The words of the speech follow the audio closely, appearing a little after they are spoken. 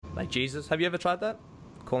Like Jesus. Have you ever tried that?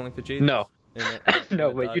 Calling for Jesus? No.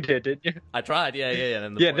 No, but you did, didn't you? I tried. Yeah.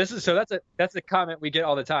 And Yeah, that's a comment we get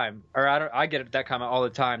all the time, or I get that comment all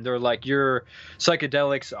the time. They're like, your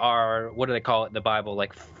psychedelics are, what do they call it in the Bible?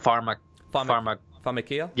 Like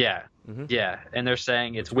pharmakia. Yeah, yeah, and they're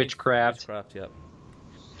saying it's witchcraft. Witchcraft, yeah.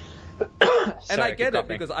 And I get it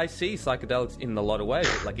because I see psychedelics in a lot of ways.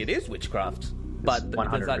 Like it is witchcraft, but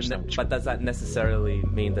does that necessarily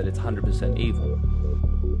mean that it's 100% evil?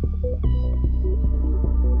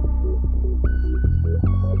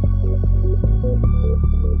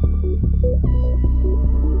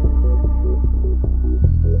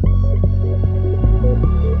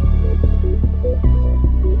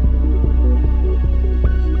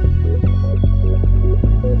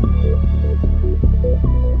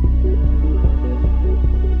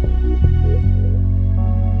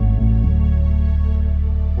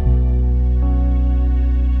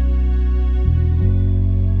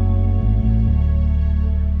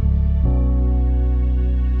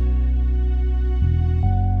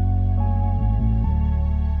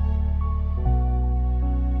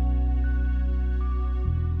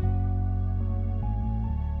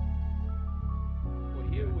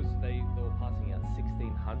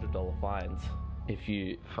 Fines if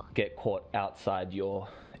you get caught outside your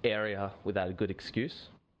area without a good excuse.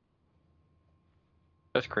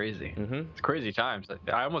 That's crazy. It's crazy times.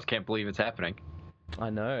 I almost can't believe it's happening. I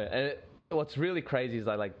know. And what's really crazy is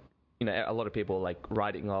a lot of people are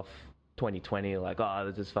writing off 2020 oh,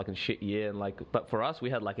 this is fucking shit year, and but for us we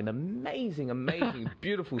had an amazing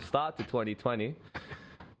beautiful start to 2020.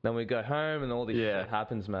 Then we go home and all this shit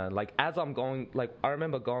happens, man. As I'm going, I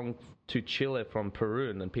remember going to Chile from Peru,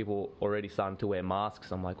 and then people already starting to wear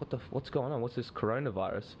masks. I'm like, what's going on? What's this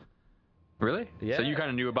coronavirus? Really? Yeah. So you kind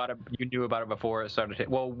of knew about it. You knew about it before it started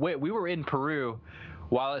hitting. Well, we were in Peru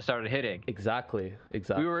while it started hitting. Exactly.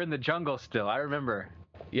 We were in the jungle still. I remember.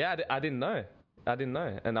 Yeah, I didn't know.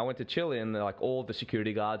 And I went to Chile, and all the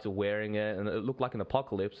security guards are wearing it, and it looked like an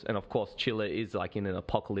apocalypse. And of course, Chile is in an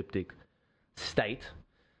apocalyptic state.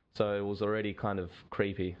 So it was already kind of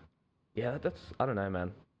creepy. Yeah, I don't know,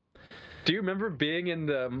 man. Do you remember being in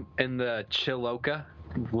the Chiloka,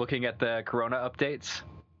 looking at the Corona updates?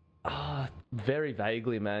 Very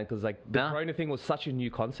vaguely, man, because the Corona thing was such a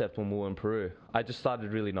new concept when we were in Peru. I just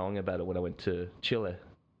started really knowing about it when I went to Chile.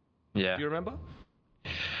 Yeah. Do you remember?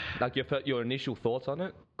 Your initial thoughts on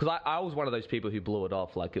it? Because I was one of those people who blew it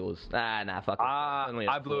off like it was, fuck it.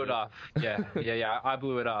 I blew it off. Yeah, I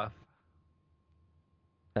blew it off.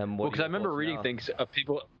 Because I remember reading things of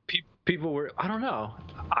people were, I don't know.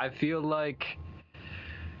 I feel like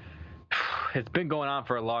it's been going on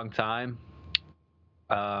for a long time.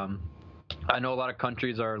 I know a lot of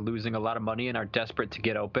countries are losing a lot of money and are desperate to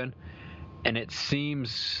get open, and it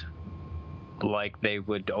seems like they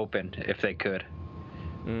would open if they could.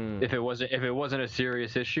 If it wasn't a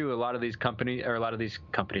serious issue, a lot of these countries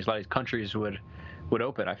would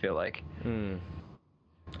open, I feel like.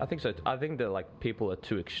 I think so. I think that people are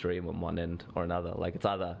too extreme on one end or another. It's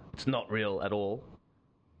either it's not real at all,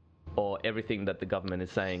 or everything that the government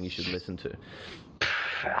is saying you should listen to.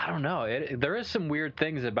 I don't know. There is some weird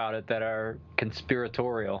things about it that are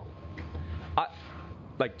conspiratorial.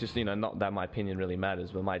 Not that my opinion really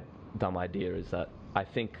matters, but my dumb idea is that I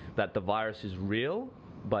think that the virus is real,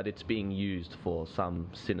 but it's being used for some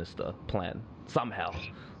sinister plan somehow.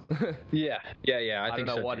 Yeah. I don't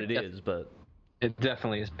know what it is, but it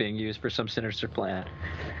definitely is being used for some sinister plan.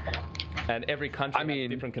 And every country has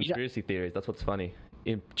different conspiracy theories. That's what's funny.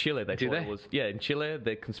 In Chile, they thought it was... Yeah, in Chile,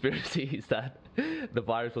 the conspiracy is that the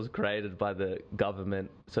virus was created by the government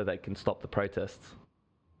so they can stop the protests.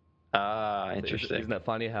 Interesting. Isn't that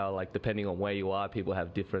funny how, depending on where you are, people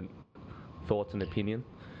have different thoughts and opinion?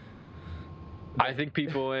 I think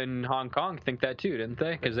people in Hong Kong think that too, didn't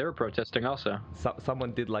they? Because they were protesting also.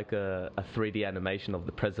 Someone did a 3D animation of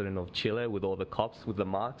the president of Chile with all the cops with the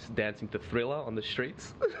masks dancing to Thriller on the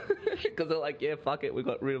streets. Because they're like, yeah, fuck it, we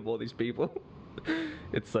got rid of all these people.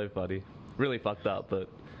 It's so funny. Really fucked up, but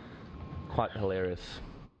quite hilarious.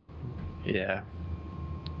 Yeah.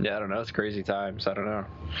 Yeah, I don't know. It's crazy times. I don't know.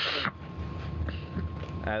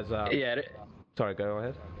 Sorry, go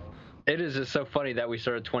ahead. It is just so funny that we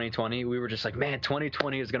started 2020. We were just like, man,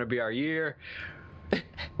 2020 is going to be our year.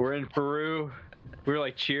 We're in Peru. We were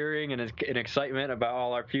cheering and in excitement about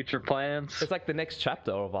all our future plans. It's the next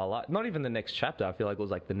chapter of our life. Not even the next chapter. I feel like it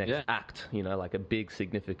was the next act, a big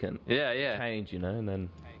significant change, and then...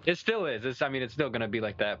 It still is. It's still going to be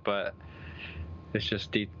like that, but it's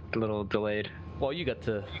just a little delayed. Well, you got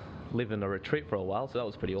to live in a retreat for a while, so that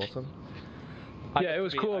was pretty awesome. Yeah, it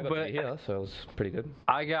was cool, I got to but be here, so it was pretty good.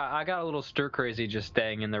 I got a little stir crazy just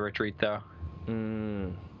staying in the retreat though.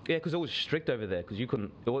 Yeah, because it was strict over there. Because you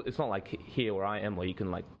couldn't. It's not like here where I am, where you can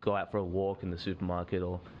like go out for a walk in the supermarket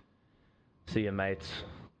or see your mates.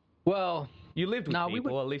 Well, You lived with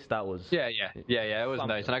people. At least that was. Yeah. It was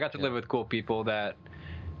nice, and I got to live with cool people that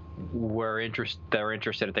were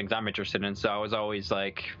interested in things I'm interested in. So I was always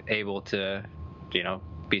like able to,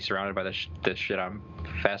 be surrounded by this shit I'm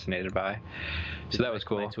fascinated by. So that was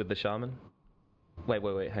cool. Mates with the shaman.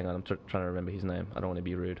 Wait. Hang on. I'm trying to remember his name. I don't want to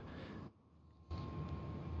be rude.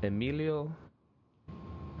 Emilio.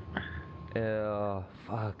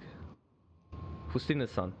 Fuck.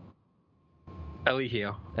 Justina's son.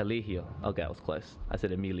 Eligio. Okay, I was close. I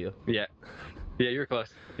said Emilio. Yeah, you're close.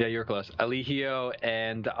 Eligio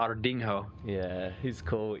and Ardinho. Yeah, he's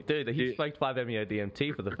cool. Dude, he smoked 5-MeO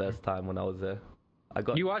DMT for the first time when I was there.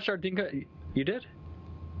 You watched Ardinho? You did?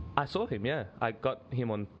 I saw him, yeah. I got him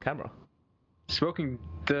on camera. Smoking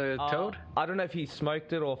the toad? I don't know if he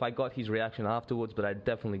smoked it or if I got his reaction afterwards, but I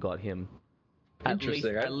definitely got him.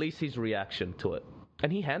 Interesting. At least his reaction to it.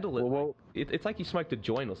 And he handled it. Well, it's like he smoked a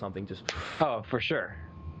joint or something. Just. Oh, for sure.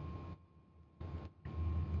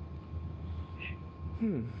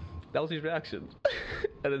 That was his reaction.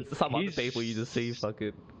 And then some other people you just see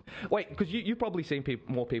fucking. Wait, because you've probably seen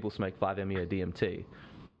more people smoke 5-MeO DMT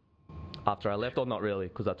after I left, or not really?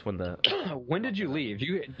 Because that's when the. When did you leave?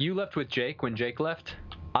 You left with Jake when Jake left?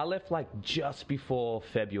 I left like just before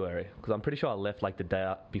February, because I'm pretty sure I left like the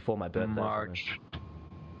day before my birthday. March.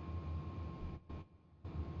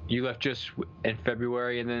 You left just in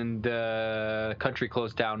February, and then the country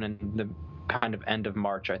closed down in the kind of end of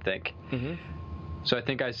March, I think. Mm-hmm. So I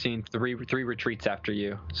think I've seen three retreats after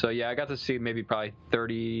you. So yeah, I got to see maybe probably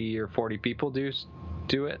 30 or 40 people do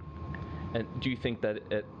it. And do you think that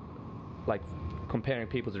it, like, comparing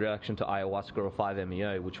people's reaction to ayahuasca or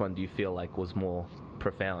 5-MeO, which one do you feel like was more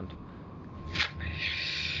profound?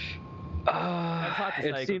 It's hard to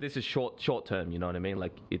say because this is short term, you know what I mean?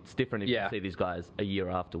 Like, it's different if you see these guys a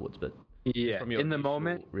year afterwards, but from your in the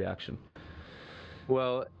moment reaction.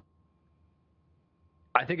 Well,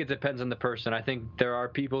 I think it depends on the person. I think there are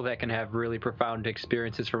people that can have really profound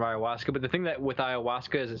experiences from ayahuasca, but the thing that with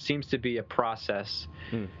ayahuasca is it seems to be a process.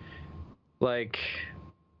 Like,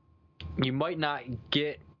 you might not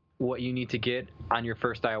get what you need to get on your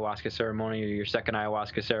first ayahuasca ceremony or your second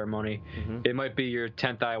ayahuasca ceremony. It might be your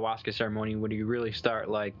 10th ayahuasca ceremony when you really start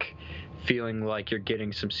like feeling like you're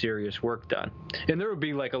getting some serious work done. And there will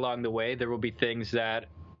be like along the way, there will be things that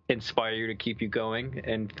inspire you to keep you going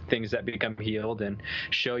and things that become healed and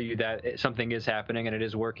show you that something is happening and it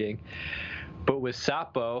is working. But with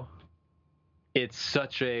Sapo, it's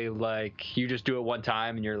such a, like, you just do it one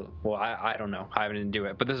time and you're, well, I don't know. I didn't do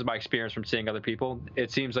it. But this is my experience from seeing other people.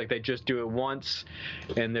 It seems like they just do it once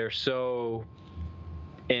and they're so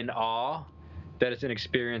in awe that it's an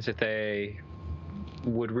experience that they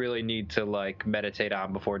would really need to, like, meditate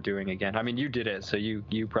on before doing again. I mean, you did it, so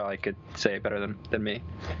you probably could say it better than me.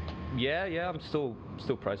 Yeah, I'm still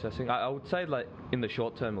processing. I would say, like, in the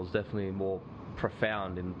short term, it was definitely more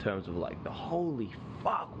profound in terms of, like, the holy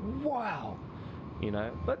fuck, wow. You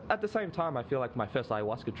know, but at the same time, I feel like my first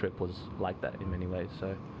ayahuasca trip was like that in many ways. So,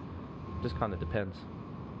 it just kind of depends.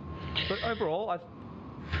 But overall,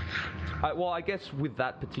 I guess with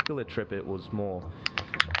that particular trip, it was more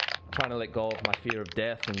trying to let go of my fear of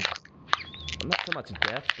death, and not so much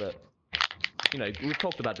death, but you know, we've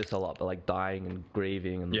talked about this a lot, but like dying and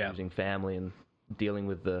grieving and losing family and dealing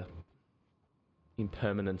with the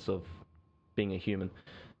impermanence of being a human.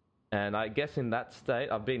 And I guess in that state,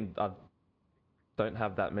 I don't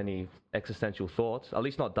have that many existential thoughts, at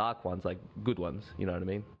least not dark ones, like good ones, you know what I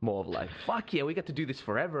mean? More of like, fuck yeah, we get to do this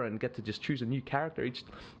forever and get to just choose a new character each.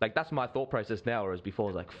 Like, that's my thought process now, whereas before I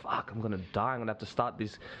was like, fuck, I'm gonna die, I'm gonna have to start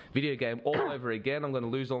this video game all over again, I'm gonna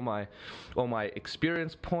lose all my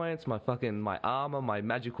experience points, my armor, my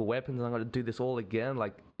magical weapons, and I'm gonna do this all again.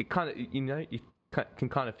 Like, it kind of, you know, you can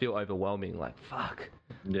kind of feel overwhelming, like, fuck,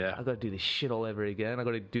 yeah, I gotta do this shit all over again, I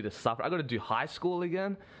gotta do the stuff, I gotta do high school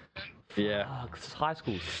again. Yeah, high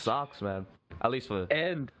school sucks, man. At least for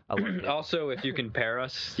also, if you compare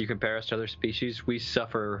us to other species, we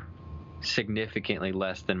suffer significantly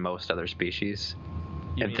less than most other species.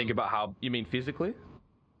 Think about how you mean physically.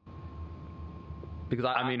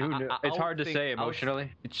 Because it's hard to say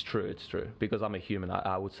emotionally. It's true. Because I'm a human.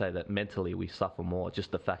 I would say that mentally we suffer more.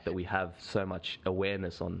 Just the fact that we have so much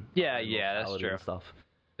awareness on. Yeah, that's true. And stuff.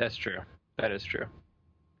 That's true. That is true.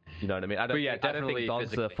 You know what I mean? I don't think dogs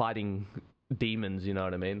physically are fighting demons, you know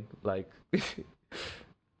what I mean? Like,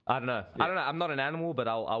 I don't know. Yeah. I don't know. I'm not an animal, but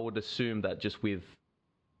I would assume that just with,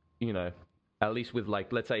 you know, At least with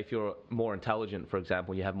like, let's say if you're more intelligent, for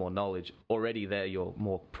example, you have more knowledge, already there you're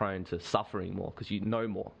more prone to suffering more because you know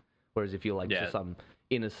more. Whereas if you're like just some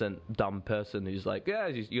innocent, dumb person who's like, yeah,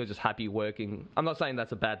 you're just happy working. I'm not saying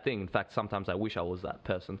that's a bad thing. In fact, sometimes I wish I was that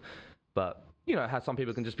person. But, you know, how some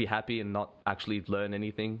people can just be happy and not actually learn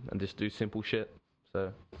anything and just do simple shit.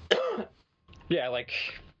 So. Yeah, like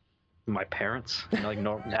my parents, like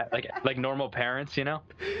normal parents, you know.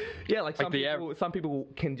 Yeah, like some people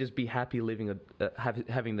can just be happy living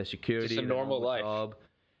having the security, just a normal life. Job.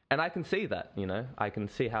 And I can see that, you know, I can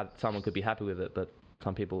see how someone could be happy with it, but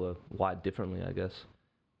some people are wired differently, I guess.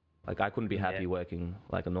 Like I couldn't be happy working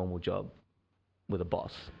like a normal job with a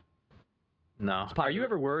boss. No. Are you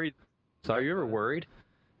ever worried? So are you ever worried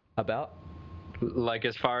about? Like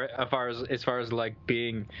as far as like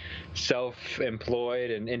being self-employed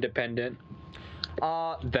and independent,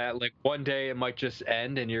 that like one day it might just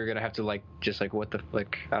end and you're gonna have to like just like what the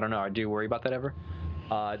like I don't know. Do you worry about that ever?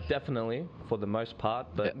 Definitely for the most part,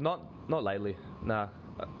 but not lately. Nah,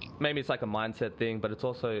 maybe it's like a mindset thing, but it's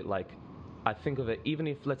also like I think of it. Even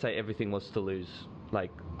if let's say everything was to lose, like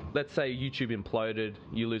let's say YouTube imploded,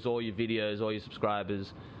 you lose all your videos, all your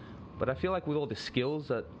subscribers. But I feel like with all the skills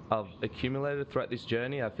that I've accumulated throughout this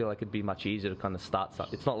journey, I feel like it'd be much easier to kind of start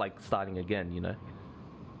something. It's not like starting again, you know?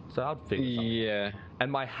 So I'd figure something. Yeah.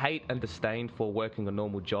 And my hate and disdain for working a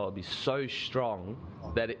normal job is so strong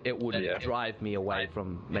that it would drive me away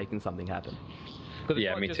from making something happen.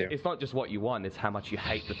 Yeah, me too. It's not just what you want, it's how much you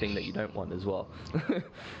hate the thing that you don't want as well.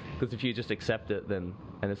 Because if you just accept it, then,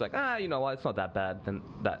 and it's like, you know what, it's not that bad, then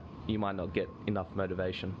that you might not get enough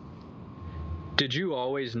motivation. Did you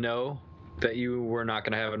always know that you were not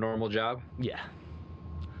going to have a normal job? Yeah.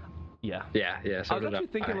 So I was actually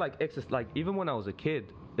thinking like even when I was a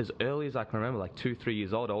kid, as early as I can remember, like 2-3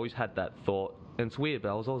 years old, I always had that thought. And it's weird, but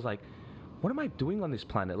I was always like, what am I doing on this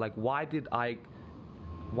planet? Like, why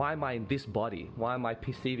am I in this body? Why am I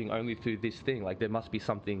perceiving only through this thing? Like, there must be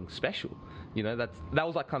something special. You know, that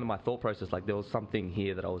was like kind of my thought process. Like, there was something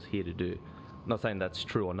here that I was here to do. I'm not saying that's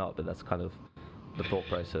true or not, but that's kind of the thought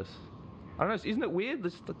process. I don't know, isn't it weird?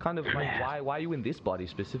 This kind of like, why are you in this body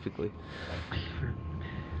specifically?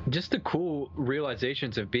 Just the cool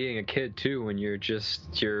realizations of being a kid too, when you're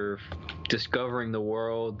discovering the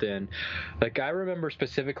world. And like I remember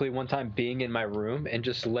specifically one time being in my room and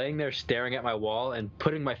just laying there staring at my wall and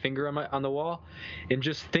putting my finger on the wall and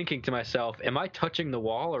just thinking to myself, am I touching the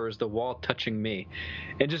wall or is the wall touching me?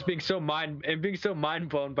 And just being so mind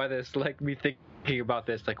blown by this, like me thinking about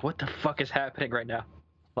this, like what the fuck is happening right now?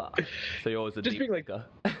 Fuck. So you're always a just deep being thinker.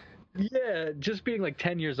 Yeah, just being like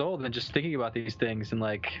 10 years old and just thinking about these things and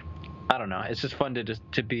like, I don't know, it's just fun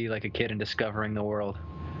to be like a kid and discovering the world.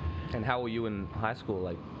 And how were you in high school?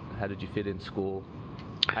 Like, how did you fit in school?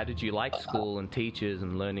 How did you like school and teachers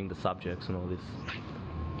and learning the subjects and all this?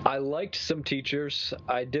 I liked some teachers.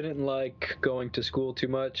 I didn't like going to school too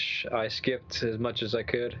much. I skipped as much as I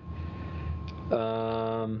could.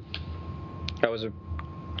 I was a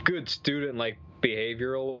good student, like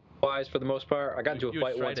behavioral wise for the most part. I got into a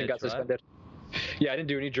fight once and got suspended. Right? Yeah, I didn't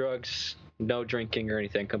do any drugs, no drinking or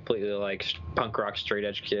anything. Completely like punk rock straight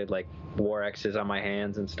edge kid, like wore X's on my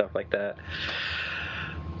hands and stuff like that.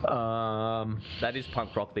 That is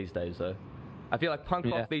punk rock these days, though. I feel like punk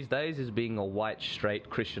rock these days is being a white straight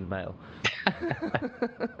Christian male.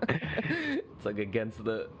 It's like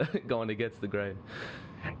going against the grain.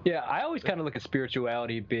 Yeah, I always kind of look at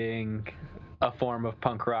spirituality being a form of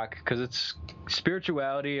punk rock because it's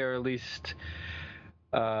spirituality, or at least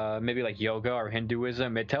maybe like yoga or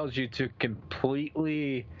Hinduism. It tells you to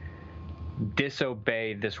completely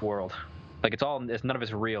disobey this world. Like none of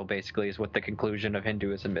it's real, basically, is what the conclusion of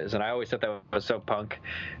Hinduism is. And I always thought that was so punk.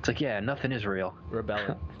 It's like, yeah, nothing is real.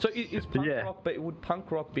 Rebellion. So is punk rock, but would punk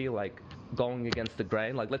rock be like going against the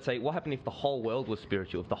grain? Like, let's say, what happened if the whole world was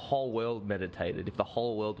spiritual, if the whole world meditated, if the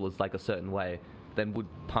whole world was like a certain way, then would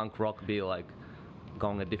punk rock be like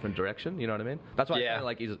going a different direction? You know what I mean? That's why I say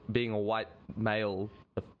like is being a white male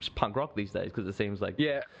punk rock these days, because it seems like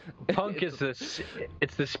punk is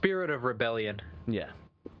it's the spirit of rebellion. Yeah.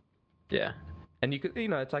 And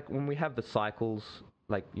it's like when we have the cycles,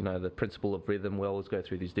 like, the principle of rhythm, we always go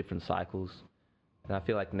through these different cycles. And I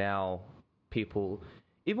feel like now people,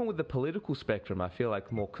 even with the political spectrum, I feel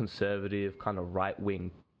like more conservative, kind of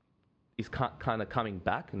right-wing is kind of coming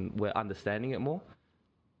back, and we're understanding it more.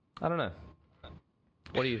 I don't know.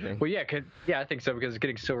 What do you think? Well, I think so, because it's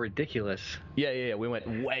getting so ridiculous. Yeah. We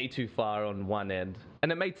went way too far on one end.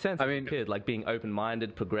 And it made sense as a kid, like being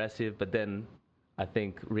open-minded, progressive, but then I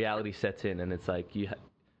think reality sets in, and it's like you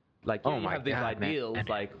have these ideals, man.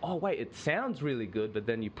 Like, oh wait, it sounds really good, but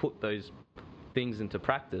then you put those things into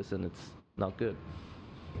practice, and it's not good.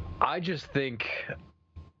 I just think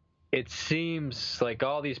it seems like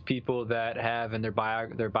all these people that have in their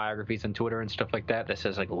biographies on Twitter and stuff like that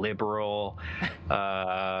says like liberal,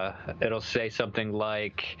 it'll say something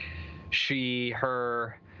like she,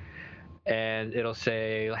 her, and it'll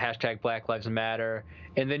say hashtag Black Lives Matter,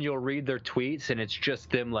 and then you'll read their tweets and it's just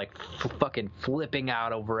them like fucking flipping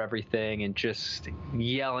out over everything and just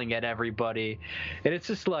yelling at everybody, and it's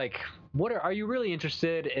just like, what are you really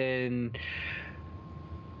interested in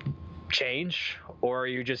change, or are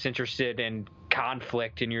you just interested in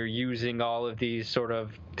conflict and you're using all of these sort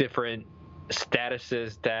of different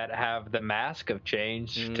statuses that have the mask of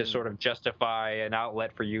change to sort of justify an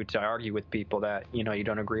outlet for you to argue with people that you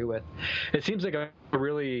don't agree with? It seems like a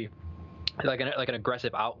really like an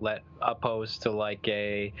aggressive outlet opposed to like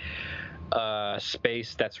a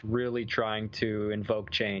space that's really trying to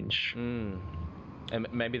invoke change. And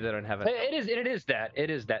maybe they don't have it. It is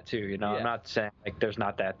that too. Yeah. I'm not saying like there's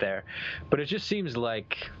not that there, but it just seems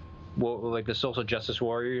like, well, like the social justice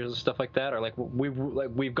warriors and stuff like that, or like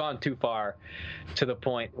we've gone too far to the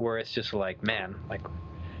point where it's just like, man, like.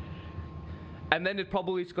 And then it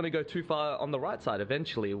probably is going to go too far on the right side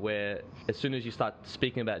eventually, where as soon as you start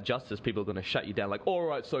speaking about justice, people are going to shut you down like, all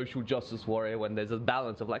right, social justice warrior, when there's a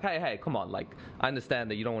balance of like, hey, come on. Like, I understand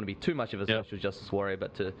that you don't want to be too much of a social justice warrior,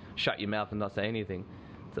 but to shut your mouth and not say anything,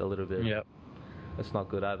 it's a little bit, it's not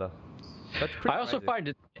good either. That's pretty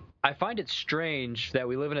crazy. I find it strange that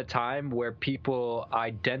we live in a time where people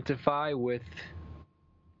identify with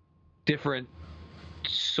different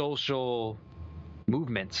social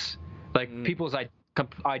movements. Like, people's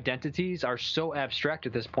identities are so abstract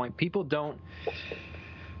at this point. People don't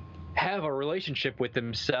have a relationship with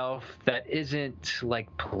themselves that isn't like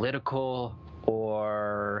political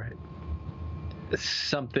or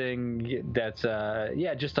something that's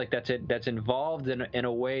just like that's involved in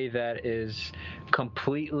a way that is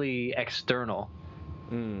completely external.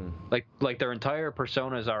 Like their entire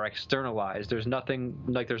personas are externalized. There's nothing,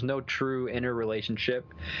 like there's no true inner relationship.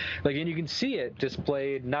 Like, and you can see it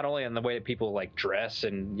displayed not only in the way that people like dress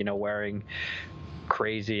and wearing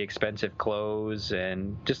crazy expensive clothes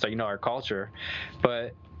and just our culture,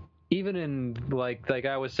 but even in like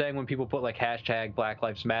I was saying, when people put like hashtag Black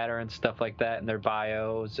Lives Matter and stuff like that in their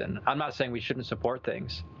bios, and I'm not saying we shouldn't support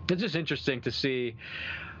things. It's just interesting to see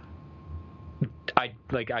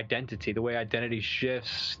identity, the way identity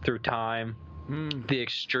shifts through time, the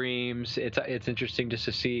extremes. It's interesting just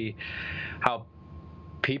to see how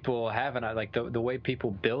people have the way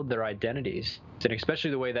people build their identities, and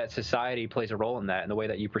especially the way that society plays a role in that, and the way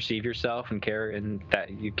that you perceive yourself and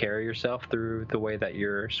that you carry yourself through the way that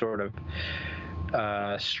you're sort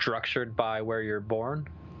of structured by where you're born.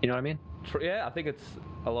 You know what I mean? Yeah, I think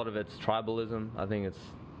a lot of it's tribalism. I think it's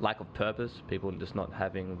lack of purpose. People just not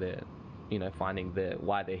having their finding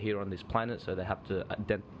why they're here on this planet, so they have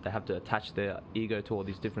to attach their ego to all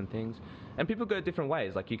these different things. And people go different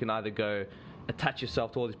ways. Like, you can either go attach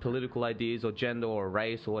yourself to all these political ideas or gender or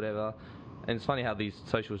race or whatever. And it's funny how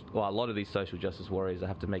a lot of these social justice warriors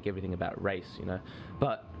have to make everything about race,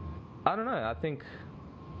 But I don't know. I think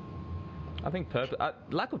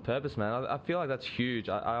lack of purpose, man. I feel like that's huge.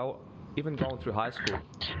 I even going through high school,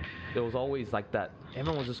 there was always like that.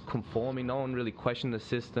 Everyone was just conforming. No one really questioned the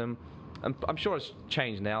system. I'm sure it's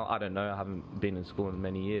changed now. I don't know. I haven't been in school in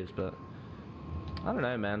many years, but I don't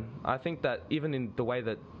know, man. I think that even in the way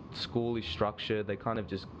that school is structured, they kind of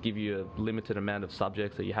just give you a limited amount of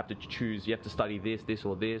subjects that you have to choose. You have to study this,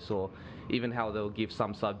 or even how they'll give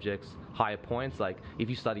some subjects higher points. Like, if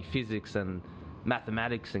you study physics and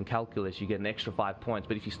mathematics and calculus, you get an extra 5 points.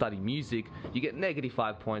 But if you study music, you get negative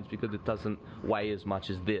 5 points because it doesn't weigh as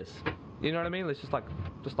much as this. You know what I mean? It's just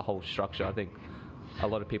the whole structure. I think a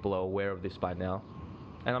lot of people are aware of this by now,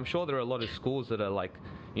 and I'm sure there are a lot of schools that are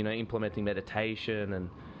implementing meditation and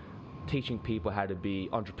teaching people how to be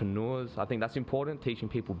entrepreneurs. I think that's important, teaching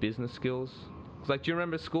people business skills. Do you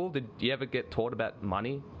remember school? Did you ever get taught about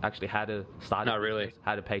money? Actually, how to start a business, really.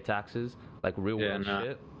 How to pay taxes, like real world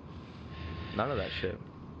shit? None of that shit.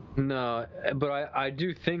 No, but I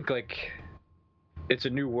do think like it's a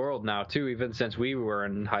new world now too, even since we were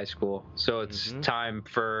in high school. So it's time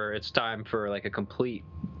for like a complete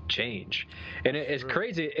change, and it's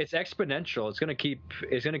crazy. It's exponential. It's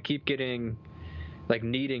gonna keep getting like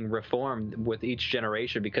needing reform with each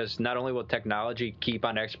generation, because not only will technology keep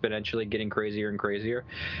on exponentially getting crazier and crazier,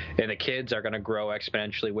 and the kids are gonna grow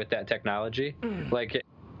exponentially with that technology. Like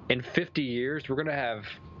in 50 years, we're gonna have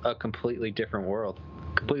a completely different world,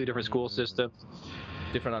 completely different school system,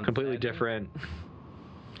 completely different.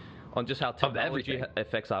 On just how technology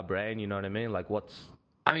affects our brain, you know what I mean? Like, what's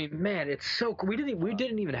I mean, man, it's so cool. We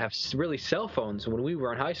didn't even have really cell phones when we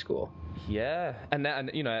were in high school. Yeah,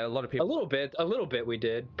 and you know, a lot of people. A little bit we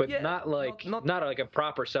did, but Yeah, not. not like a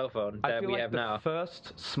proper cell phone I that feel we like have the now.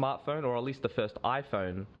 first smartphone, or at least the first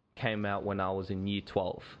iPhone, came out when I was in year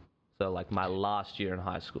 12. So like my last year in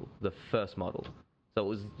high school, the first model. So it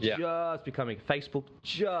was Yeah. just becoming Facebook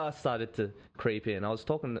just started to creep in. I was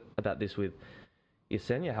talking about this with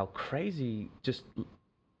Yesenia, how crazy just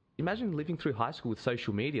imagine living through high school with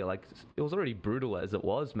social media. Like it was already brutal as it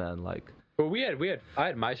was, man. Like Well, I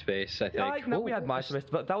had MySpace, I think. yeah, no, we had MySpace,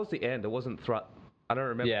 but that was the end. It wasn't throughout. I don't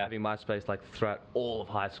remember Yeah. having MySpace like throughout all of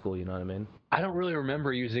high school. You know what I mean? I don't really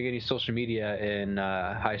remember using any social media in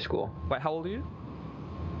high school. Wait, how old are you?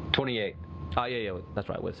 28. Oh yeah, that's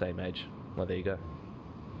right. We're the same age. Well, there you go.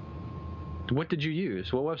 What did you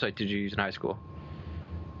use? What website did you use in high school?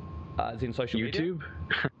 As in social media? YouTube?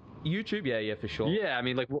 YouTube, yeah, for sure. Yeah, I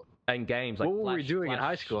mean, like, And games, like what were we doing in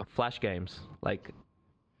high school? Flash games, like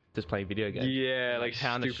just playing video games. Yeah, like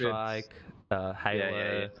Counter Strike, Halo.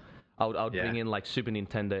 Yeah. I would bring in like Super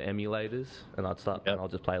Nintendo emulators, and and I'll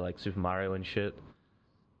just play like Super Mario and shit.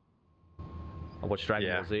 I watched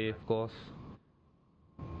Dragon Ball Z, of course.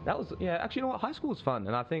 That was actually, you know what? High school was fun,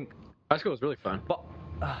 and I think High school was really fun. but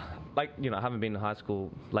like, you know, I haven't been in high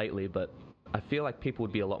school lately, but I feel like people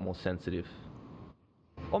would be a lot more sensitive.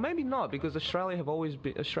 Or maybe not, because Australians have always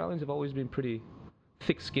been pretty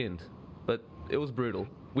thick-skinned, but it was brutal.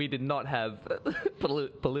 We did not have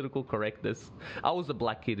political correctness. I was a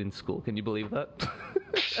black kid in school. Can you believe that?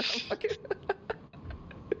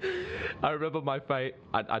 I remember my fate.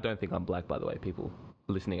 I don't think I'm black, by the way. People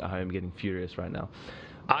listening at home getting furious right now.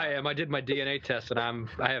 I am. I did my DNA test, and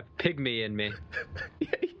I have pygmy in me.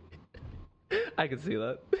 I can see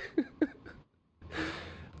that.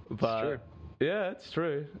 But true. yeah, it's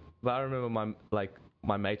true. But I remember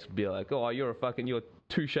my mates would be like, "Oh, you're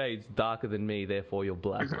 2 shades darker than me, therefore you're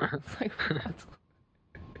black." It's like, what?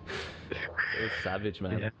 It was savage,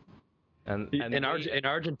 man. Yeah. And In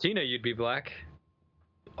Argentina, you'd be black.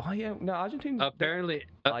 oh yeah, no, Argentina. Apparently.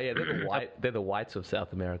 Oh yeah, they're the whites of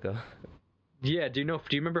South America. Yeah. Do you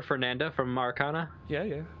remember Fernanda from Maracana?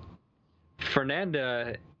 Yeah.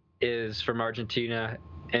 Fernanda is from Argentina,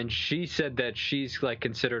 and she said that she's like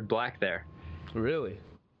considered black there. Really?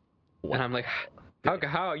 And I'm like,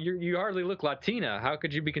 how you hardly look Latina. How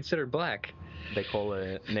could you be considered black? They call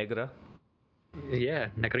it negra. Yeah,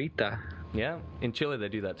 negrita. Yeah, in Chile they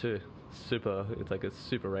do that too. It's like a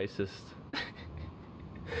super racist.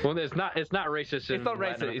 Well, it's not racist. It's not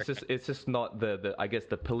racist. It's just not the I guess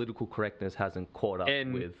the political correctness hasn't caught up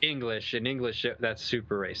with English. In English, that's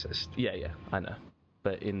super racist. Yeah, I know.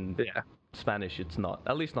 But in Spanish, it's not.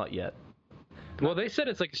 At least not yet. Well, they said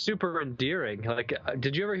it's like super endearing. Like,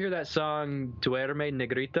 did you ever hear that song "Duerme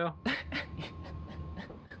Negrito"?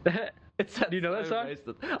 Do you know that song?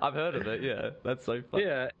 Racist. I've heard of it. Yeah, that's so funny.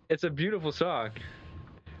 Yeah, it's a beautiful song.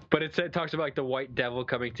 But it talks about like the white devil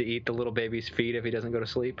coming to eat the little baby's feet if he doesn't go to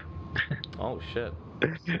sleep. Oh shit!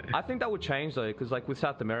 I think that would change though, because like with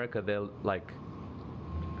South America, they're like,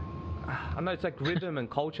 I don't know, it's like rhythm and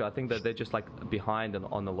culture. I think that they're just like behind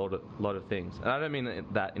on a lot of things, and I don't mean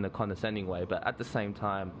that in a condescending way, but at the same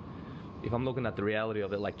time, if I'm looking at the reality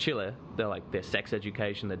of it, like Chile, they're like their sex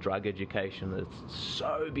education, their drug education, it's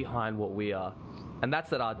so behind what we are, and that's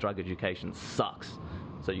that our drug education sucks.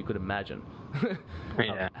 So you could imagine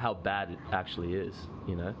how bad it actually is,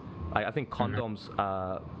 you know. I think condoms.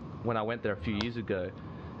 When I went there a few years ago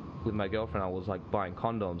with my girlfriend, I was like buying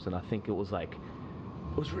condoms, and I think it was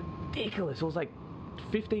ridiculous. It was like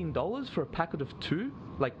 $15 for a packet of 2,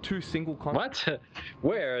 like 2 single condoms. What?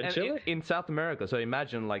 Where in Chile? In South America. So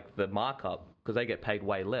imagine like the markup, because they get paid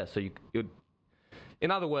way less. So you'd.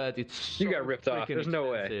 In other words, it's you got ripped off. There's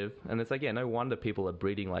no way. And it's like, yeah, no wonder people are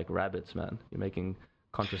breeding like rabbits, man. You're making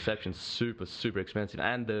contraception super expensive,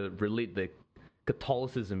 and the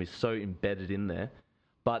Catholicism is so embedded in there.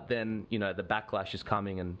 But then, you know, the backlash is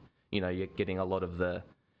coming, and you know, you're getting a lot of the,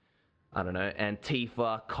 I don't know,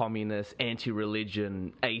 Antifa, communist,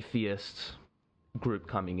 anti-religion, atheist group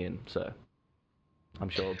coming in. So I'm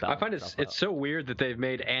sure I find it's so weird that they've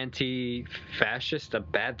made anti-fascist a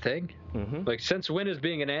bad thing. Mm-hmm. Like, since when is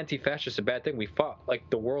being an anti-fascist a bad thing? We fought like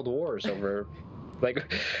the world wars over.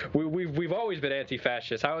 Like, we've always been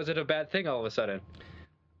anti-fascist. How is it a bad thing all of a sudden?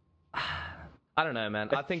 I don't know, man.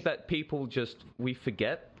 I think that people we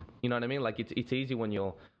forget. You know what I mean? Like, it's easy when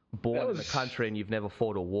you're born in the country and you've never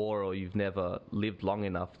fought a war or you've never lived long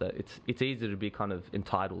enough that it's easy to be kind of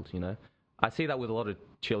entitled, you know? I see that with a lot of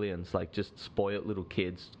Chileans, like just spoiled little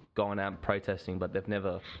kids going out and protesting, but they've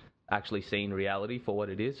never actually seen reality for what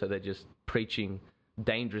it is. So they're just preaching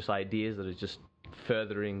dangerous ideas that are just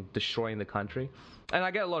furthering, destroying the country. And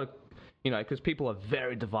I get a lot of, because people are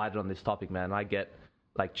very divided on this topic, man. I get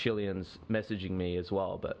like Chileans messaging me as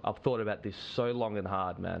well, but I've thought about this so long and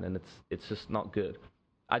hard, man, and it's just not good.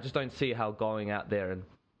 I just don't see how going out there and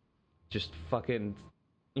just fucking,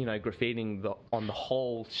 graffitiing on the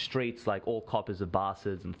whole streets like all coppers are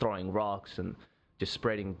bastards and throwing rocks and just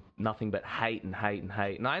spreading nothing but hate and hate and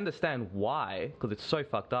hate. And I understand why, because it's so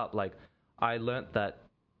fucked up. Like, I learnt that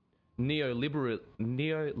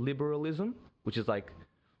neoliberalism, which is like,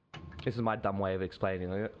 this is my dumb way of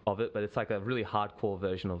explaining it, but it's like a really hardcore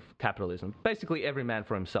version of capitalism. Basically, every man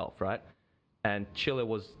for himself, right? And Chile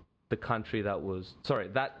was the country that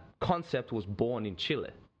concept was born in Chile.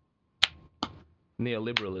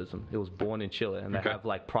 Neoliberalism. It was born in Chile, and they have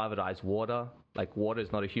like privatized water. Like, water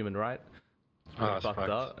is not a human right. It's fucked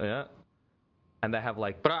up. Yeah. And they have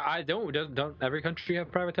like. But I don't every country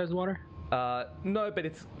have privatized water? No, but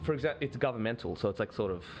it's, for example, it's governmental, so it's like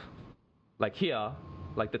sort of like here.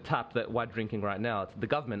 Like the tap that we're drinking right now, the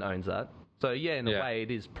government owns that. So yeah, in a way,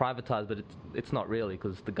 it is privatized, but it's not really,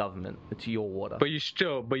 because the government, it's your water. But you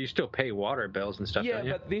still pay water bills and stuff. Yeah, don't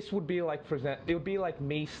you? but this would be like, for example, it would be like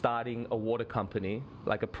me starting a water company,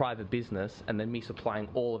 like a private business, and then me supplying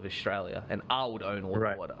all of Australia, and I would own all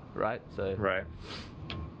the water, right? So right.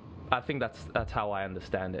 I think that's how I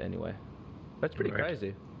understand it anyway. That's pretty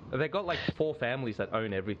crazy. They got like 4 families that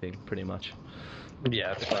own everything, pretty much.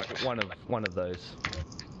 Yeah, it's fucked. One of those.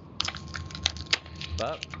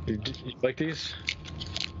 But you like these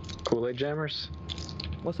Kool-Aid jammers?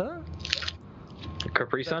 What's that?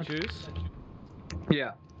 Capri Sun juice?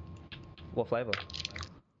 Yeah. What flavor?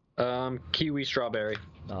 Kiwi strawberry.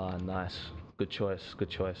 Ah, nice. Good choice.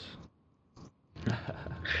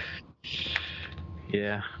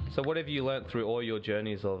 Yeah. So what have you learnt through all your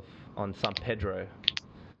journeys on San Pedro?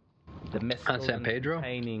 The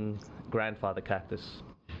mescaline-containing grandfather cactus.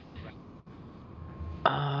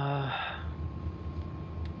 How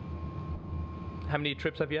many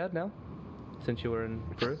trips have you had now since you were in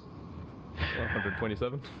Peru?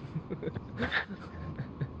 127.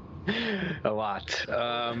 A lot.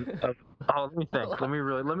 Let me think. Let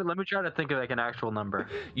me try to think of like an actual number.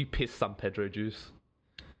 You pissed San Pedro juice.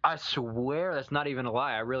 I swear that's not even a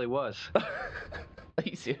lie. I really was. Are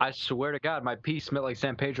you serious? I swear to God, my pee smelled like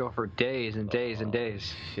San Pedro for days and days and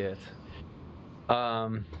days. Shit.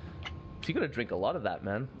 So you gotta drink a lot of that,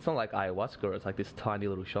 man. It's not like ayahuasca. It's like this tiny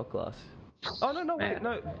little shot glass. Oh no, wait,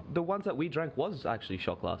 no. The ones that we drank was actually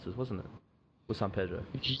shot glasses, wasn't it? With San Pedro.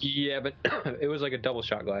 Yeah, but it was like a double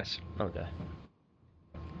shot glass. Okay.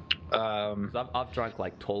 So I've drank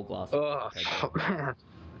like tall glasses. Oh man.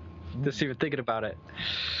 Just even thinking about it.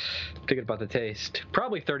 Thinking about the taste.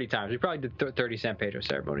 Probably 30 times. We probably did 30 San Pedro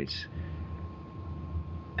ceremonies.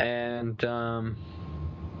 And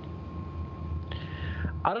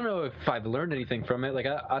I don't know if I've learned anything from it. Like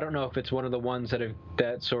I don't know if it's one of the ones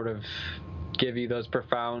that sort of give you those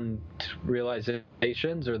profound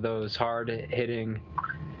realizations, or those hard hitting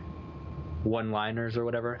one-liners or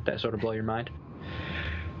whatever that sort of blow your mind.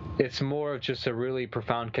 It's more of just a really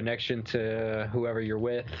profound connection to whoever you're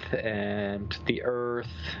with and the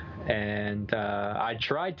earth. And I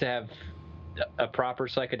tried to have a proper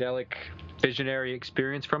psychedelic visionary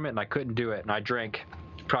experience from it, and I couldn't do it. And I drank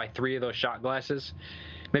probably 3 of those shot glasses,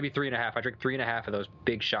 maybe 3.5. I drank 3.5 of those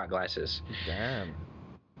big shot glasses. Damn.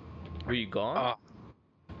 Were you gone?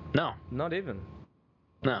 No. Not even?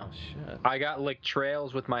 No. Oh, shit. I got like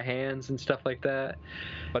trails with my hands and stuff like that.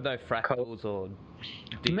 But no fractals or...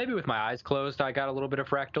 Maybe with my eyes closed I got a little bit of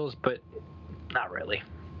fractals, but not really.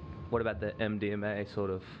 What about the MDMA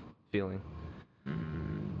sort of feeling? A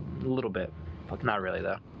little bit. Not really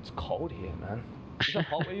though. It's cold here, man. Is it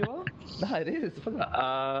hot where you are? No, it is.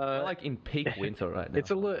 We're like in peak winter right now.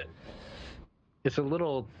 It's a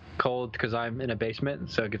little cold because I'm in a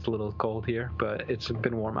basement, so it gets a little cold here, but it's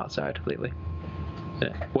been warm outside lately.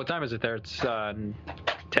 Yeah. What time is it there? It's 10.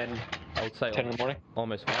 I would say 10 in the morning.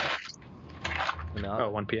 Almost 1. Oh,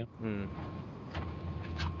 1 p.m.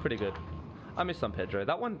 Pretty good. I miss San Pedro.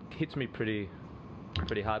 That one hits me pretty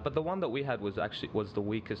hard. But the one that we had was the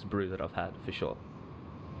weakest brew that I've had for sure.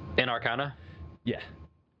 In Arcana? Yeah.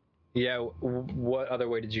 Yeah. What other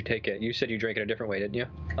way did you take it? You said you drank it a different way, didn't you?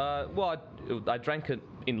 Well, I drank it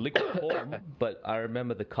in liquid form, but I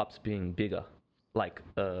remember the cups being bigger, like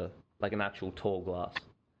an actual tall glass.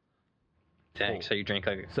 Dang. So you drank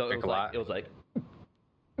a lot. It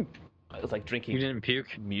was like drinking. You didn't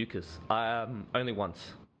puke? Mucus. Only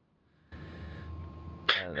once.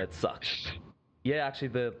 And it sucked. Yeah,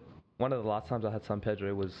 actually, one of the last times I had San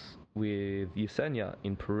Pedro was with Yesenia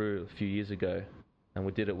in Peru a few years ago, and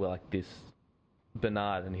we did it with like this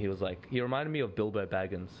Bernard, and he was like, he reminded me of Bilbo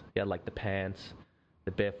Baggins. He had like the pants,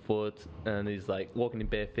 the bare foot, and he's like walking in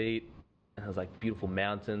bare feet, and it was like beautiful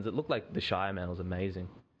mountains. It looked like the Shire, man. It was amazing.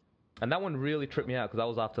 And that one really tripped me out because that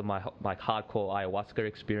was after my like hardcore ayahuasca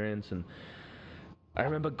experience, and I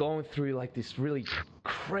remember going through like this really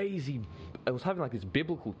crazy. I was having like this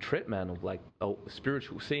biblical trip, man, of like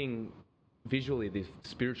spiritual, seeing visually this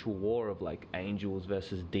spiritual war of like angels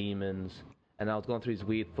versus demons. And I was going through these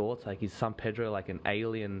weird thoughts, like is San Pedro like an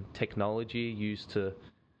alien technology used to,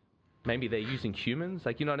 maybe they're using humans,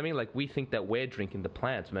 like, you know what I mean? Like we think that we're drinking the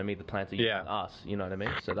plants, maybe the plants are using us, you know what I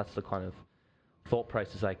mean? So that's the kind of thought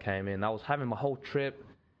process I came in. I was having my whole trip,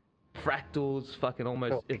 fractals fucking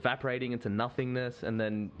almost evaporating into nothingness, and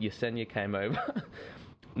then Yesenia came over,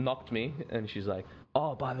 knocked me, and she's like,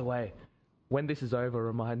 oh, by the way, when this is over,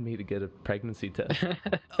 remind me to get a pregnancy test. I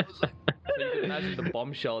was like, so you can imagine the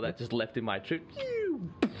bombshell that just left in my trip.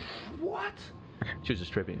 What? She was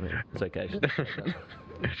just tripping me. It's okay.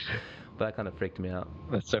 But that kind of freaked me out.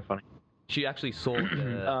 That's so funny. She actually saw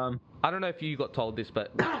the... I don't know if you got told this,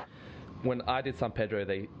 but when I did San Pedro,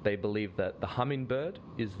 they believe that the hummingbird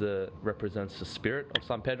represents the spirit of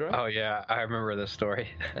San Pedro. Oh yeah, I remember this story.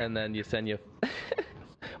 And then Yesenia,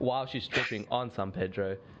 while she's tripping on San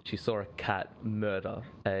Pedro, she saw a cat murder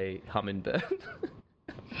a hummingbird.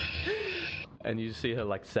 And you see her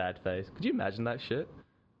like sad face. Could you imagine that shit?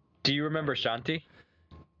 Do you remember Shanti?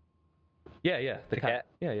 Yeah, the cat.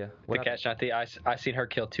 Yeah. The cat Shanti. I seen her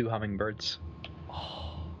kill 2 hummingbirds.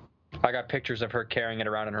 Oh. I got pictures of her carrying it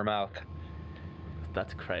around in her mouth.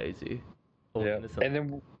 That's crazy. Yeah. And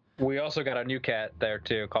then we also got a new cat there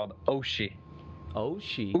too called Oshi.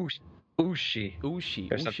 Oshi? Ushi.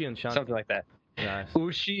 Ushi and Shanti. Something like that. Nice.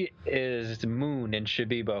 Ushi is moon in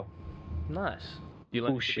Shibibo. Nice. You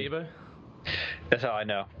learned Ushi. Shibibo? That's all I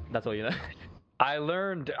know. That's all you know? I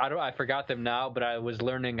learned, I forgot them now, but I was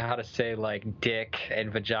learning how to say like dick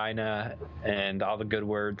and vagina and all the good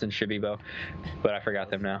words in Shibibo, but I forgot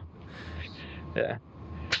them now. Yeah.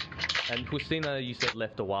 And Christina, you said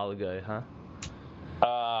left a while ago, huh?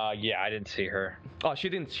 Yeah, I didn't see her. Oh, she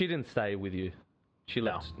didn't stay with you. She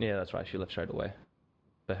left. No. Yeah, that's right. She left straight away.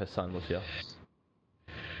 But her son was here.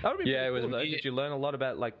 That would be it was. Cool, though. Did you learn a lot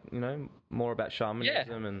about more about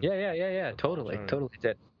shamanism and? Yeah. Totally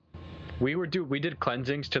did. We did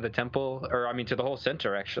cleansings to the temple, to the whole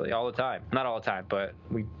center actually, all the time. Not all the time, but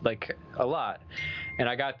we like a lot. And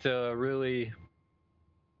I got to really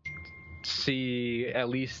see at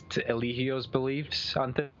least Eligio's beliefs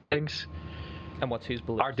on things. And what's his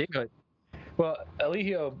belief? Well,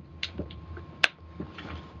 Eligio.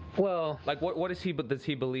 Well, like what is he? But does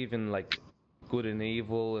he believe in like good and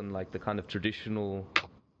evil and like the kind of traditional?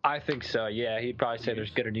 I think so. Yeah, he'd probably say there's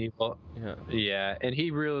good and evil. Yeah, and he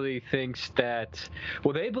really thinks that.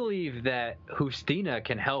 Well, they believe that Justina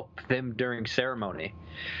can help them during ceremony.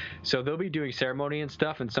 So they'll be doing ceremony and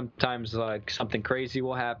stuff, and sometimes like something crazy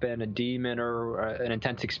will happen, a demon or an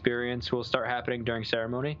intense experience will start happening during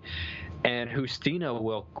ceremony, and Justina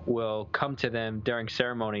will come to them during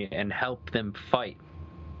ceremony and help them fight.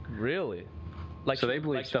 Really? So they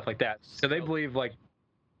believe stuff like that. So they believe like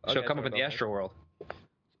she'll come up in the astral world.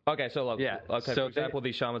 Okay, so like, so for example,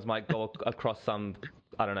 these shamans might go across some,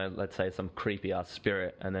 I don't know, let's say some creepy ass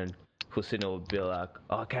spirit, and then Justina will be like,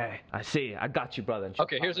 okay, I see, I got you, brother.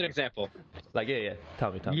 Okay, here's an example. Like, yeah,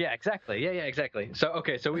 tell me. Yeah, exactly. Yeah, exactly. So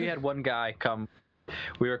we had one guy come.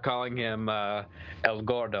 We were calling him El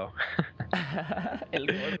Gordo. El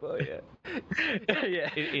Gordo, yeah. Yeah.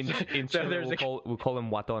 In Chile, we'll call him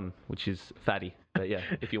Waton, which is fatty. But yeah,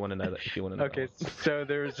 if you want to know that. Okay, so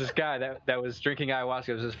there was this guy that was drinking ayahuasca.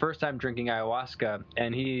 It was his first time drinking ayahuasca,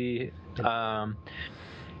 and he,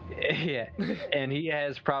 and he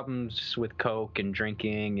has problems with coke and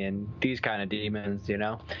drinking and these kind of demons,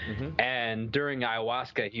 Mm-hmm. And during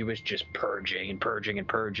ayahuasca, he was just purging,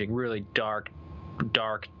 really dark,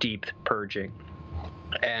 deep purging.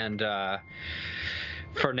 And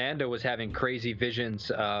Fernando was having crazy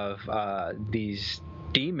visions of these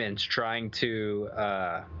demons trying to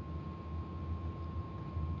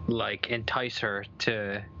like entice her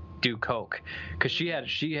to do coke, because she I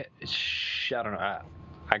don't know,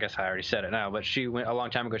 I guess I already said it now, but she went a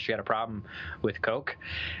long time ago. She had a problem with coke,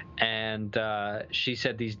 and she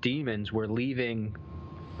said these demons were leaving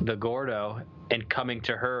the Gordo and coming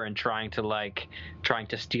to her and trying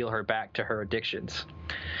to steal her back to her addictions.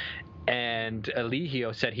 And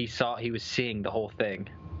Eligio said he was seeing the whole thing.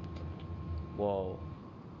 Whoa.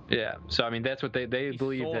 Yeah. So I mean, that's what they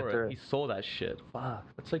believe that he saw that shit. Fuck,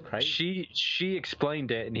 that's so crazy. She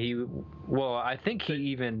explained it, and I think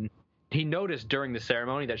he noticed during the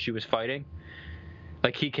ceremony that she was fighting.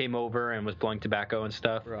 Like he came over and was blowing tobacco and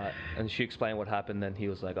stuff. Right. And she explained what happened. Then he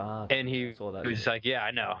was like, And he saw that. was like, yeah,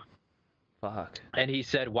 I know. Fuck. And he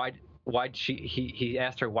said, he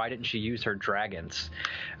asked her why didn't she use her dragons?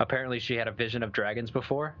 Apparently she had a vision of dragons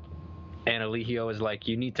before. And Eligio was like,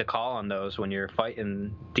 you need to call on those when you're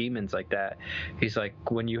fighting demons like that. He's like,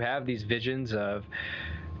 when you have these visions of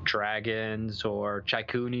dragons or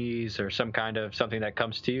Chaikunis or some kind of something that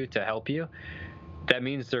comes to you to help you, that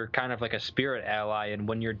means they're kind of like a spirit ally. And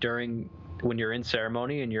when you're in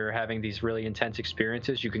ceremony and you're having these really intense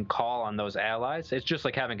experiences, you can call on those allies. It's just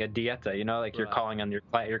like having a dieta, you know, like you're calling on your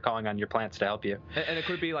plants to help you. And it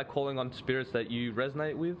could be like calling on spirits that you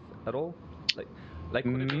resonate with at all. Like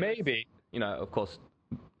maybe. You know, of course,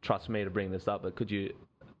 trust me to bring this up, but could you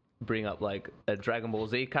bring up like a Dragon Ball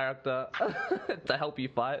Z character to help you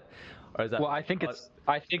fight? Or is that? Well, I think it's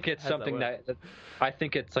something that I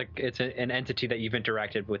think it's like it's an entity that you've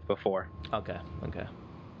interacted with before. Okay.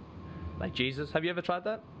 Like Jesus, have you ever tried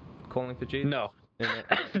that? Calling for Jesus? No.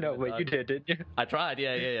 No, wait, you did, didn't you? I tried,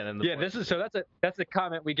 yeah. Yeah, that's a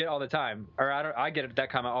comment we get all the time, or I get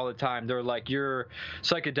that comment all the time. They're like, your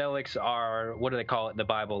psychedelics are, what do they call it in the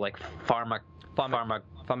Bible, like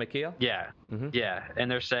pharmakia? Yeah, yeah,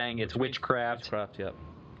 and they're saying it's witchcraft. Witchcraft, yeah.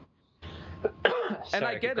 And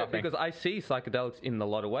I get it because I see psychedelics in a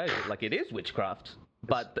lot of ways. Like it is witchcraft,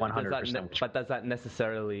 but 100%. But does that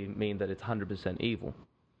necessarily mean that it's 100% evil?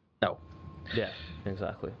 No. Yeah,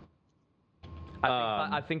 exactly.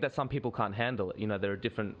 I think that some people can't handle it. You know, there are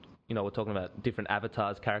different, you know, we're talking about different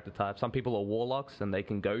avatars, character types. Some people are warlocks and they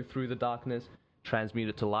can go through the darkness, transmute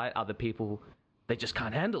it to light. Other people, they just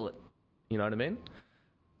can't handle it. You know what I mean?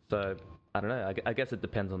 So, I don't know. I guess it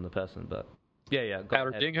depends on the person, but yeah.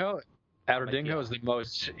 Outer Dingo is the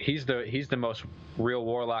most, he's the most real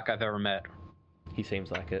warlock I've ever met. He seems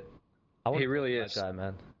like it. He really is. That guy,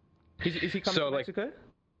 man. Is he coming to Mexico?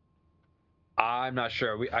 I'm not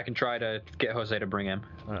sure. I can try to get Jose to bring him.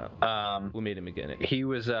 We'll meet him again. He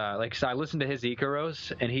was so I listened to his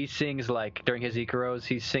Icaros, and he sings like during his Icaros,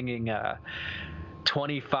 he's singing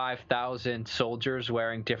 25,000 soldiers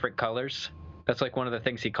wearing different colors. That's like one of the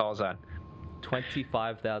things he calls on.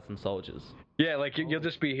 25,000 soldiers. Yeah, like you'll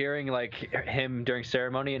just be hearing like him during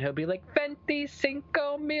ceremony, and he'll be like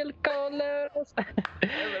 25,000 colors.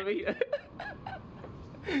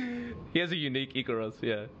 He has a unique Icaros,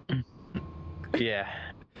 yeah. Yeah.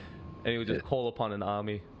 And he would just call upon an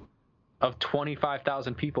army of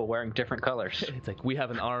 25,000 people wearing different colors. It's like, we have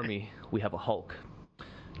an army, we have a Hulk.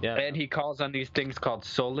 Yeah. And he calls on these things called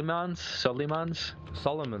Solimans.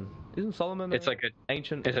 Solomon. Isn't Solomon? It's like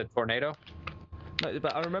ancient. Is it a tornado? No,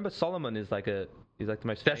 but I remember Solomon is like he's like the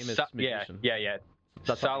most famous magician. Yeah.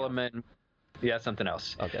 That's Solomon. Yeah, that's something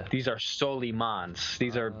else. Okay. These are Solimans.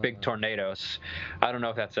 These are big tornadoes. I don't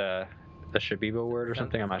know if that's a Shibibo word or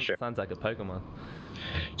something. I'm not sure. Sounds like a Pokemon.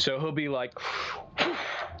 So he'll be like,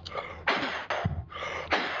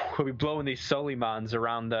 he'll be blowing these Solimans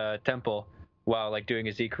around the temple while like doing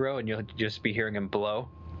his Icaro, and you'll just be hearing him blow.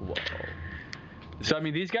 Whoa. So I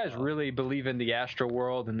mean, these guys really believe in the astral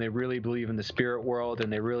world, and they really believe in the spirit world,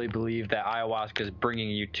 and they really believe that ayahuasca is bringing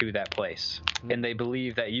you to that place. Mm-hmm. And they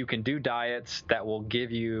believe that you can do diets that will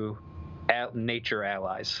give you nature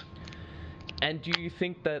allies. And do you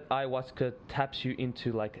think that ayahuasca taps you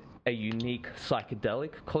into like a unique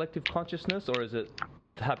psychedelic collective consciousness, or is it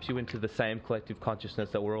taps you into the same collective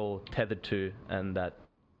consciousness that we're all tethered to, and that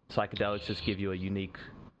psychedelics just give you a unique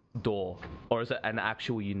door, or is it an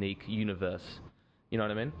actual unique universe? You know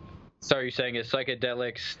what I mean? So are you saying is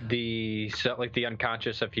psychedelics the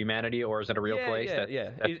unconscious of humanity, or is it a real place that's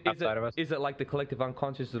outside of us? Is it like the collective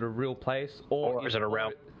unconscious? Is it a real place, or is it a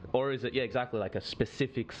realm? Or is it exactly like a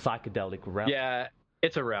specific psychedelic realm? Yeah,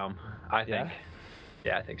 it's a realm, I think.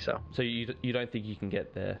 Yeah, I think so. So you don't think you can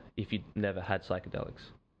get there if you never had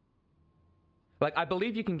psychedelics? Like, I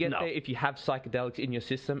believe you can get there if you have psychedelics in your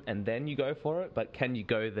system and then you go for it, but can you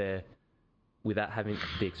go there without having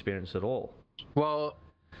the experience at all? Well,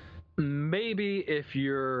 maybe if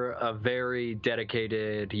you're a very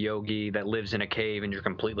dedicated yogi that lives in a cave and you're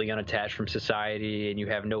completely unattached from society and you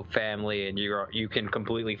have no family and you can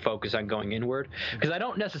completely focus on going inward. Because I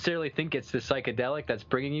don't necessarily think it's the psychedelic that's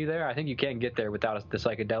bringing you there. I think you can get there without the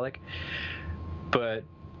psychedelic. But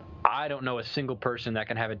I don't know a single person that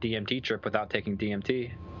can have a DMT trip without taking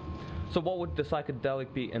DMT. So what would the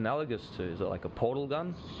psychedelic be analogous to? Is it like a portal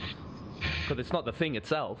gun? Because it's not the thing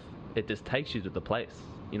itself. It just takes you to the place.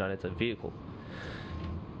 You know, it's a vehicle.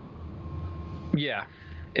 Yeah,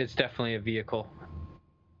 it's definitely a vehicle.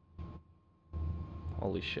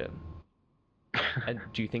 Holy shit. And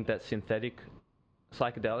do you think that synthetic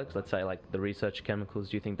psychedelics, let's say like the research chemicals,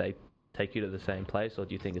 do you think they take you to the same place, or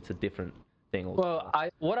do you think it's a different thing? Well,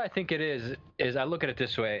 what I think it is I look at it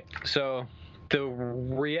this way. So the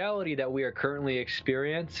reality that we are currently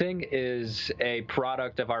experiencing is a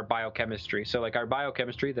product of our biochemistry. So like our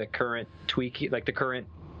biochemistry, the current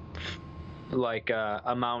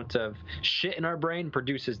amount of shit in our brain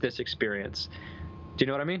produces this experience. Do you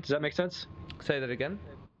know what I mean? Does that make sense? Say that again.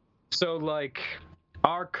 So like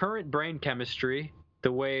our current brain chemistry,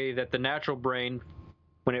 the way that the natural brain,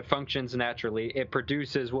 when it functions naturally, it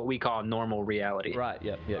produces what we call normal reality. Right.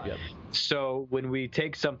 Yep. So when we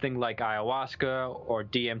take something like ayahuasca or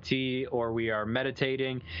DMT, or we are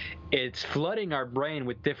meditating, it's flooding our brain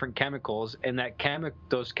with different chemicals, and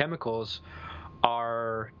those chemicals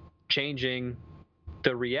are changing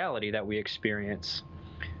the reality that we experience.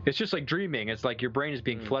 It's just like dreaming. It's like your brain is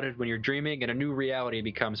being flooded when you're dreaming, and a new reality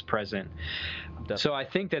becomes present. Definitely. So I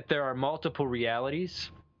think that there are multiple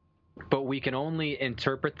realities, but we can only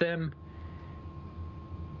interpret them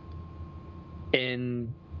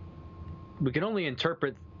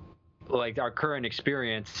like our current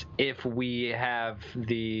experience if we have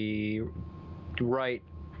the right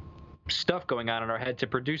stuff going on in our head to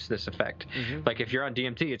produce this effect. Mm-hmm. Like if you're on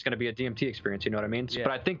DMT, it's going to be a DMT experience, you know what I mean? Yeah.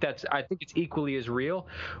 But I think it's equally as real.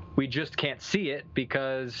 We just can't see it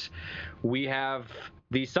because we have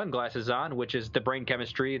these sunglasses on, which is the brain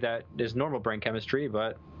chemistry that is normal brain chemistry,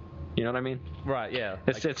 but you know what I mean? Right, yeah.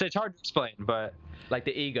 It's hard to explain, but like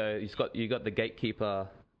the ego, you got the gatekeeper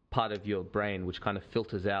part of your brain which kind of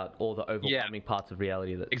filters out all the overwhelming parts of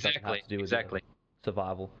reality that have to do with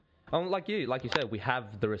survival. Like you said, we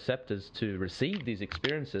have the receptors to receive these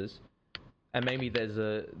experiences, and maybe there's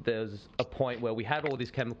a point where we had all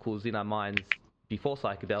these chemicals in our minds before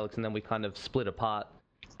psychedelics, and then we kind of split apart,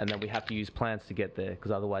 and then we have to use plants to get there,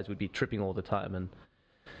 because otherwise we'd be tripping all the time, and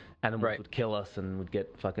animals would kill us, and would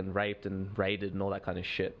get fucking raped and raided and all that kind of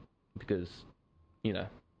shit, because, you know,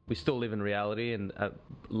 we still live in reality, and a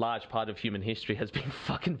large part of human history has been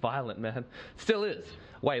fucking violent, man. Still is.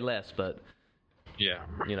 Way less, but... Yeah,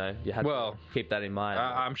 you know, you have to keep that in mind.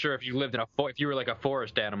 I'm sure if you lived in if you were like a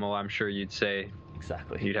forest animal, I'm sure you'd say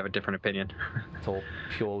you'd have a different opinion. It's all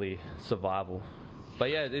purely survival.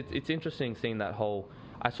 But yeah, it's interesting seeing that whole.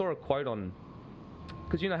 I saw a quote on,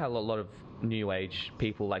 because you know how a lot of New Age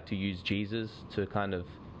people like to use Jesus to kind of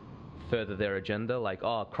further their agenda, like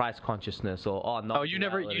Christ consciousness or not. Oh, you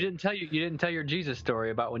didn't tell your Jesus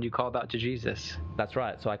story about when you called out to Jesus. That's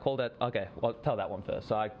right. So I called that. Okay, well, tell that one first.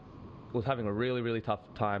 So I was having a really, really tough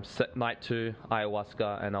time. Night 2,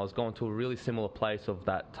 ayahuasca, and I was going to a really similar place of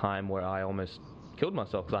that time where I almost killed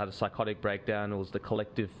myself because I had a psychotic breakdown. It was the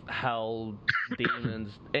collective hell,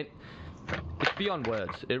 demons. It's beyond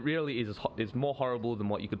words. It really is more horrible than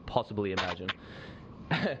what you could possibly imagine.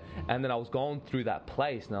 And then I was going through that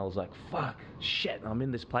place, and I was like, fuck, shit, I'm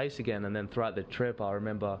in this place again. And then throughout the trip, I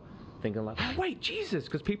remember thinking like, oh, wait, Jesus,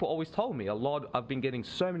 because people always told me a lot. I've been getting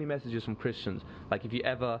so many messages from Christians. Like, if you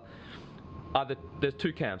ever... there's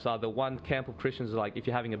two camps. Either one camp of Christians is like, if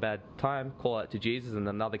you're having a bad time, call out to Jesus, and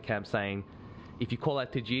another camp saying, if you call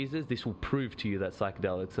out to Jesus, this will prove to you that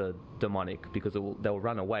psychedelics are demonic, because they'll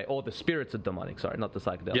run away, or the spirits are demonic. Sorry, not the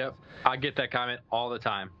psychedelics. Yep, I get that comment all the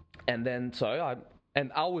time. And then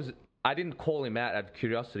I didn't call him out of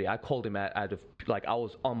curiosity. I called him out of, like, I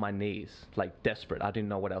was on my knees, like, desperate. I didn't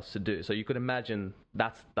know what else to do. So you could imagine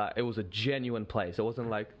it was a genuine place. It wasn't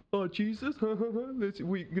like, oh, Jesus, we're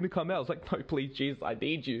going to come out. I was like, no, please, Jesus, I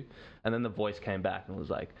need you. And then the voice came back and was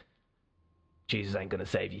like, Jesus ain't going to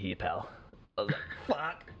save you here, pal. I was like,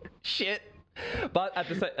 fuck, shit. But at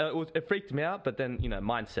the same, it freaked me out. But then, you know,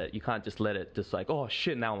 mindset, you can't just let it just like, oh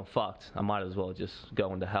shit, now I'm fucked. I might as well just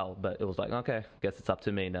go into hell. But it was like, okay, guess it's up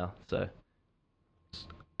to me now. So,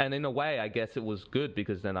 and in a way, I guess it was good,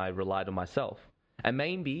 because then I relied on myself. And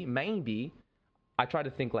maybe I try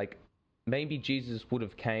to think like, maybe Jesus would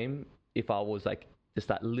have came if I was like just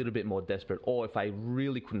that little bit more desperate, or if I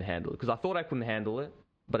really couldn't handle it, because I thought I couldn't handle it,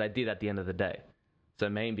 but I did at the end of the day. So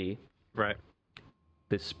maybe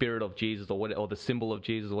the spirit of Jesus, or the symbol of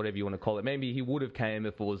Jesus, or whatever you want to call it, maybe he would have came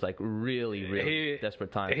if it was like really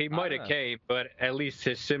desperate time. He might have came, but at least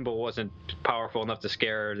his symbol wasn't powerful enough to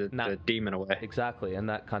scare the demon away. Exactly, and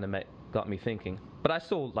that kind of got me thinking. But I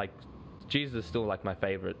still like, Jesus is still like my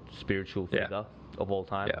favorite spiritual figure of all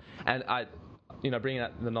time. Yeah. And I, bringing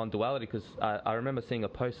up the non-duality, because I remember seeing a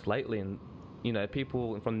post lately, and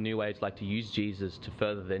people from the New Age like to use Jesus to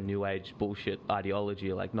further their New Age bullshit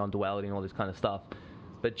ideology, like non-duality and all this kind of stuff.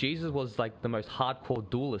 But Jesus was like the most hardcore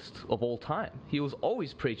dualist of all time. He was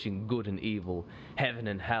always preaching good and evil, heaven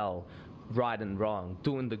and hell, right and wrong,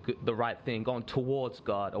 doing the right thing, going towards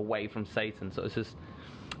God, away from Satan. So it's just,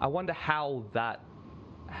 I wonder how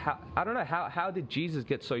I don't know how did Jesus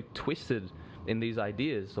get so twisted in these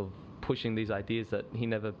ideas of pushing these ideas that he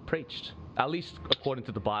never preached, at least according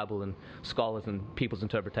to the Bible and scholars and people's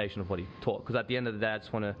interpretation of what he taught. Because at the end of the day, I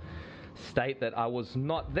just want to state that I was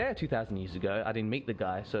not there 2,000 years ago. I didn't meet the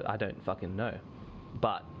guy, so I don't fucking know.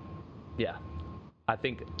 But yeah, I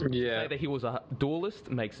think to say that he was a dualist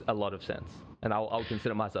makes a lot of sense, and I'll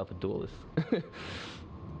consider myself a dualist.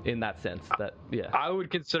 In that sense, that I would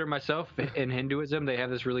consider myself in Hinduism. They have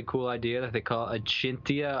this really cool idea that they call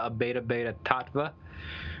Achintya Abheda Tattva,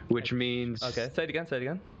 which means say it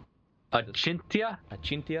again. Achintya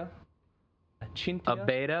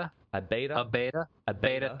Abheda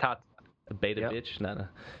Tattva. A beta bitch? No.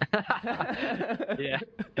 Yeah.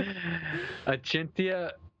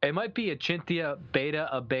 Achintya. It might be Achintya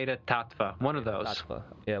Abheda Tattva. One of those. Tattva.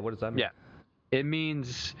 Yeah. What does that mean? Yeah. It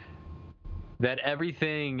means that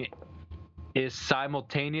everything is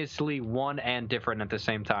simultaneously one and different at the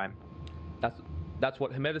same time. That's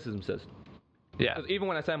what Hermeticism says. Yeah. Because even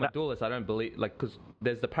when I say I'm a dualist, I don't believe, like, because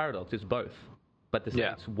there's the paradox, it's both. But to say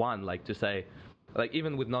it's one, like, to say, like,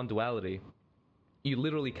 even with non-duality, you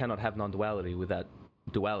literally cannot have non-duality without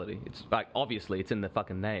duality. It's, like, obviously, it's in the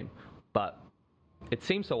fucking name. But it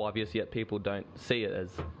seems so obvious, yet people don't see it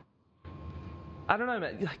as... I don't know,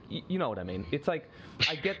 man. You know what I mean. It's like,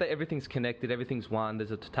 I get that everything's connected, everything's one,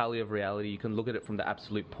 there's a totality of reality, you can look at it from the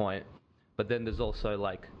absolute point, but then there's also,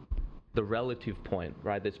 like, the relative point,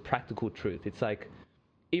 right? There's practical truth. It's like,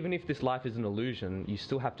 even if this life is an illusion, you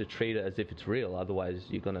still have to treat it as if it's real, otherwise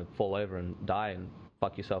you're going to fall over and die and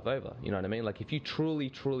fuck yourself over. You know what I mean? Like, if you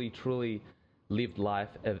truly lived life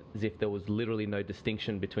as if there was literally no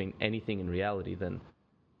distinction between anything in reality, then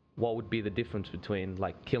what would be the difference between,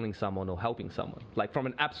 like, killing someone or helping someone? Like, from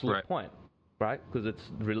an absolute point, right? Because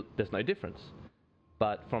there's no difference.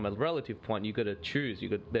 But from a relative point, you got to choose.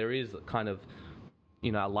 There is kind of,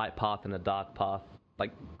 you know, a light path and a dark path,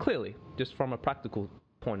 like, clearly, just from a practical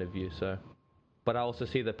point of view. So, but I also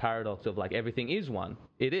see the paradox of, like, everything is one.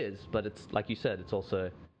 It is, but it's, like you said, it's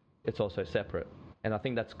also separate. And I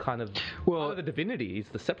think that's kind of part of the divinity is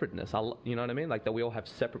the separateness. You know what I mean? Like, that we all have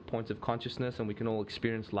separate points of consciousness and we can all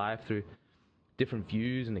experience life through different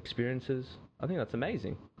views and experiences. I think that's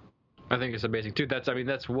amazing. I think it's amazing too.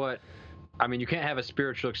 You can't have a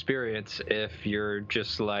spiritual experience if you're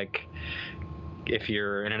just like, if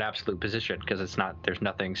you're in an absolute position, because there's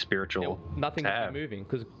nothing spiritual. Nothing is moving,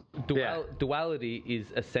 because duality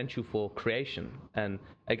is essential for creation. And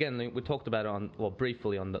again, we talked about it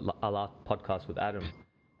briefly on our last podcast with Adam,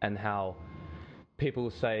 and how people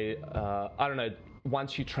say, I don't know,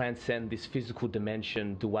 once you transcend this physical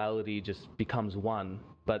dimension, duality just becomes one.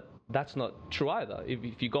 But that's not true either.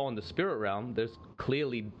 If you go on the spirit realm, there's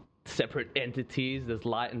clearly separate entities. There's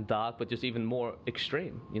light and dark, but just even more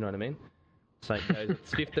extreme. You know what I mean? So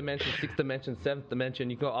it's fifth dimension, sixth dimension, seventh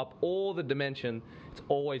dimension. You go up all the dimension. It's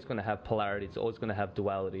always going to have polarity. It's always going to have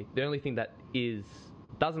duality. The only thing that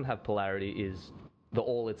doesn't have polarity is the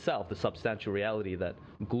all itself, the substantial reality that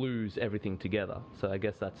glues everything together. So I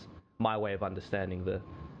guess that's my way of understanding the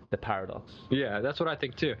paradox. Yeah, that's what I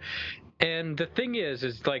think too. And the thing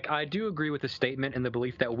is like, I do agree with the statement and the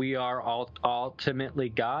belief that we are ultimately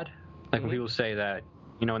God. Like, when people say that,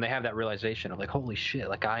 you know, when they have that realization of, like, holy shit,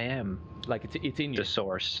 like, I am, like, it's in you, the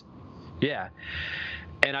source. Yeah.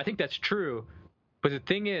 And I think that's true. But the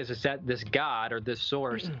thing is that this God or this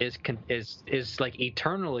source is like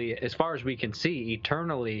eternally, as far as we can see,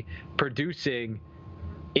 eternally producing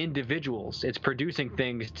individuals. It's producing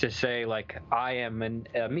things to say, like, I am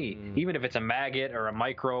me, even if it's a maggot or a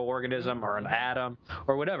microorganism or an atom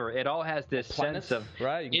or whatever. It all has this sense of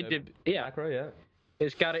macro,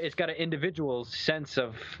 It's got an individual sense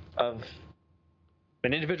of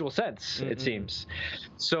an individual sense, it seems.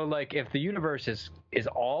 So, like, if the universe is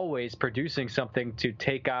always producing something to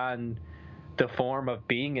take on the form of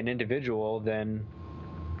being an individual, then,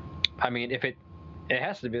 I mean, if it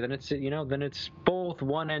has to be, then it's both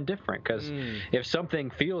one and different. Because if something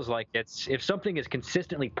feels like if something is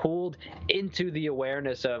consistently pulled into the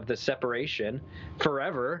awareness of the separation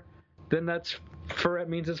forever, then it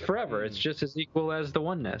means it's forever. It's just as equal as the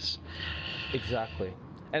oneness. Exactly.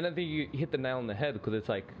 And I think you hit the nail on the head, because it's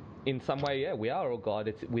like, in some way, we are all God.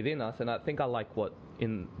 It's within us. And I think I like what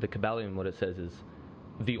in the Kabbalion, what it says is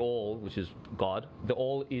the all, which is God, the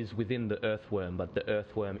all is within the earthworm, but the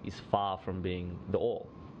earthworm is far from being the all,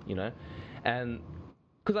 you know? And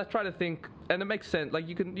because I try to think, and it makes sense, like,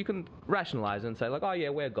 you can rationalize and say, like, oh yeah,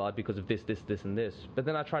 we're God because of this, and this. But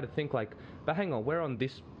then I try to think, like, but hang on, we're on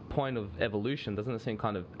this point of evolution. Doesn't it seem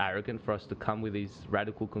kind of arrogant for us to come with these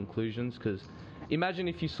radical conclusions? Because imagine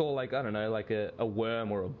if you saw like, I don't know, like a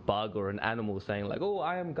worm or a bug or an animal saying like, oh,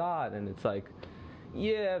 I am God, and it's like,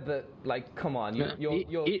 yeah, but like, come on,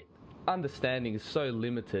 your understanding is so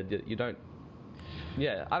limited that you don't.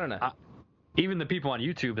 Yeah, I don't know. Even the people on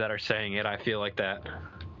YouTube that are saying it, I feel like that.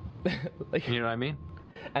 Like, you know what I mean?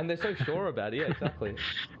 And they're so sure about it. Yeah, exactly.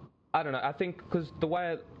 I don't know. I think because the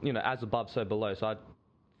way, as above, so below. So I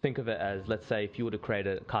think of it as, let's say, if you were to create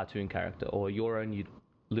a cartoon character or your own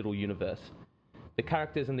little universe, the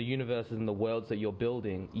characters and the universes and the worlds that you're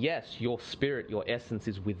building, yes, your spirit, your essence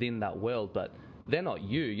is within that world, but they're not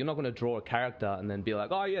you. You're not going to draw a character and then be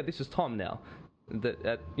like, oh yeah, this is Tom now.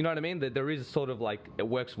 You know what I mean? There is sort of like, it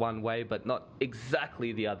works one way, but not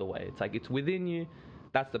exactly the other way. It's like, it's within you.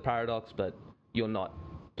 That's the paradox, but you're not.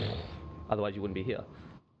 Otherwise, you wouldn't be here.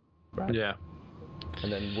 Right? Yeah.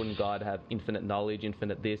 And then wouldn't God have infinite knowledge,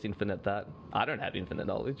 infinite this, infinite that? I don't have infinite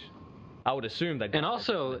knowledge. I would assume that God and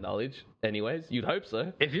also has infinite knowledge. Anyways, you'd hope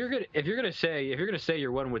so. If you're gonna say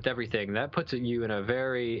you're one with everything, that puts you in a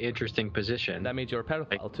very interesting position. That means you're a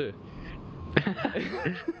pedophile too.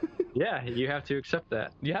 Yeah, you have to accept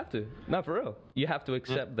that. You have to. No, for real. You have to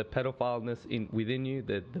accept the pedophileness within you,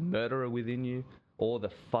 the murderer within you, all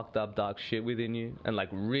the fucked up dark shit within you, and like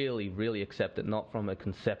really, really accept it, not from a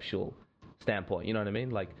conceptual standpoint. You know what I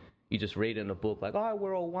mean? Like, you just read it in a book, like, oh,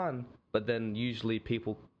 we're all one. But then usually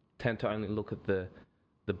people tend to only look at the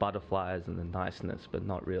butterflies and the niceness, but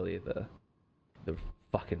not really the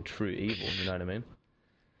fucking true evil. You know what I mean?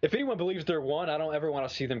 If anyone believes they're one, I don't ever want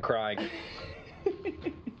to see them crying.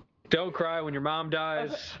 Don't cry when your mom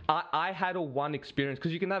dies. I had a one experience,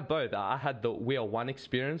 because you can have both. I had the We Are One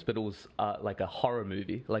experience, but it was like a horror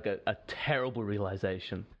movie, like a terrible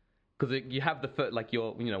realization. Because you have the first, like,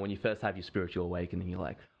 when you first have your spiritual awakening, you're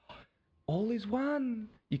like, all is one.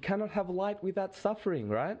 You cannot have light without suffering,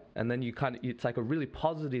 right? And then it's like a really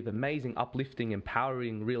positive, amazing, uplifting,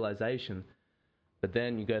 empowering realization. But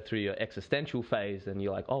then you go through your existential phase and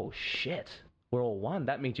you're like, oh shit, we're all one.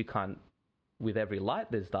 That means you can't, with every light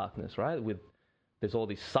there's darkness, right? There's all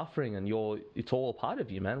this suffering and it's all a part of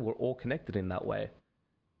you, man. We're all connected in that way.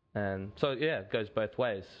 And so, yeah, it goes both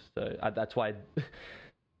ways. So that's why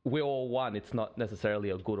we're all one. It's not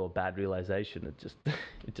necessarily a good or bad realization.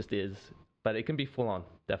 It just is. But it can be full on,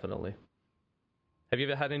 definitely. Have you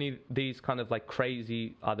ever had any of these kind of like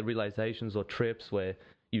crazy either realizations or trips where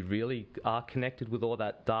you really are connected with all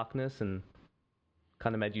that darkness and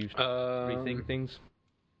kind of made you rethink things?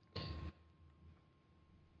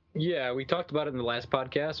 Yeah, we talked about it in the last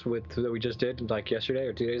podcast that we just did, like yesterday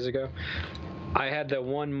or 2 days ago. I had that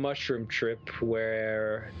one mushroom trip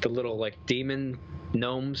where the little like demon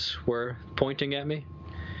gnomes were pointing at me.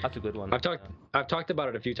 That's a good one. I've talked about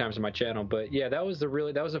it a few times on my channel, but yeah, that was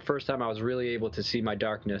the first time I was really able to see my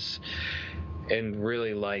darkness and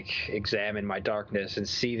really like examine my darkness and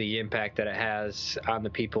see the impact that it has on the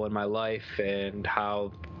people in my life and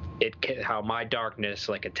how my darkness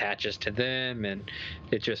like attaches to them, and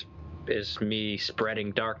it just is me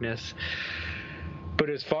spreading darkness. But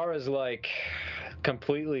as far as like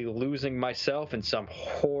completely losing myself in some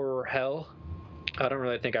horror hell, I don't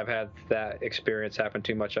really think I've had that experience happen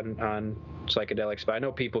too much on psychedelics, but I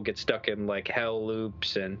know people get stuck in like hell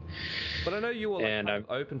loops and. But I know you were like,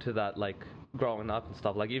 open to that, like growing up and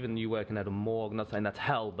stuff. Like even you working at a morgue. Not saying that's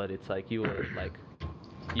hell, but it's like you were like,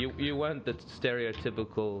 you weren't the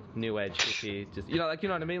stereotypical new age hippie. Just you know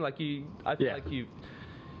what I mean. Like I feel like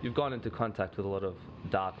you've gone into contact with a lot of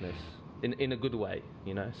darkness in a good way.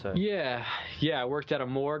 You know. So. Yeah. I worked at a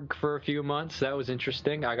morgue for a few months. That was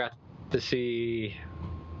interesting. I got to see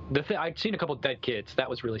I'd seen a couple dead kids. That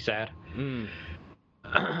was really sad.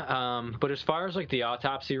 But as far as like the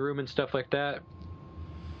autopsy room and stuff like that,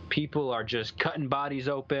 people are just cutting bodies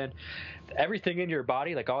open. Everything in your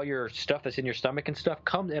body, like all your stuff that's in your stomach and stuff,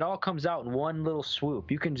 it all comes out in one little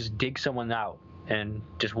swoop. You can just dig someone out and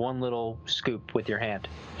just one little scoop with your hand.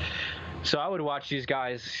 So I would watch these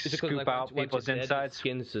guys scoop out people's insides.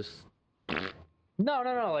 Skin's just. No.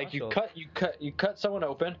 Like you cut someone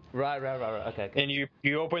open. Right. Okay. And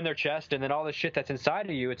you open their chest, and then all the shit that's inside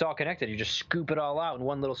of you, it's all connected. You just scoop it all out in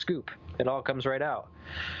one little scoop. It all comes right out.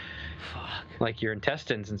 Fuck. Like your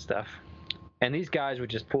intestines and stuff. And these guys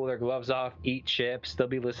would just pull their gloves off, eat chips. They'll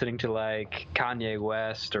be listening to like Kanye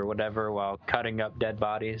West or whatever while cutting up dead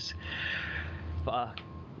bodies. Fuck.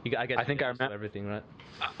 I think I remember everything, right?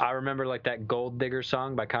 I remember like that Gold Digger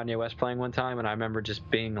song by Kanye West playing one time, and I remember just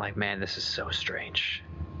being like, man, this is so strange.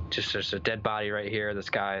 Just there's a dead body right here.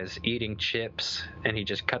 This guy is eating chips, and he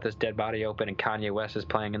just cut this dead body open, and Kanye West is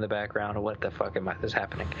playing in the background. What the fuck is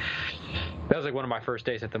happening? That was like one of my first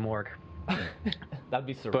days at the morgue. That'd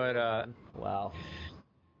be surreal. But wow.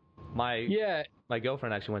 My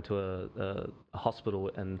girlfriend actually went to a hospital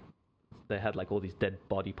and they had like all these dead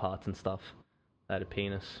body parts and stuff. They had a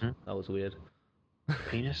penis. That was weird.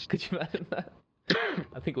 Penis? Could you imagine that?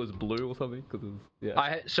 I think it was blue or something. Cause it was,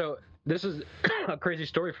 yeah. So this is a crazy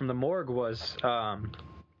story from the morgue. Was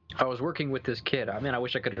I was working with this kid. I mean, I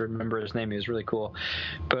wish I could remember his name. He was really cool.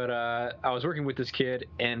 But I was working with this kid,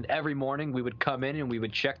 and every morning we would come in and we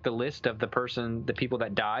would check the list of the people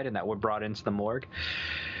that died and that were brought into the morgue.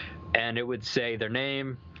 And it would say their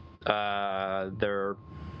name, their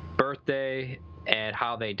birthday, and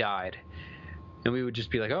how they died. And we would just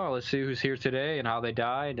be like, oh, let's see who's here today and how they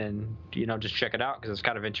died, and, just check it out because it's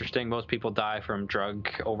kind of interesting. Most people die from drug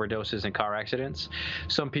overdoses and car accidents.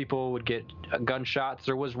 Some people would get gunshots.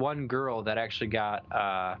 There was one girl that actually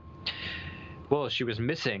got, she was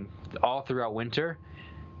missing all throughout winter,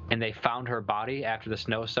 and they found her body after the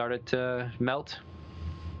snow started to melt,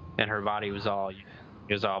 and her body was all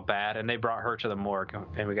bad, and they brought her to the morgue,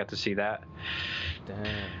 and we got to see that.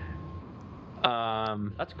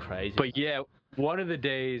 Damn. That's crazy. But yeah, one of the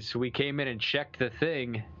days we came in and checked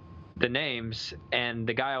the names, and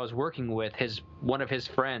the guy I was working with, one of his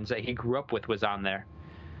friends that he grew up with was on there,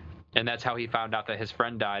 and that's how he found out that his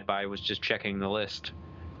friend died, was just checking the list.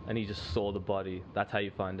 And he just saw the body. That's how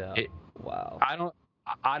you find out. Wow. I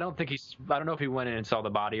don't know if he went in and saw the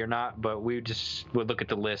body or not, but we just would look at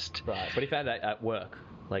the list. Right, but he found out at work,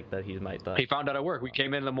 like that his mate died. He found out at work. We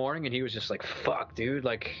came in the morning, and he was just like, "Fuck, dude!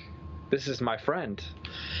 Like, this is my friend."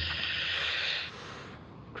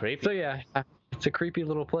 Creepy. So yeah, it's a creepy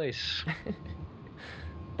little place.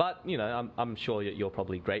 But I'm sure you're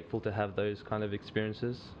probably grateful to have those kind of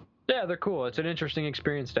experiences. Yeah, they're cool. It's an interesting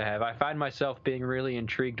experience to have. I find myself being really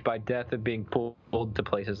intrigued by death and being pulled to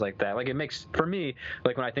places like that. Like, it makes, for me,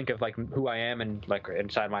 like when I think of like who I am and like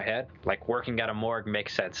inside my head, like working at a morgue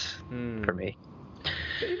makes sense for me.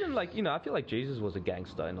 But even like, I feel like Jesus was a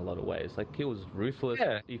gangster in a lot of ways. Like, he was ruthless.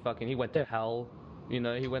 Yeah. He went to hell. He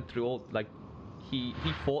went through all, like, he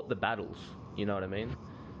fought the battles. You know what I mean?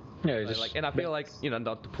 Yeah, and I feel like,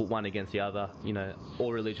 not to put one against the other,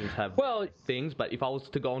 all religions have things, but if I was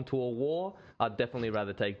to go into a war, I'd definitely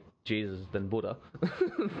rather take Jesus than Buddha.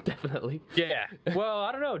 Definitely. Yeah. Well,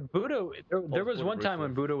 I don't know. Buddha, there was one time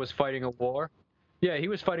when Buddha was fighting a war. Yeah, he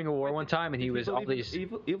was fighting a war one time, and he was all these...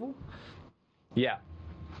 Evil? Yeah.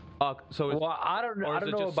 So I don't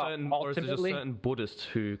know about ultimately. Or is it just certain Buddhists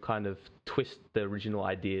who kind of twist the original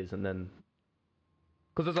ideas and then...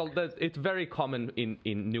 Because it's very common in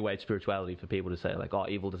New Age spirituality for people to say, like, oh,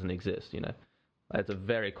 evil doesn't exist, It's a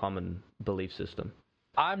very common belief system.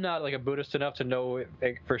 I'm not like a Buddhist enough to know it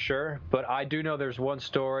for sure, but I do know there's one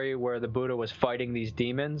story where the Buddha was fighting these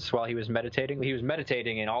demons while he was meditating. He was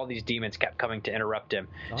meditating, and all these demons kept coming to interrupt him.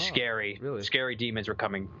 Scary demons were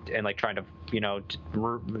coming and like trying to,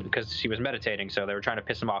 because he was meditating, so they were trying to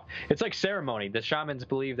piss him off. It's like ceremony. The shamans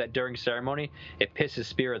believe that during ceremony, it pisses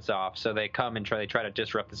spirits off, so they come and try to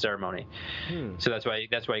disrupt the ceremony. So that's why you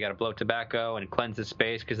got to blow tobacco and cleanse the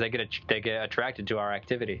space, because they get attracted to our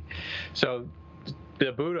activity. So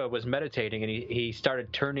the Buddha was meditating, and he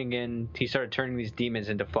started turning these demons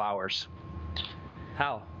into flowers.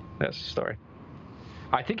 How? That's the story.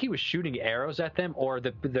 I think he was shooting arrows at them, or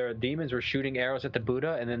the demons were shooting arrows at the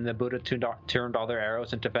Buddha, and then the Buddha turned all their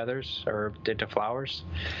arrows into feathers or into flowers,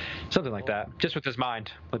 something like that. Just with his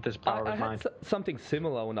mind, with this power of his mind. I had something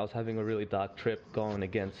similar when I was having a really dark trip, going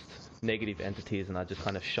against negative entities, and I just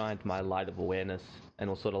kind of shined my light of awareness, and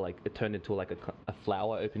it was sort of like it turned into like a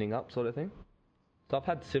flower opening up sort of thing. So I've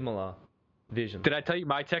had similar visions. Did I tell you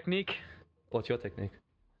my technique? What's your technique?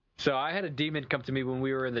 So I had a demon come to me when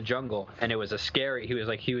we were in the jungle, and it was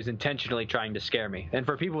he was intentionally trying to scare me. And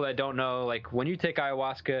for people that don't know, like, when you take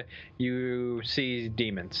ayahuasca, you see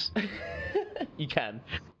demons. You can.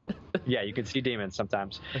 Yeah, you can see demons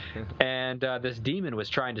sometimes. And this demon was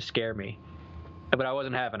trying to scare me, but I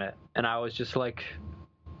wasn't having it. And I was just like,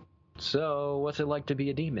 so what's it like to be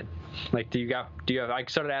a demon? Like, do you have, I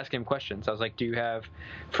started asking him questions. I was like, do you have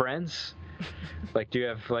friends? Like, do you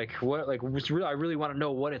have, like, what, like, I really want to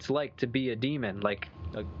know what it's like to be a demon. Like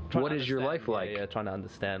what is your life like? Yeah, trying to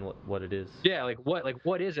understand what it is. Yeah,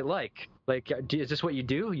 what is it like? Like, is this what you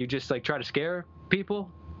do? You just, like, try to scare people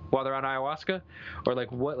while they're on ayahuasca? Or,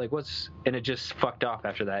 like, what's, and it just fucked off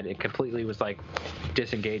after that. It completely was, like,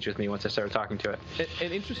 disengaged with me once I started talking to it.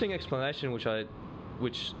 An interesting explanation, which I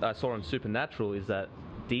saw on Supernatural, is that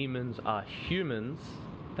demons are humans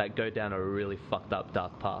that go down a really fucked up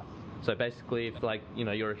dark path. So basically, if, like,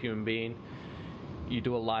 you're a human being, you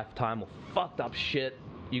do a lifetime of fucked up shit,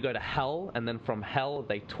 you go to hell, and then from hell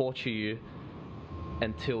they torture you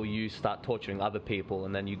until you start torturing other people,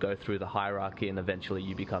 and then you go through the hierarchy, and eventually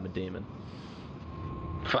you become a demon.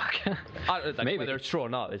 Fuck. Maybe whether it's true or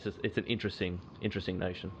not, it's an interesting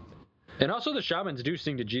notion. And also the shamans do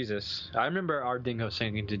sing to Jesus. I remember our dingo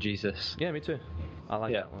singing to Jesus. Yeah, me too. I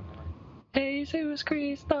like that one. Jesus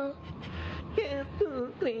Cristo.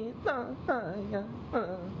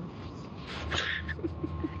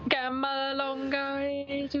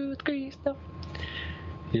 Camalonga Jesus Cristo.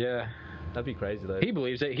 Yeah. That'd be crazy though. He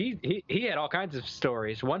believes it. He had all kinds of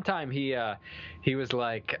stories. One time he was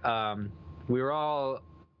like, we were all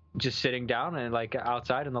just sitting down and like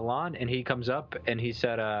outside in the lawn, and he comes up and he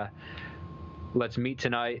said, let's meet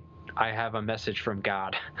tonight. I have a message from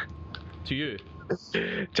God. To you?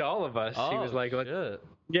 To all of us. Oh, he was like, shit.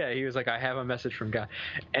 yeah, he was like, I have a message from God.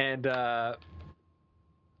 And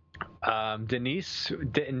Denise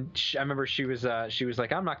didn't. I remember she was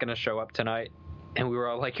like, I'm not gonna show up tonight. And we were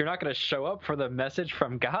all like, you're not going to show up for the message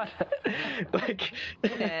from God? Like,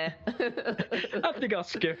 I think I'll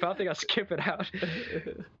skip it out.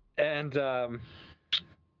 And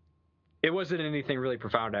it wasn't anything really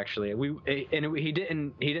profound, actually. He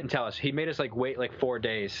didn't tell us. He made us like wait like 4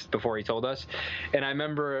 days before he told us. And I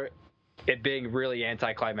remember it being really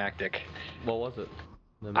anticlimactic. What was it?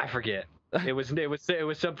 I forget. It was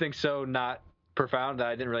something so not profound that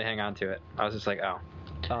I didn't really hang on to it. I was just like, oh.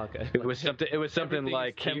 Oh, okay. It was something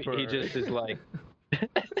like he just is like,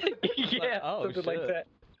 yeah, like, oh, something shit. like that.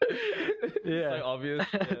 Yeah, so obvious.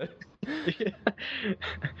 Yeah.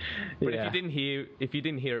 But if you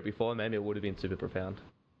didn't hear it before, maybe it would have been super profound.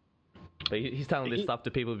 But he's telling this stuff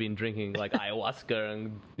to people who've been drinking like ayahuasca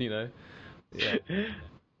and Yeah.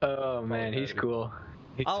 Oh man, he's cool.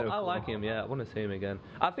 I like him. Yeah, I want to see him again.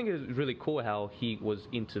 I think it was really cool how he was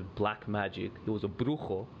into black magic. He was a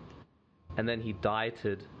brujo. And then he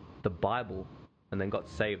dieted the Bible, and then got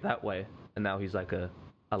saved that way. And now he's like a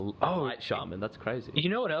light shaman. That's crazy. You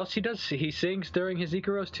know what else he does? He sings during his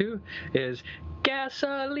Icaros too. Is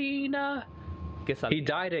gasolina. He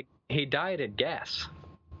dieted gas.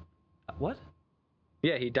 What?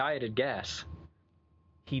 Yeah, he dieted gas.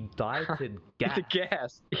 He dieted gas.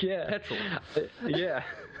 Gas. Yeah. Petrol. Yeah.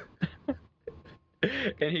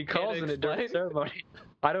 And he calls it during ceremony.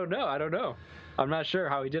 I don't know. I'm not sure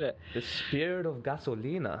how he did it. The spirit of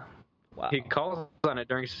gasolina. Wow. He calls on it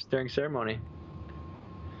during ceremony.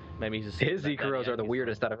 Maybe he's just his Icaros are the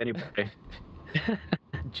weirdest out of anybody.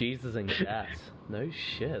 Jesus and gas. No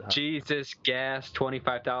shit. Huh? Jesus, gas,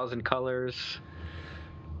 25,000 colors.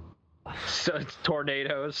 So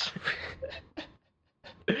tornadoes.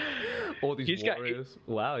 All these warriors.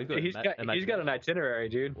 Wow, he's got an itinerary,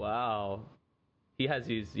 dude. Wow. He has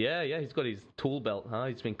his he's got his tool belt, huh?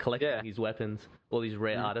 He's been collecting his weapons, all these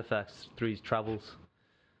rare artifacts through his travels.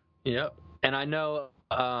 Yep. And I know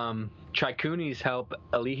Chikunis help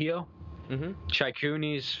Eligio. Mm-hmm.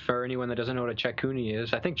 Chikunis, for anyone that doesn't know what a Chikuni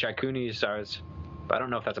is, I think Chikunis are, I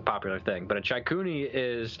don't know if that's a popular thing, but a Chikuni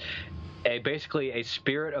is basically a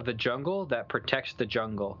spirit of the jungle that protects the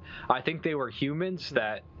jungle. I think they were humans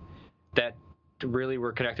that really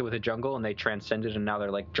were connected with the jungle, and they transcended, and now they're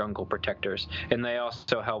like jungle protectors, and they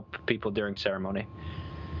also help people during ceremony.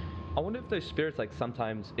 I wonder if those spirits, like,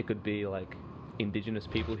 sometimes it could be like indigenous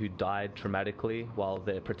people who died traumatically while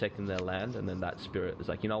they're protecting their land, and then that spirit is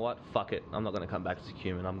like, you know what, fuck it, I'm not gonna come back as a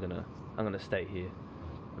human, I'm gonna stay here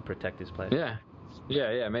and protect this place.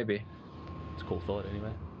 Yeah, maybe. It's a cool thought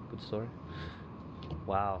anyway. Good story.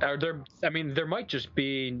 Wow. There might just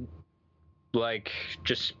be like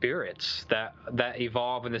just spirits that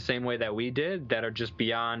evolve in the same way that we did, that are just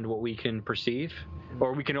beyond what we can perceive,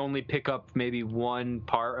 or we can only pick up maybe one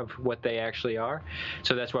part of what they actually are.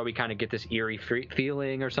 So that's why we kind of get this eerie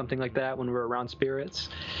feeling or something like that when we're around spirits.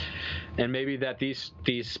 And maybe that these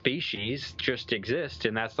species just exist,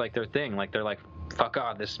 and that's like their thing. Like they're like, fuck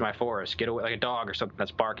off, this is my forest, get away, like a dog or something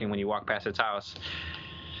that's barking when you walk past its house.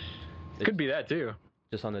 Could be that too.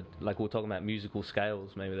 Just on like we were talking about musical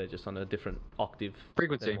scales, maybe they're just on a different octave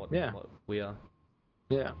frequency. Than what we are.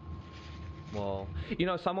 Yeah. Well,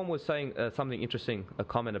 someone was saying something interesting, a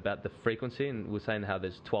comment about the frequency, and was saying how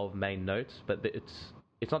there's 12 main notes, but it's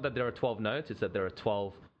not that there are 12 notes, it's that there are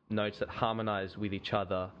 12 notes that harmonize with each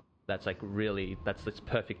other. That's like really, that's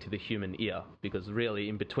perfect to the human ear, because really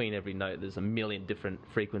in between every note there's a million different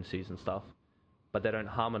frequencies and stuff, but they don't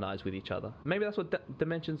harmonize with each other. Maybe that's what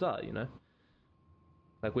dimensions are,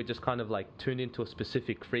 Like we're just kind of like tuned into a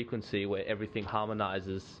specific frequency where everything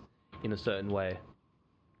harmonizes in a certain way.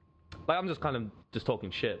 Like I'm just kind of just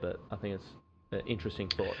talking shit, but I think it's an interesting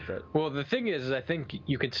thought. Well, the thing is I think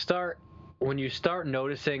you can start, when you start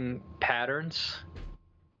noticing patterns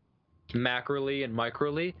macroly and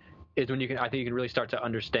microly, is when I think you can really start to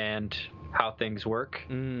understand how things work.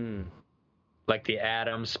 Like the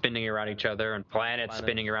atoms spinning around each other and planets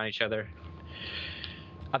spinning around each other.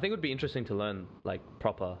 I think it would be interesting to learn like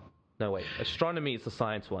proper. No wait, astronomy is the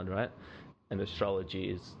science one, right? And astrology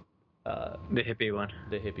is the hippie one.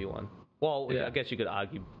 The hippie one. Well, yeah. I guess you could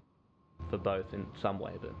argue for both in some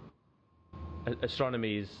way, but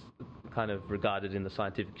astronomy is kind of regarded in the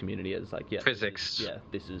scientific community as like physics.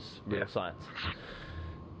 This is real science.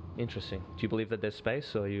 Interesting. Do you believe that there's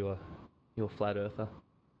space, or you're a flat earther?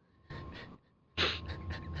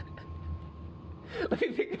 Let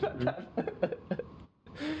me think about that.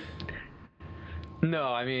 No,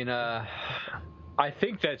 I mean, I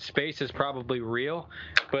think that space is probably real,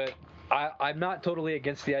 but I'm not totally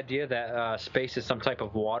against the idea that space is some type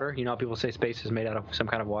of water. You know how people say space is made out of some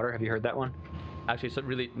kind of water? Have you heard that one? Actually, so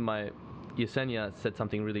really, my Yesenia said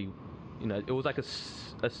something really, it was like a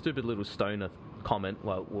stupid little stoner comment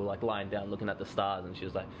while we're like lying down looking at the stars, and she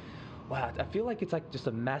was like, wow, I feel like it's like just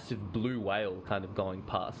a massive blue whale kind of going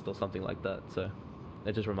past or something like that. So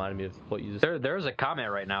it just reminded me of what you just... There's a comment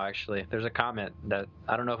right now, actually. There's a comment that,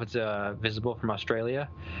 I don't know if it's visible from Australia,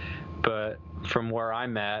 but from where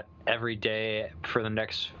I'm at, every day for the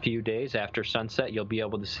next few days after sunset, you'll be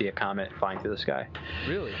able to see a comet flying through the sky.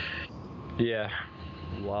 Really? Yeah.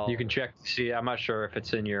 Wow. You can check to see. I'm not sure if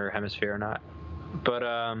it's in your hemisphere or not. But,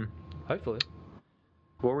 hopefully.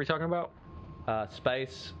 What were we talking about?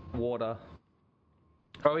 Space, water.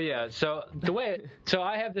 Oh, yeah. So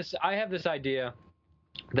I have this idea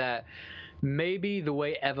that maybe the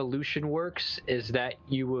way evolution works is that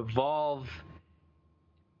you evolve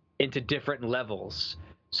into different levels.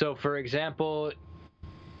 So, for example,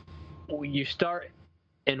 you start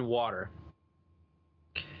in water,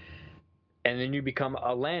 and then you become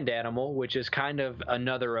a land animal, which is kind of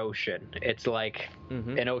another ocean. It's like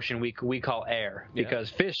an ocean we call air, because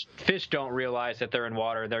fish don't realize that they're in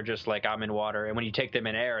water. They're just like, I'm in water. And when you take them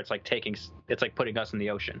in air, it's like putting us in the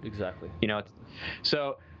ocean. Exactly.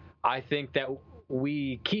 So I think that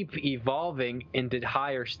we keep evolving into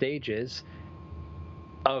higher stages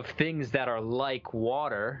of things that are like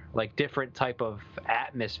water, like different type of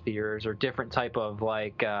atmospheres or different type of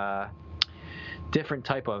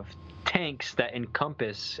tanks that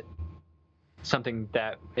encompass something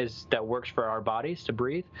that works for our bodies to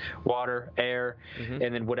breathe: water, air,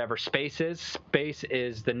 and then whatever space is. Space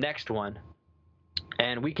is the next one,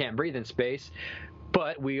 and we can't breathe in space,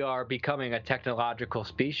 but we are becoming a technological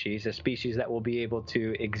species, a species that will be able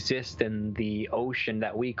to exist in the ocean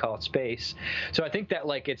that we call space. So I think that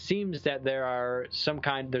it seems that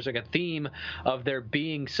there's like a theme of there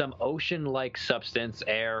being some ocean-like substance,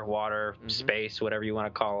 air, water, space, whatever you want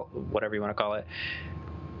to call it.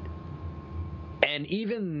 And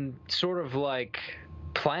even sort of like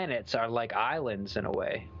planets are like islands in a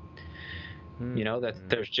way. That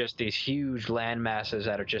there's just these huge land masses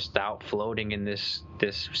that are just out floating in this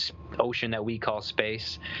ocean that we call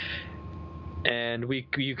space, and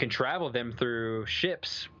you can travel them through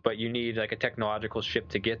ships, but you need like a technological ship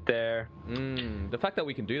to get there. The fact that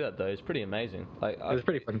we can do that though is pretty amazing. It's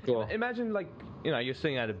pretty fucking cool. Imagine you're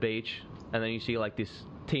sitting at a beach and then you see like this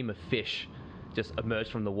team of fish just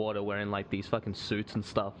emerge from the water wearing like these fucking suits and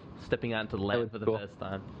stuff, stepping out into the land for the first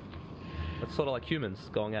time. It's sort of like humans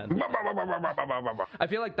going out. I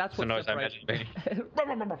feel like that's what separates...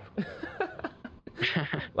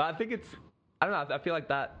 Well, I think I don't know, I feel like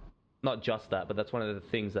that, not just that, but that's one of the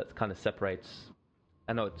things that kind of separates...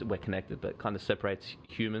 I know we're connected, but kind of separates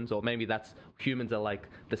humans, or maybe that's humans are like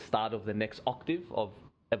the start of the next octave of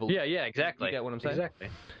evolution. Yeah, exactly. You get what I'm saying? Exactly.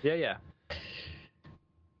 Yeah.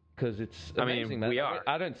 Because it's amazing, man. We are.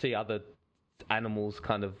 I don't see other animals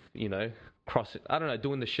kind of,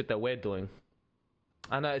 doing the shit that we're doing.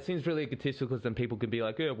 I know it seems really egotistical, because then people can be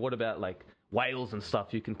like, oh, what about like whales and stuff?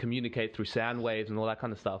 You can communicate through sound waves and all that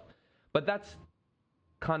kind of stuff. But that's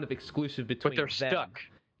kind of exclusive between them. But they're stuck.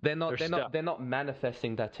 They're not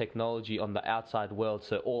manifesting that technology on the outside world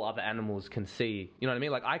so all other animals can see. You know what I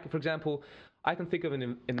mean? Like for example, I can think of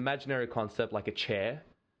an imaginary concept like a chair,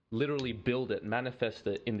 literally build it, manifest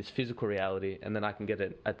it in this physical reality, and then I can get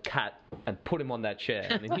a cat and put him on that chair.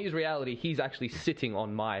 And in his reality, he's actually sitting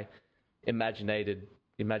on my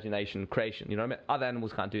imagination creation. You know what I mean? Other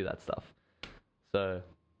animals can't do that stuff. So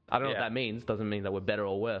I don't know what that means. Doesn't mean that we're better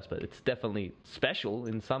or worse, but it's definitely special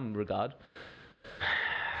in some regard.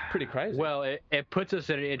 Pretty crazy. Well, it puts us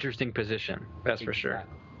in an interesting position. That's for sure.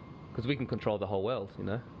 Because we can control the whole world.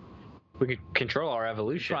 We can control our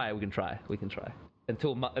evolution. We can try.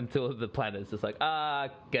 Until the planet is just like,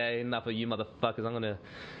 okay, enough of you motherfuckers. I'm gonna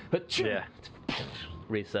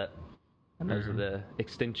reset. And those are the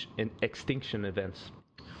extinction events.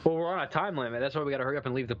 Well, we're on a time limit. That's why we got to hurry up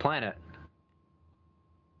and leave the planet.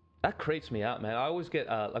 That creeps me out, man. I always get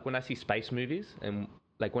like when I see space movies and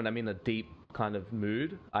like when I'm in a deep kind of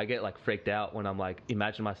mood, I get like freaked out when I'm like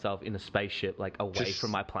imagine myself in a spaceship like away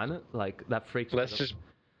from my planet. Like that freaks me out. Let's just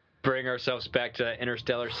bring ourselves back to that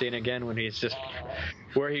Interstellar scene again when he's just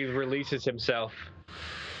where he releases himself.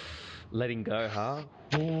 Letting go, huh?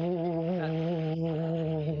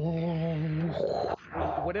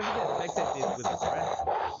 Whatever the effect that is with the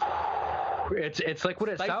breath. It's like what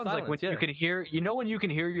it Space sounds like when silence, you can hear. You know when you can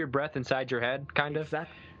hear your breath inside your head, kind of.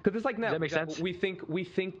 Exactly. Because it's like now, Does that make sense? we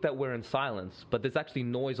think that we're in silence, but there's actually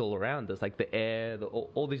noise all around us, like the air,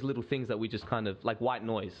 all these little things that we just kind of like white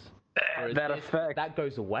noise. Whereas That effect. that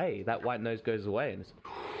goes away. That white noise goes away, and it's,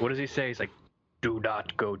 What does he say? He's like, "Do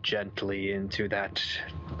not go gently into that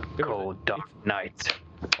cold dark night."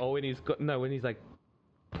 oh, when he's like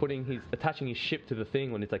he's attaching his ship to the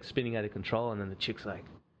thing when it's like spinning out of control, and then the chick's like,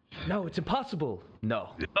 "No, it's impossible." No,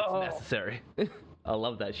 it's necessary. I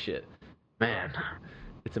love that shit. Man.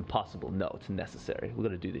 It's impossible. No, it's necessary. We're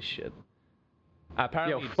gonna do this shit.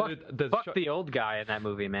 Apparently, Yo, fuck the old guy in that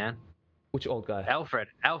movie, man. Which old guy? Alfred.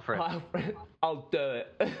 Alfred. I'll do it.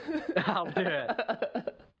 I'll do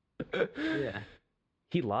it. Yeah.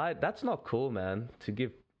 He lied. That's not cool, man.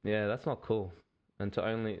 Yeah, that's not cool. And to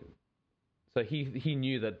only, so he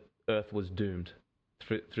knew that Earth was doomed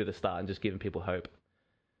through the start and just giving people hope.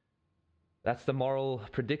 That's the moral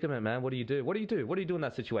predicament, man. What do you do? What do you do? What do you do in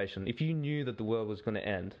that situation? If you knew that the world was going to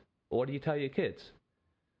end, what do you tell your kids?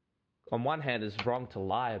 On one hand, it's wrong to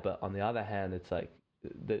lie, but on the other hand, it's like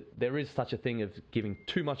there is such a thing of giving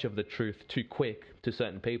too much of the truth too quick to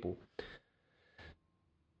certain people.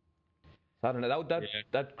 I don't know.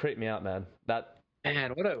 That creeped me out, man.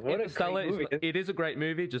 Man, what a great movie. It is a great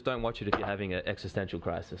movie. Just don't watch it if you're having an existential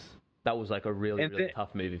crisis. That was like a really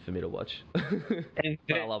tough movie for me to watch. And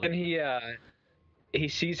I love it. He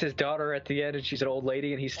sees his daughter at the end, and she's an old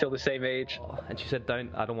lady, and he's still the same age. And she said,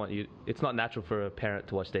 I don't want you. It's not natural for a parent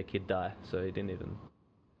to watch their kid die. So he didn't even.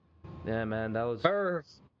 Yeah, man, that was.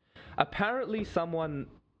 Apparently, someone,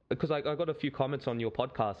 because I got a few comments on your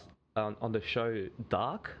podcast on the show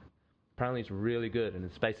Dark. Apparently, it's really good, and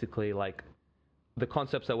it's basically like the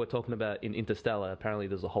concepts that we're talking about in Interstellar. Apparently,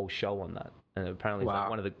 there's a whole show on that, and apparently, it's like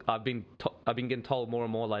one of the. I've been getting told more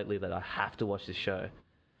and more lately that I have to watch this show.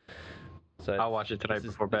 So I'll watch it tonight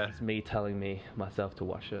before bed. This is me telling myself to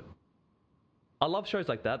watch it. I love shows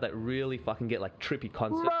like that really fucking get like trippy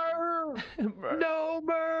concepts. Merv! No,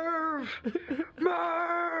 Merv!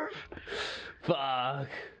 Merv! Fuck.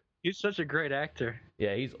 He's such a great actor.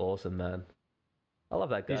 Yeah, he's awesome, man. I love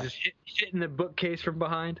that guy. He's just hitting the bookcase from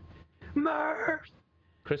behind. Merv!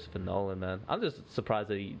 Christopher Nolan, man. I'm just surprised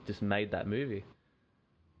that he just made that movie.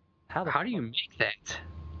 How do you make that?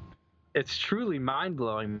 It's truly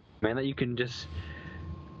mind-blowing, man, that you can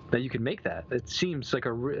make that. It seems like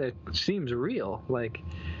it seems real, like,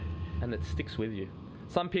 and it sticks with you.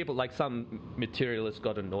 Some people, like some materialists,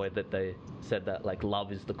 got annoyed that they said that like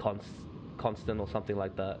love is the constant or something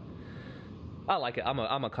like that. I like it. I'm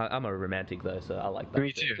a romantic though, so I like that.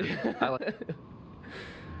 Me too. I like.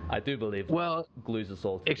 I do believe glues us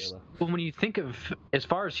all together. When you think of, as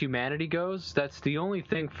far as humanity goes, that's the only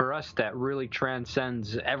thing for us that really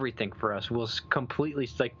transcends everything for us. Was completely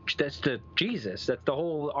like that's the Jesus. That's the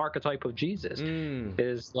whole archetype of Jesus.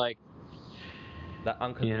 Is like that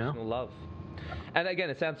unconditional love. And again,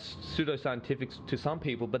 it sounds pseudoscientific to some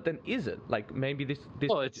people, but then is it? Like maybe this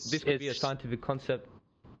could be a scientific concept.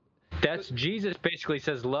 That's Jesus basically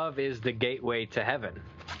says love is the gateway to heaven.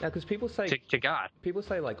 Yeah, because people say to God. People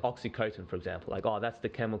say like oxytocin, for example, like that's the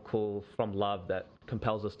chemical from love that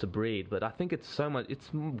compels us to breed. But I think it's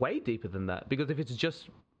way deeper than that. Because if it's just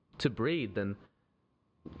to breed, then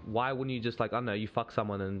why wouldn't you just like, I don't know, you fuck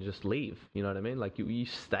someone and just leave? You know what I mean? Like you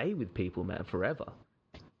stay with people, man, forever.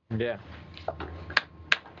 Yeah.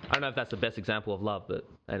 I don't know if that's the best example of love, but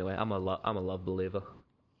anyway, I'm a love believer.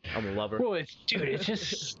 I'm a lover. Well, it's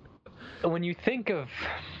just when you think of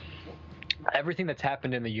everything that's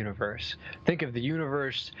happened in the universe, think of the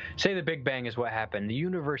universe, say the Big Bang is what happened. The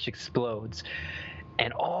universe explodes,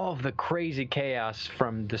 and all of the crazy chaos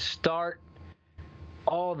from the start,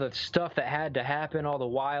 all the stuff that had to happen, all the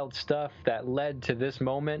wild stuff that led to this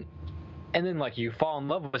moment, and then like you fall in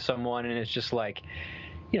love with someone, and it's just like,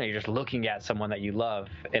 you know, you're just looking at someone that you love,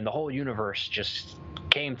 and the whole universe just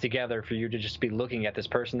came together for you to just be looking at this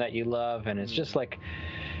person that you love, and it's just like,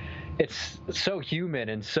 it's so human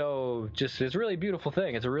and so just, it's a really beautiful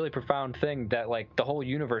thing. It's a really profound thing that like the whole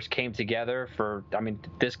universe came together for, I mean,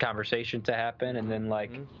 this conversation to happen, and then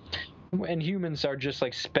like and humans are just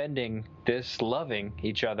like spending this loving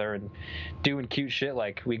each other and doing cute shit.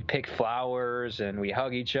 Like we pick flowers and we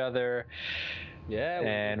hug each other. Yeah,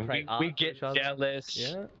 and create art we for get each other. jealous.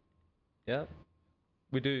 Yeah, yeah.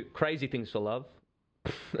 We do crazy things for love.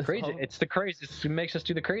 Crazy. It's the craziest. It makes us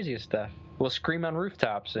do the craziest stuff. We'll scream on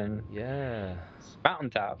rooftops and Yeah.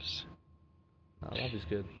 mountaintops. Oh, love is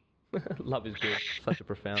good. Love is good. Such a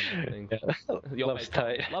profound thing. Yeah. Your Love's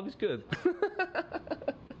mate, tight. Love is good.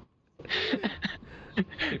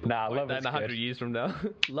 Nah, Quote love that is in 100 good. years from now.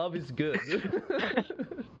 Love is good.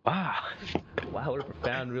 Wow. Wow, what a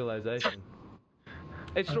profound realization.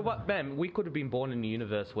 It's what, man, we could have been born in a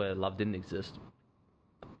universe where love didn't exist.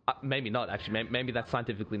 Maybe not, actually. Maybe that's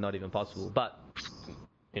scientifically not even possible. But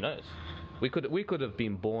who knows? We could have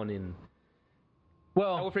been born in. You know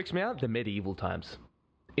Well, what freaks me out? The medieval times.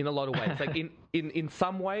 In a lot of ways, like in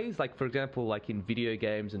some ways, like for example, like in video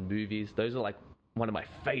games and movies, those are like one of my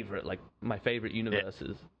favorite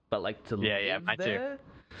universes. But like to Yeah, live mine too. there,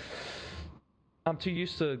 I'm too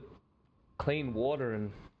used to clean water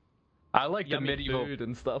and I like the yummy medieval. food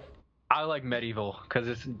and stuff. I like medieval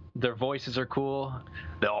because their voices are cool.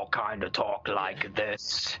 They all kind of talk like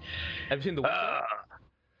this. Have you seen The Witcher?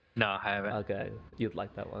 No, I haven't. Okay, you'd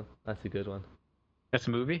like that one. That's a good one. That's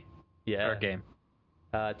a movie Yeah. or a game?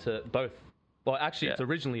 To both. Well, actually, Yeah. it's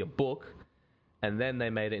originally a book, and then they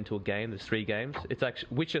made it into a game. There's 3 games. It's actually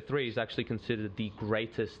Witcher 3 is actually considered the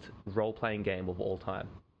greatest role-playing game of all time,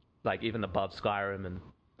 like even above Skyrim and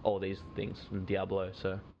all these things and Diablo.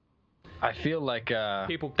 So I feel like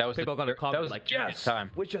people that was are gonna come that was like, the yes,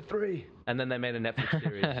 time. Witcher 3, and then they made a Netflix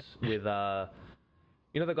series with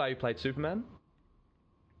you know the guy who played Superman,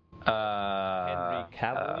 Henry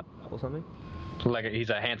Cavill or something. Like he's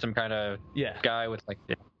a handsome kind of Yeah. guy with like.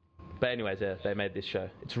 But anyways, yeah, they made this show.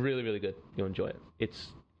 It's really, really good. You'll enjoy it. It's,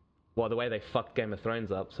 well, the way they fucked Game of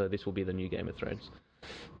Thrones up, so this will be the new Game of Thrones.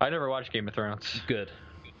 I never watched Game of Thrones. Good.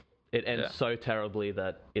 It ends Yeah. so terribly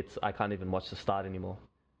that I can't even watch the start anymore.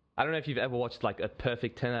 I don't know if you've ever watched like a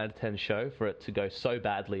perfect 10 out of 10 show for it to go so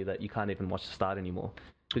badly that you can't even watch the start anymore.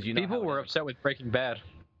 Because you know People how it were ends. upset with Breaking Bad.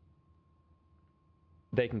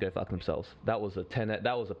 They can go fuck themselves. That was a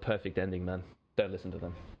perfect ending, man. Don't listen to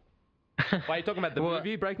them. Why are you talking about the Well,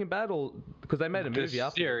 movie Breaking Bad, or because they made a movie the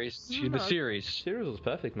after? series. No, The series. Series was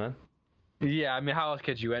perfect, man. Yeah, I mean, how else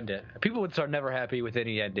could you end it? People are never happy with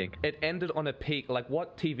any ending. It ended on a peak. Like,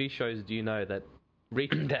 what TV shows do you know that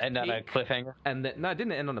reached To end on a peak, cliffhanger. and then, no, it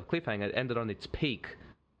didn't end on a cliffhanger. It ended on its peak,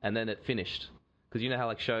 and then it finished. Because you know how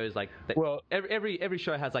like shows like Well- every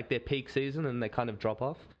show has like their peak season and they kind of drop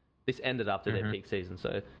off. This ended after their peak season,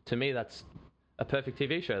 so to me that's a perfect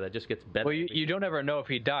TV show that just gets better. Well, you don't ever know if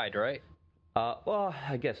he died, right? Well,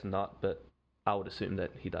 I guess not, but I would assume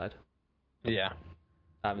that he died. Yeah.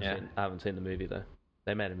 I haven't seen the movie though.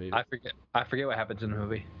 They made a movie. I forget what happens in the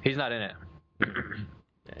movie. He's not in it.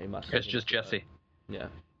 Yeah, he must. It's just Jesse. Yeah.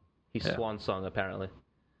 His Yeah. swan song, apparently.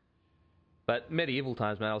 But medieval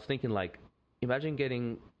times, man, I was thinking, like, imagine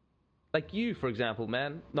getting... Like, you, for example,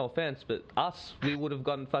 man, no offense, but us, we would have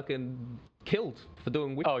gotten fucking killed for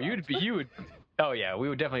doing witchcraft. Oh, you would... Oh, yeah, we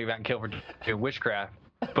would definitely have gotten killed for doing witchcraft.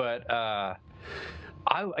 But,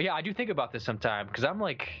 I do think about this sometimes, because I'm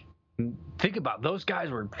like... Think about those guys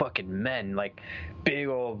were fucking men, like big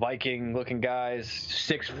old Viking-looking guys,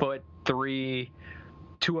 6'3",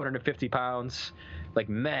 250 pounds, like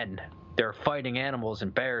men. They're fighting animals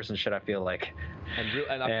and bears and shit. I feel like, I feel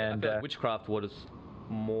like witchcraft was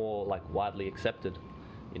more like widely accepted,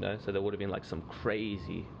 you know. So there would have been like some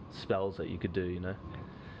crazy spells that you could do, you know.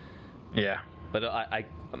 Yeah. But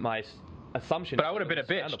my assumption. But I would have been a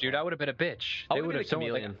bitch, dude. I would have been a bitch. I would have been a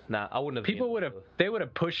chameleon. Nah, I wouldn't have. People would have. They would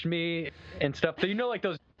have pushed me and stuff. So you know, like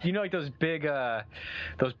those big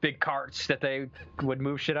carts that they would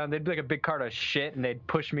move shit on. They'd be like a big cart of shit, and they'd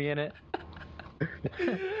push me in it.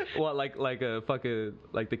 What, like a fucking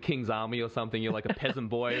like the King's Army or something? You're like a peasant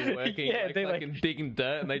boy working, Yeah, like they fucking digging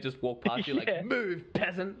dirt, and they just walk past you like, Yeah. "Move,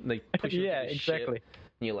 peasant!" And they push you. Yeah, into the exactly. Shit.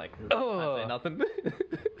 And you're like, Oh. "I say nothing."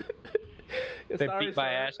 They beat my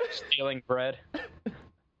ass for stealing bread.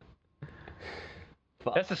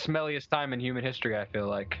 Fuck. That's the smelliest time in human history. I feel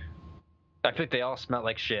like they all smell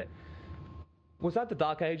like shit. Was that the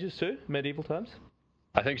Dark Ages too? Medieval times?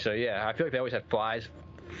 I think so. Yeah, I feel like they always had flies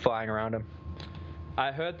flying around them.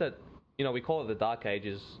 I heard that, you know, we call it the Dark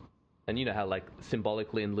Ages, and you know how like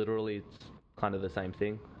symbolically and literally it's kind of the same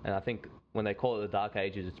thing. And I think when they call it the Dark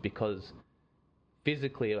Ages, it's because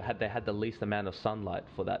physically they had the least amount of sunlight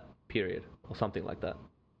for that period or something like that.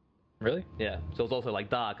 Really? Yeah. So it was also like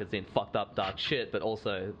dark, as in fucked up dark shit, but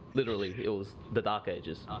also literally it was the Dark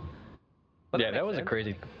Ages. But Yeah, that makes was a sense.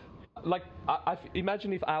 crazy. like,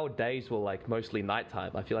 imagine if our days were like mostly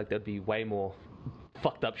nighttime. I feel like there'd be way more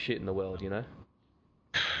fucked up shit in the world, you know?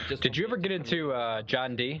 Did you ever get into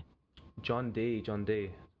John Dee? John Dee? John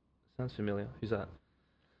Dee. Sounds familiar. Who's that?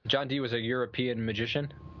 John Dee was a European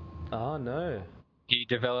magician. Oh, no. He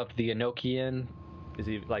developed the Enochian Is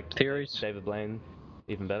he like theories. David Blaine,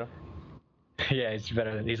 even better? Yeah, he's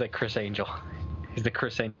better. He's like Chris Angel. He's the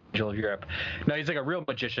Chris Angel of Europe. No, he's like a real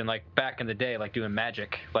magician, like back in the day, like doing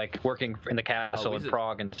magic, like working in the castle in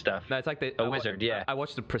Prague and stuff. No, it's like a wizard. Yeah. I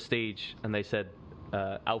watched The Prestige, and they said,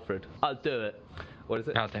 Alfred, I'll do it. What is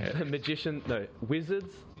it? I'll do it. Magician. No,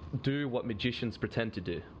 wizards do what magicians pretend to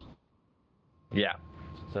do. Yeah.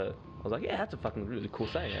 So I was like, yeah, that's a fucking really cool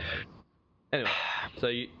saying, actually. Anyway, so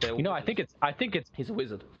I think it's. He's a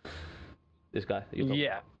wizard. This guy.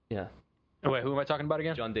 Yeah. Yeah. Wait, who am I talking about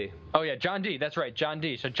again? John Dee. Oh yeah, John Dee. That's right, John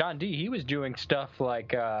Dee. So John Dee, he was doing stuff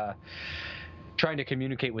like trying to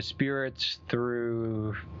communicate with spirits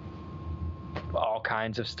through all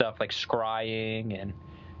kinds of stuff, like scrying and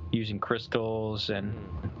using crystals, and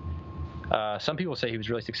some people say he was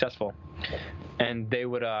really successful. And they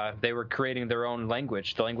were creating their own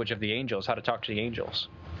language, the language of the angels, how to talk to the angels.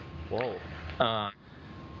 Whoa.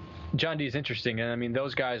 John Dee is interesting, and I mean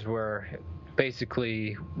those guys were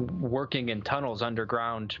basically working in tunnels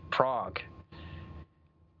underground Prague.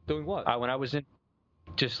 Doing what? When I was in,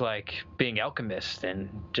 just like being alchemists and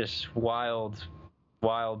just wild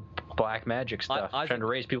black magic stuff, trying to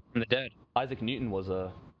raise people from the dead. Isaac Newton was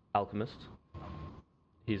a alchemist.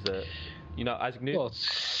 He's a, Isaac Newton. Well,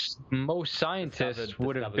 most scientists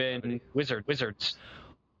would have been wizards.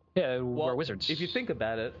 Yeah, we're wizards. If you think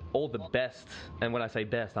about it, all the best, and when I say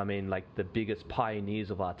best, I mean like the biggest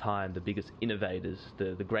pioneers of our time, the biggest innovators,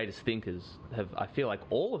 the greatest thinkers, I feel like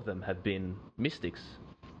all of them have been mystics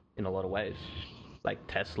in a lot of ways. Like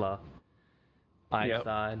Tesla,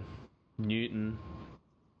 Einstein, Newton.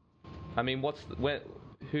 I mean,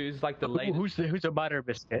 who's like the latest? Who's a modern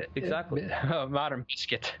biscuit? Exactly. A modern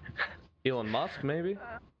biscuit. Elon Musk, maybe?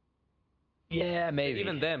 Yeah, maybe.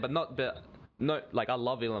 Even then, no, like I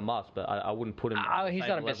love Elon Musk, but I wouldn't put him on the he's same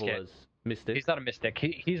not a level mystic. as Mystic. He's not a mystic.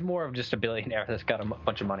 He's more of just a billionaire that's got a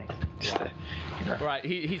bunch of money. Right.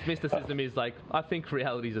 His mysticism is like, I think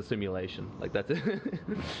reality is a simulation. Like that's it.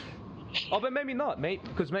 Oh, but maybe not, mate.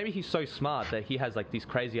 Because maybe he's so smart that he has like these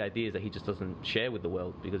crazy ideas that he just doesn't share with the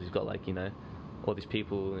world because he's got like all these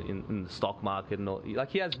people in the stock market and all.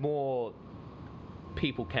 Like he has more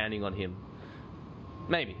people counting on him.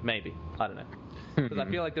 Maybe. I don't know. Because I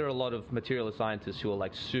feel like there are a lot of materialist scientists who are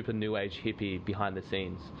like super new age hippie behind the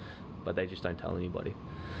scenes, but they just don't tell anybody.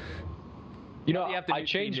 I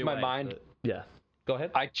changed my mind. Yeah. Go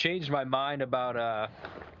ahead. I changed my mind about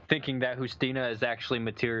thinking that Justina is actually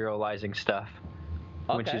materializing stuff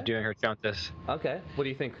when she's doing her chontas. Okay. What do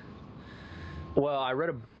you think? Well,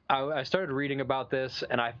 I started reading about this,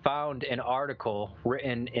 and I found an article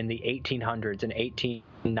written in the 1800s, in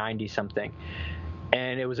 1890 something.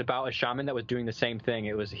 And it was about a shaman that was doing the same thing.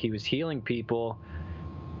 He was healing people,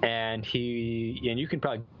 and you can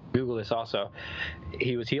probably Google this also.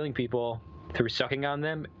 He was healing people through sucking on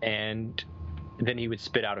them, and then he would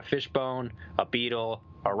spit out a fish bone, a beetle,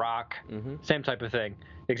 a rock, same type of thing.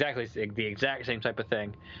 Exactly the exact same type of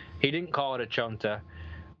thing. He didn't call it a chonta,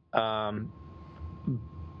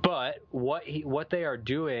 but what they are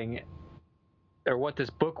doing, or what this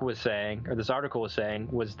book was saying, or this article was saying,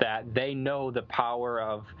 was that they know the power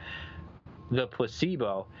of the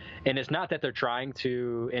placebo. And it's not that they're trying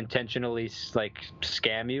to intentionally like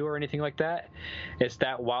scam you or anything like that. It's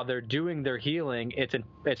that while they're doing their healing,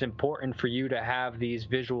 it's important for you to have these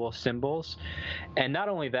visual symbols. And not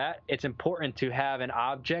only that, it's important to have an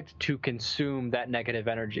object to consume that negative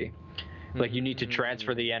energy. Like you need to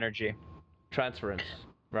transfer the energy. Transference.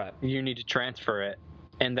 Right. You need to transfer it.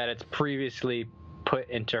 And that it's previously put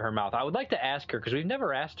into her mouth. I would like to ask her, because we've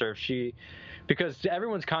never asked her if she, because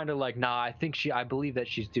everyone's kind of like, nah, I believe that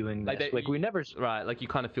she's doing this. Like we never. Right. Like you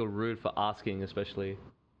kind of feel rude for asking, especially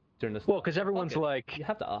during this. Well, because everyone's like, you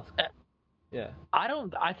have to ask. Yeah. I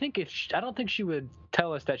don't think she would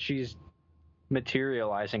tell us that she's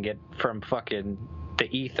materializing it from fucking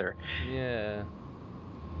the ether. Yeah.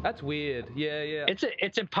 That's weird. Yeah.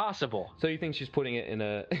 It's impossible. So you think she's putting it in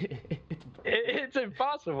a? It's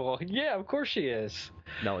impossible. Yeah, of course she is.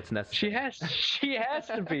 No, it's necessary. She has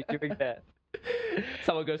to be doing that.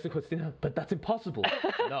 Someone goes to Christina, but that's impossible.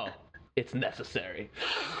 No, it's necessary.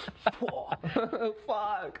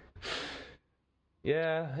 Fuck.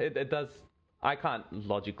 Yeah, it does. I can't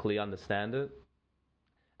logically understand it.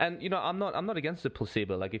 And I'm not against the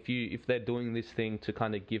placebo. Like if they're doing this thing to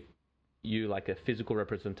kind of give you like a physical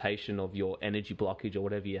representation of your energy blockage or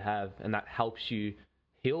whatever you have, and that helps you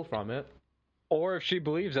heal from it. Or if she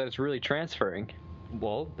believes that it's really transferring.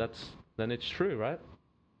 Well, then it's true, right?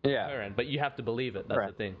 Yeah. Her end. But you have to believe it. That's Right.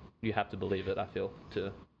 the thing. You have to believe it, I feel,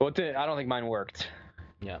 to... Well, I don't think mine worked.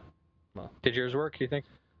 Yeah. Well, Did yours work, you think?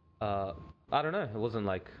 I don't know. It wasn't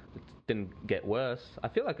like... It didn't get worse. I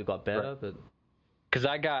feel like it got better, Right. but...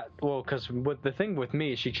 Because the thing with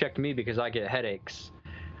me, she checked me because I get headaches.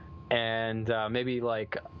 And maybe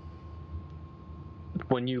like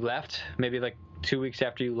when you left, maybe like 2 weeks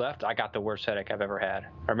after you left, I got the worst headache I've ever had.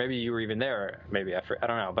 Or maybe you were even there. Maybe I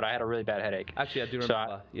don't know, but I had a really bad headache. Actually, I do So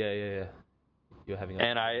remember. Yeah. You're having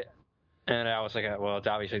a... And I was like, well, it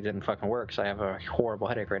obviously didn't fucking work because I have a horrible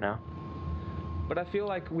headache right now. But I feel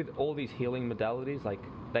like with all these healing modalities, like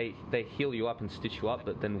they heal you up and stitch you up,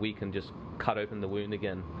 but then we can just cut open the wound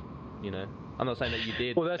again. You know, I'm not saying that you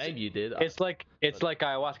did. Well, maybe you did. It's like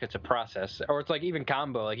ayahuasca. It's a process, or it's like even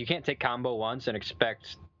combo. Like you can't take combo once and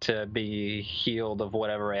expect to be healed of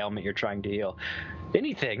whatever ailment you're trying to heal.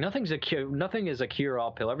 Anything, nothing's a cure. Nothing is a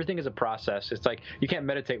cure-all pill. Everything is a process. It's like you can't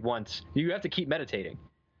meditate once. You have to keep meditating.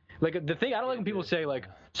 Like the thing I don't like when people say like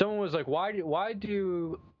someone was like, why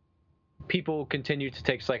do people continue to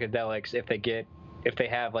take psychedelics if they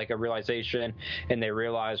have like a realization and they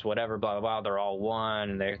realize whatever, blah, blah, blah, they're all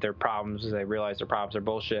one and their problems, they realize their problems are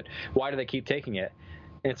bullshit. Why do they keep taking it?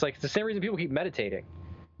 And it's like, it's the same reason people keep meditating.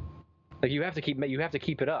 Like you have to keep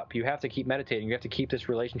it up. You have to keep meditating. You have to keep this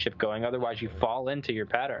relationship going. Otherwise you fall into your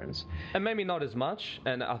patterns. And maybe not as much.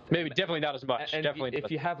 And maybe definitely not as much. And definitely.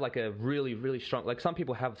 If you have like a really, really strong, like some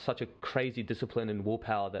people have such a crazy discipline and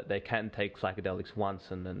willpower that they can take psychedelics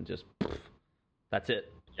once and then just, that's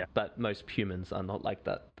it. Yeah. But most humans are not like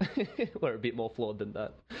that. We're a bit more flawed than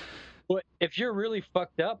that. Well, if you're really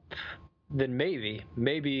fucked up, then maybe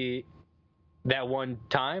that one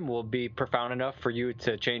time will be profound enough for you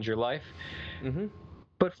to change your life. Mm-hmm.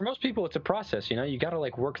 But for most people, it's a process. You know, you gotta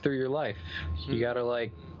like work through your life. You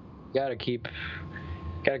gotta keep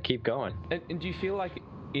going. And do you feel like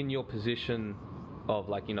in your position of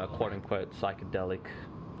like, you know, quote unquote psychedelic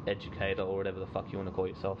educator or whatever the fuck you want to call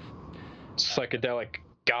yourself? Psychedelic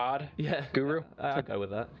God? Yeah. Guru? I'll go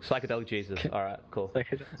with that. Psychedelic Jesus. All right, cool.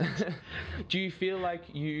 Do you feel like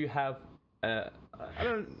you have, I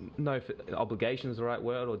don't know if obligation is the right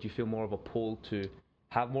word, or do you feel more of a pull to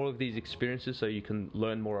have more of these experiences so you can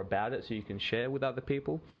learn more about it, so you can share with other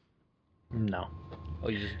people? No.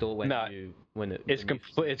 Or you just do it when it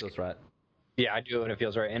feels right? Yeah, I do it when it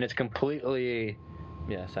feels right, and it's completely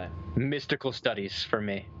same mystical studies for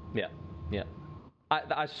me. Yeah.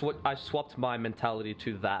 I swapped my mentality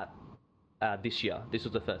to that this year. This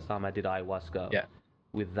was the first time I did ayahuasca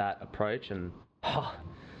with that approach, and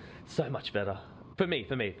so much better for me.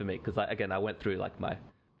 Because I went through like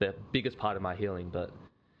the biggest part of my healing, but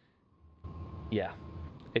yeah,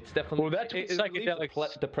 it's definitely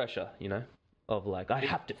psychedelics. The pressure, you know, of like I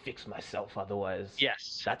have to fix myself, otherwise.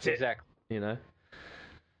 Yes, that's exactly. You know.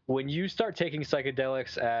 When you start taking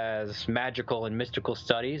psychedelics as magical and mystical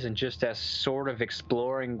studies and just as sort of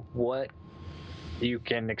exploring what you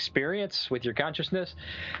can experience with your consciousness,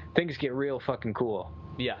 things get real fucking cool.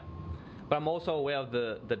 Yeah. But I'm also aware of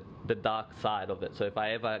the dark side of it. So if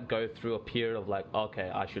I ever go through a period of like, okay,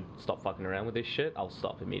 I should stop fucking around with this shit, I'll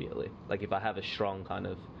stop immediately. Like if I have a strong kind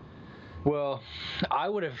of... Well, I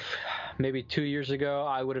would have, maybe 2 years ago,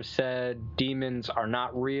 I would have said demons are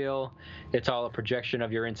not real. It's all a projection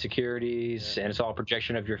of your insecurities, and it's all a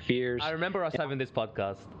projection of your fears. I remember us having this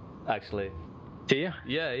podcast, actually. Do you?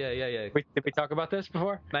 Yeah. Did we talk about this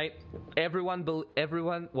before? Mate, everyone,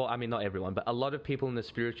 well, I mean, not everyone, but a lot of people in the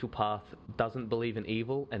spiritual path doesn't believe in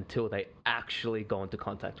evil until they actually go into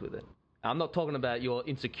contact with it. I'm not talking about your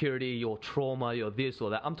insecurity, your trauma, your this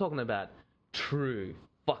or that. I'm talking about true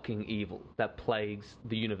fucking evil that plagues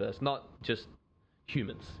the universe, not just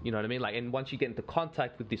humans. You know what I mean? Like, and once you get into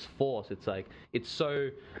contact with this force, it's like, it's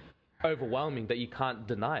so overwhelming that you can't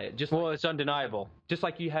deny it. It's undeniable. Just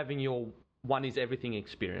like you having your one is everything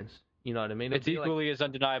experience. You know what I mean? It's equally as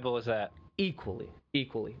undeniable as that. Equally.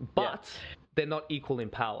 But they're not equal in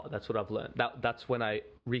power. That's what I've learned. That's when I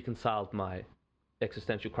reconciled my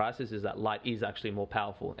existential crisis, is that light is actually more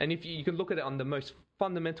powerful. And if you can look at it on the most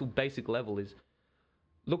fundamental basic level, is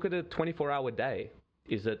look at a 24-hour day.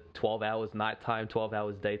 Is it 12 hours nighttime, 12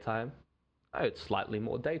 hours daytime? Oh, it's slightly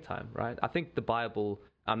more daytime, right? I think the Bible,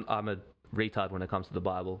 I'm a retard when it comes to the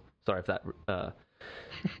Bible. Sorry if that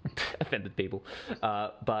offended people.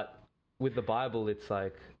 But with the Bible, it's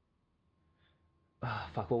like,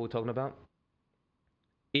 what were we talking about?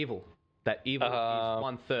 Evil. That evil is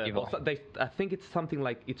 1/3. Evil. I think it's something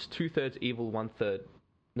like it's 2/3 evil, 1/3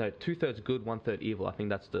 no, 2/3 good, 1/3 evil. I think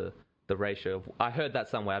that's the ratio. I heard that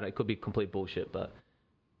somewhere. It could be complete bullshit, but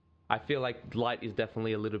I feel like light is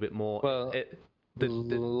definitely a little bit more. Well,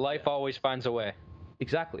 life always finds a way.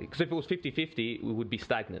 Exactly. Because if it was 50-50, we would be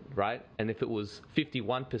stagnant, right? And if it was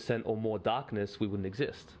 51% or more darkness, we wouldn't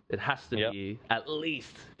exist. It has to be at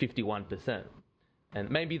least 51%. And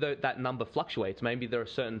maybe that number fluctuates. Maybe there are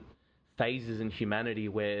certain phases in humanity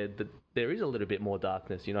where there is a little bit more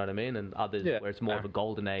darkness, you know what I mean? And others where it's more of a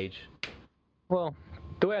golden age. Well,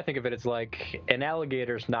 the way I think of it is like an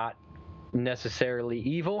alligator's not necessarily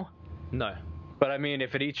evil. No. But I mean,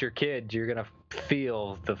 if it eats your kid, you're gonna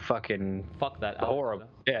feel the fucking horrible.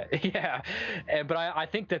 Yeah. But I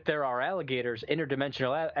think that there are alligators,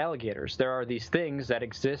 interdimensional alligators. There are these things that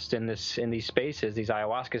exist in these spaces, these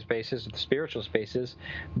ayahuasca spaces, the spiritual spaces,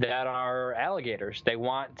 that are alligators. That's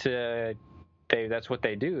what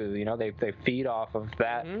they do. You know, they feed off of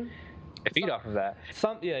that. Mm-hmm. They feed off of that.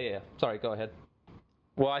 Sorry, go ahead.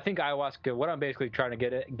 Well, I think ayahuasca, what I'm basically trying to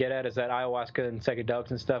get at is that ayahuasca and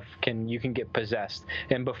psychedelics and stuff you can get possessed.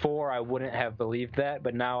 And before I wouldn't have believed that,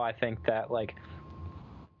 but now I think that like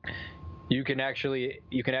you can actually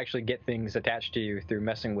get things attached to you through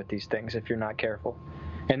messing with these things if you're not careful.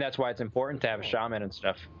 And that's why it's important to have a shaman and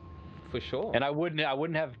stuff. For sure. And I wouldn't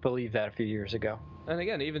have believed that a few years ago. And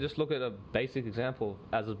again, even just look at a basic example,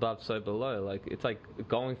 as above, so below. Like it's like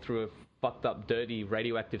going through a fucked up, dirty,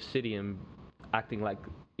 radioactive city and acting like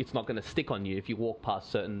it's not going to stick on you if you walk past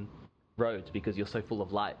certain roads because you're so full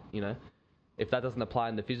of light, you know? If that doesn't apply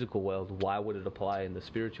in the physical world, why would it apply in the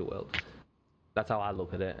spiritual world? That's how I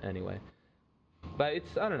look at it anyway. But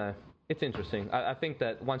I don't know, it's interesting. I think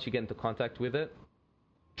that once you get into contact with it,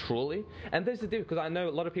 truly, and there's the difference, because I know a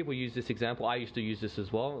lot of people use this example. I used to use this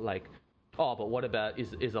as well, like, oh, but what about,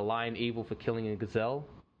 is a lion evil for killing a gazelle?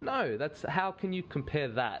 No, how can you compare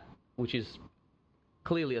that, which is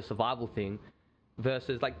clearly a survival thing,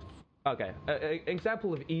 versus like, okay, an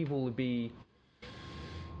example of evil would be,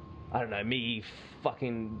 I don't know, me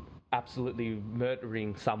fucking absolutely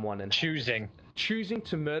murdering someone and choosing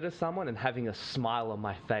to murder someone and having a smile on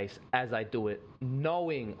my face as I do it,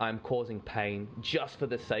 knowing I'm causing pain just for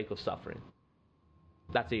the sake of suffering.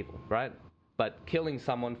 That's evil, right? But killing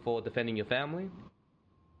someone for defending your family,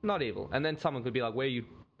 not evil. And then someone could be like, where are you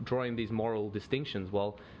drawing these moral distinctions?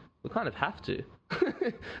 Well, we kind of have to,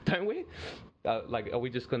 don't we? Like, are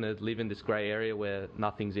we just going to live in this grey area where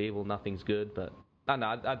nothing's evil, nothing's good? But I don't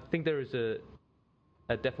know. I think there is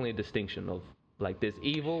definitely a distinction of, like, there's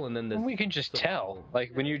evil and then there's... We can just tell.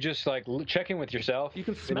 Like, when you just, like, check in with yourself, you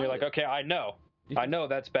can smell and you're like, okay, I know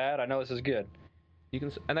that's bad. I know this is good.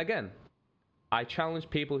 And again, I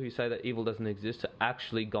challenge people who say that evil doesn't exist to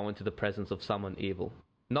actually go into the presence of someone evil.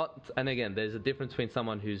 And again, there's a difference between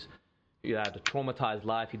someone who's had a traumatized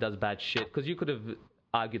life, he does bad shit, because you could have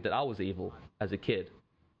argued that I was evil as a kid,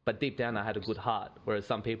 but deep down I had a good heart, whereas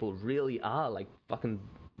some people really are like fucking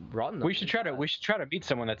rotten. We should try to meet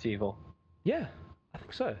someone that's evil. Yeah, I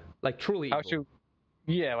think so. Like truly evil.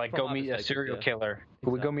 Go meet a serial killer.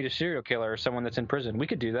 Exactly. We go meet a serial killer or someone that's in prison. We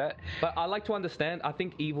could do that. But I like to understand. I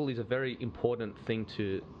think evil is a very important thing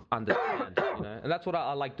to understand, you know, and that's what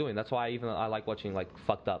I like doing. That's why I like watching like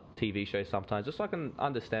fucked up TV shows sometimes, just so I can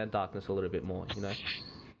understand darkness a little bit more, you know.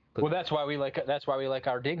 Well, that's why we like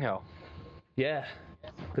our dingo. Yeah,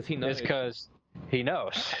 because he knows. It's because he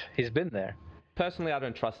knows. He's been there. Personally, I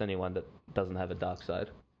don't trust anyone that doesn't have a dark side.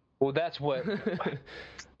 Well, that's what.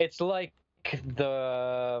 It's like in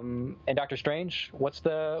Doctor Strange. What's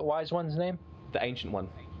the wise one's name? The ancient one.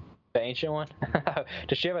 The ancient one.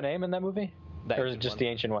 Does she have a name in that movie? Or is it just the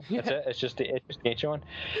ancient one? That's it. It's just the ancient one.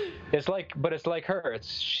 It's like her.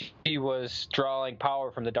 She was drawing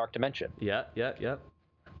power from the dark dimension. Yeah.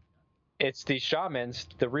 It's the shamans,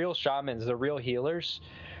 the real healers,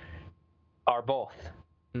 are both.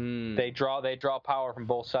 They draw power from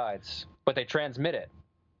both sides, but they transmit it.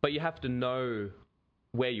 But you have to know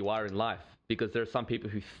where you are in life, because there are some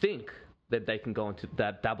people who think that they can go into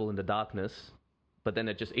that, dabble in the darkness, but then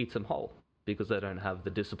it just eats them whole because they don't have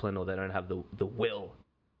the discipline or they don't have the will.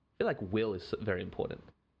 I feel like will is very important.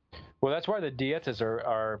 Well, that's why the dietas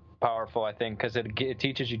are powerful, I think, because it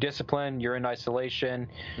teaches you discipline. You're in isolation.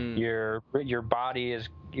 Your body is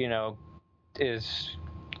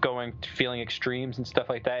feeling extremes and stuff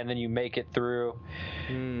like that, and then you make it through.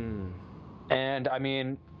 And I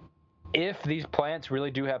mean, if these plants really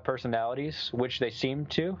do have personalities, which they seem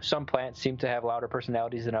to, some plants seem to have louder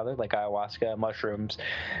personalities than others, like ayahuasca, mushrooms,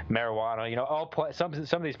 marijuana. You know, some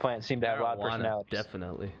of these plants seem to have loud personalities.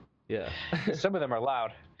 Definitely, yeah. Some of them are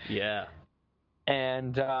loud. Yeah.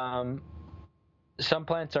 And some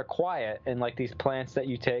plants are quiet, and like these plants that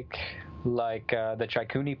you take, like the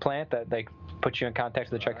Chikuni plant that they put you in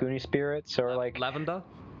contact with the Chikuni spirits, or like lavender,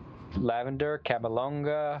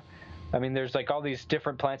 Camelonga. I mean, there's like all these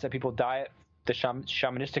different plants that people diet, the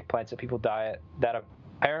shamanistic plants that people diet that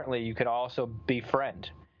apparently you can also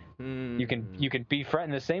befriend. You can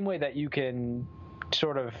befriend in the same way that you can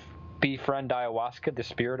sort of befriend ayahuasca, the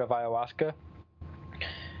spirit of ayahuasca.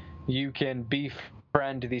 You can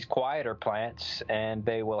befriend these quieter plants, and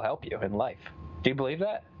they will help you in life. Do you believe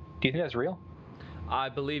that? Do you think that's real? I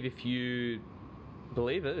believe if you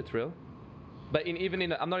believe it, it's real. But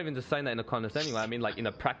I'm not even just saying that in a condescending way. I mean, like in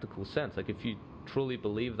a practical sense. Like if you truly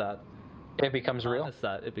believe that, it becomes real.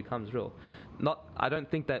 It becomes real. I don't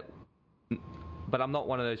think that. But I'm not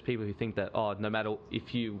one of those people who think that, no matter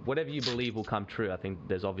whatever you believe will come true. I think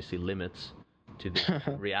there's obviously limits to this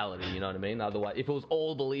reality, you know what I mean? Otherwise, if it was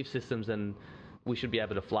all belief systems, then we should be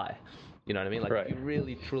able to fly. You know what I mean? Like, right. If you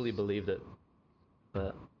really, truly believed it.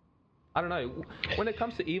 But, I don't know. When it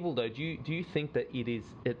comes to evil, though, do you think that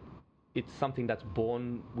it's something that's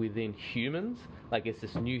born within humans? Like, it's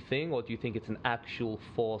this new thing? Or do you think it's an actual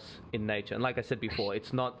force in nature? And like I said before,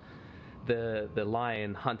 it's not the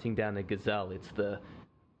lion hunting down a gazelle. It's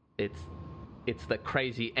the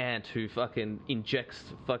crazy ant who fucking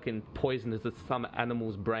injects fucking poison into some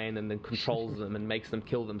animal's brain and then controls them and makes them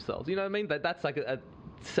kill themselves. You know what I mean? That's like a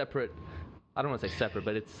separate. I don't want to say separate,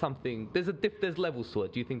 but it's something. There's levels to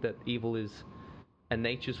it. Do you think that evil is a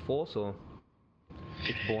nature's force, or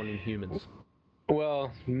it's born in humans?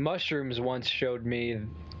 Well, mushrooms once showed me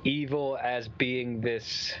evil as being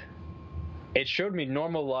this. It showed me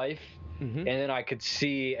normal life. Mm-hmm. And then I could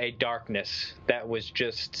see a darkness that was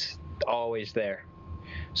just always there.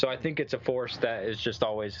 So I think it's a force that is just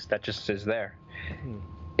there. Mm-hmm.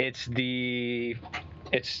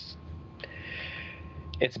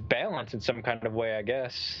 It's balance in some kind of way, I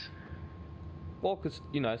guess. Well, because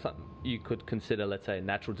you could consider, let's say, a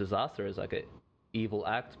natural disaster as like an evil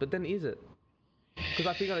act, but then is it? Because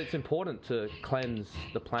I think it's important to cleanse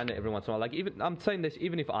the planet every once in a while. Like I'm saying this,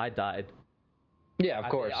 even if I died. Yeah,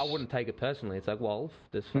 of course. I wouldn't take it personally. It's like, well,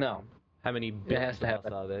 there's how many billions of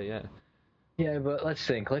us are there? Yeah. Yeah, but let's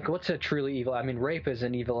think. Like, what's a truly evil? I mean, rape is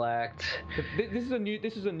an evil act. This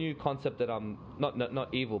is a new concept that I'm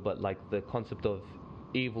not evil, but like the concept of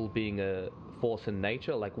evil being a force in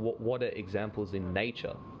nature. Like, what are examples in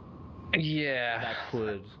nature? Yeah. That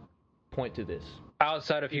could point to this.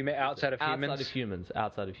 Outside of humans. Outside of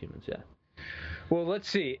humans. Yeah. Well, let's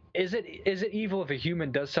see. Is it evil if a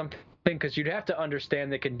human does something? Because you'd have to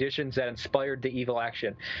understand the conditions that inspired the evil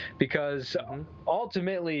action, because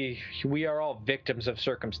ultimately we are all victims of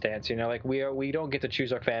circumstance. Like we don't get to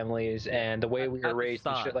choose our families and the way we were raised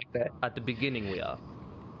and shit like that. At the beginning, we are.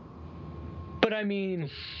 But I mean,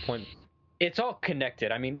 it's all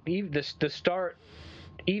connected. I mean, the start.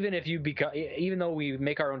 Even though we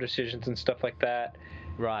make our own decisions and stuff like that,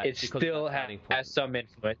 right? It still has some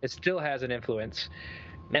influence. It still has an influence.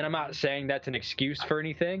 And I'm not saying that's an excuse for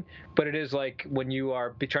anything, but it is like when you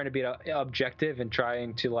are trying to be objective and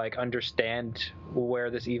trying to like understand where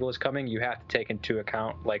this evil is coming, you have to take into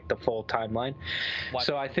account like the full timeline.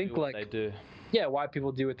 So I think like they do. Yeah, why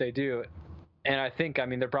people do what they do. And I think, I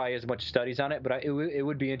mean, there probably isn't much studies on it, but it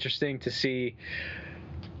would be interesting to see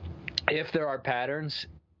if there are patterns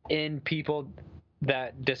in people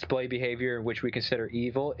that display behavior which we consider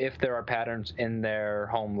evil, if there are patterns in their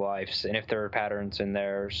home lives and if there are patterns in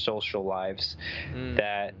their social lives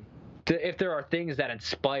that if there are things that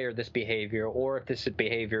inspire this behavior, or if this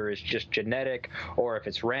behavior is just genetic, or if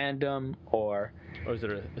it's random, or is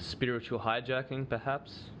it a spiritual hijacking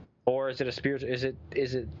perhaps? Or is it a spiritual? Is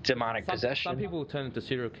it demonic possession? Some people turn into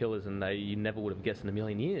serial killers, and you never would have guessed in a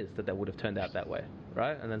million years that they would have turned out that way,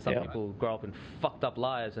 right? And then some people grow up in fucked up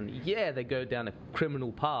lives, and they go down a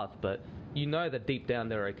criminal path, but that deep down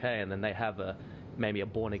they're okay, and then they have maybe a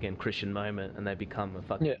born again Christian moment, and they become a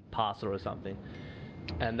fucking pastor or something.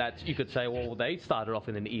 And that's, you could say, well, they started off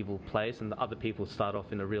in an evil place, and the other people start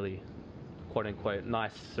off in a really quote unquote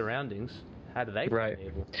nice surroundings. How do they become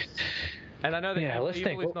evil? And I know that evil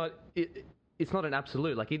is it's not an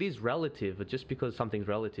absolute. Like, it is relative, but just because something's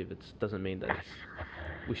relative, it doesn't mean that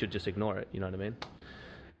we should just ignore it. You know what I mean?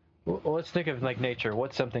 Well, let's think of like nature.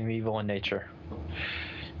 What's something evil in nature?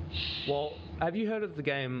 Well, have you heard of the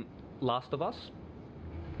game Last of Us?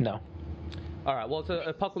 No. All right. Well, it's an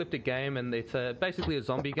apocalyptic game, and it's basically a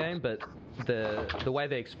zombie game, but the way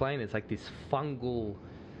they explain it, it's like this fungal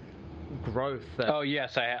growth. Oh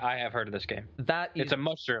yes, I have heard of this game. It's a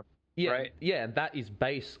mushroom. Yeah, right? Yeah, and that is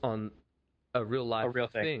based on a real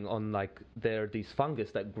thing. On like there are these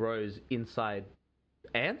fungus that grows inside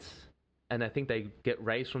ants, and I think they get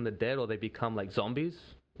raised from the dead, or they become like zombies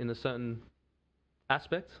in a certain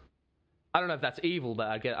aspect. I don't know if that's evil,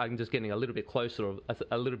 but I'm just getting a little bit closer, or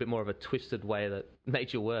a little bit more of a twisted way that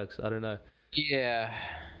nature works. I don't know. Yeah.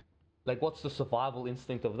 Like, what's the survival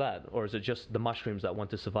instinct of that? Or is it just the mushrooms that want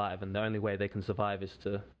to survive, and the only way they can survive is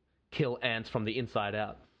to kill ants from the inside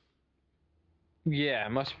out? Yeah,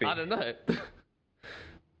 it must be. I don't know.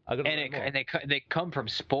 And they come from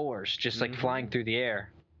spores, just like flying through the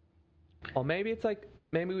air. Or maybe it's like,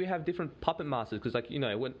 maybe we have different puppet masters, because, like, you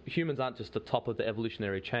know, when humans aren't just the top of the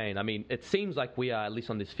evolutionary chain. I mean, it seems like we are, at least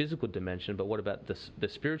on this physical dimension, but what about the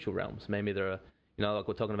spiritual realms? Maybe there are, you know, like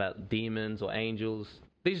we're talking about demons or angels.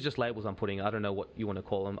 These are just labels I'm putting. I don't know what you want to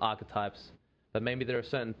call them, archetypes. But maybe there are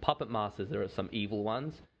certain puppet masters. There are some evil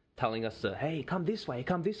ones telling us to, hey, come this way.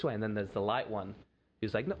 And then there's the light one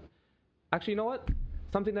who's like, no. Actually, you know what?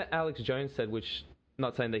 Something that Alex Jones said, which,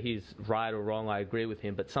 not saying that he's right or wrong, I agree with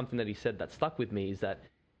him, but something that he said that stuck with me is that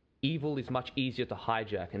evil is much easier to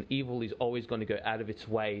hijack, and evil is always going to go out of its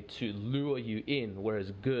way to lure you in,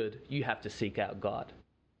 whereas good, you have to seek out God.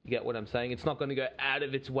 You get what I'm saying? It's not going to go out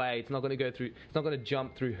of its way. It's not going to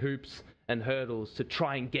jump through hoops and hurdles to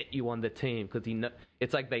try and get you on the team, because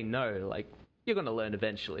it's like they know, like, you're going to learn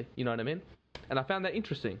eventually. You know what I mean? And I found that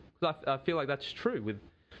interesting, because I feel like that's true with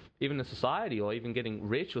even a society, or even getting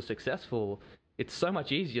rich or successful. It's so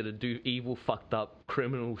much easier to do evil, fucked up,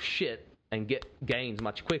 criminal shit and get gains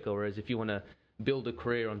much quicker. Whereas if you want to build a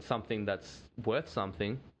career on something that's worth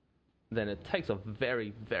something, then it takes a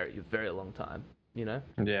very, very, very long time, you know?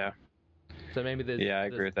 Yeah. So maybe I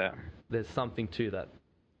agree with that. There's something to that.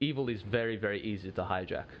 Evil is very, very easy to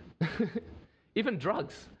hijack. Even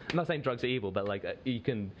drugs. I'm not saying drugs are evil, but like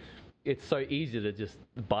it's so easy to just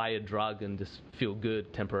buy a drug and just feel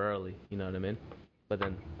good temporarily, you know what I mean? But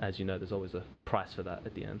then, as you know, there's always a price for that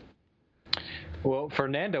at the end. Well,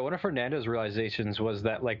 one of Fernando's realizations was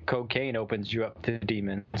that, like, cocaine opens you up to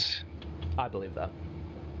demons. I believe that.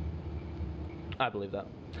 I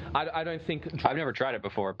don't think... I've never tried it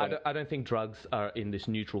before, but... I don't think drugs are in this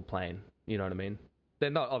neutral plane, you know what I mean? They're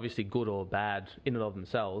not obviously good or bad in and of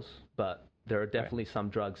themselves, but there are definitely some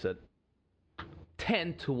drugs that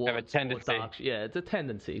tend towards... Have a tendency. Yeah, it's a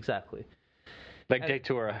tendency, exactly. Like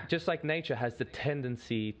Datura. Just like nature has the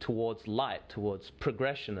tendency towards light, towards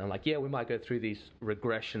progression. And like, yeah, we might go through these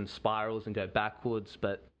regression spirals and go backwards,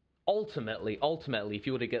 but ultimately, if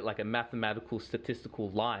you were to get like a mathematical, statistical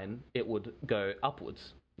line, it would go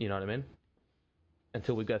upwards. You know what I mean?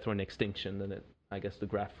 Until we go through an extinction, then I guess the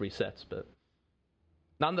graph resets. But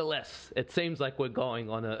nonetheless, it seems like we're going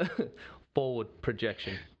on a forward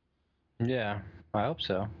projection. Yeah, I hope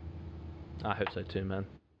so. I hope so too, man.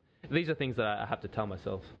 These are things that I have to tell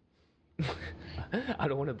myself. I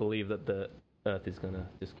don't want to believe that the Earth is going to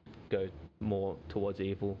just go more towards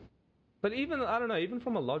evil. But even, I don't know, even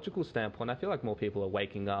from a logical standpoint, I feel like more people are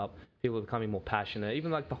waking up. People are becoming more passionate.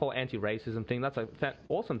 Even like the whole anti-racism thing, that's an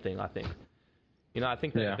awesome thing, I think. You know, I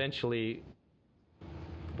think that eventually,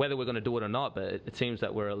 whether we're going to do it or not, but it seems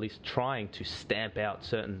that we're at least trying to stamp out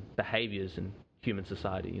certain behaviors in human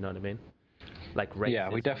society, you know what I mean? Like racism. Yeah,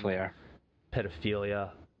 we definitely are.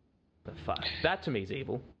 Pedophilia. But fuck, that to me is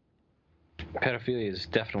evil. Pedophilia is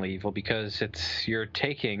definitely evil because you're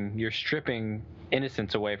stripping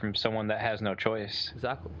innocence away from someone that has no choice.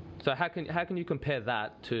 Exactly. So how can you compare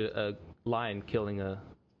that to a lion killing a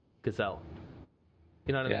gazelle?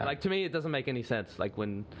 You know what I mean? Like, to me, it doesn't make any sense. Like,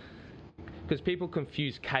 because people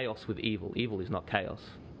confuse chaos with evil. Evil is not chaos.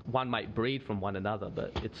 One might breed from one another,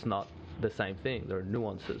 but it's not the same thing. There are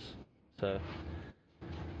nuances. So,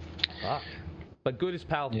 fuck. But good is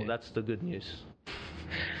powerful. Yeah. That's the good news.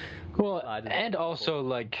 Well, and also,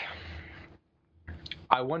 like,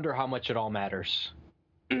 I wonder how much it all matters.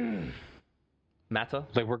 Matter?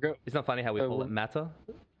 Like, It's not funny how we call it matter?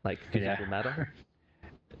 Like, physical matter?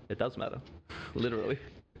 It does matter. Literally.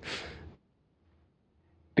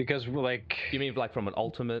 Because, like... You mean, like, from an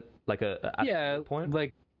ultimate, like, a point?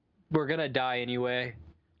 Like, we're gonna die anyway.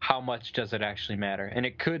 How much does it actually matter? And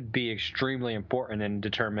it could be extremely important and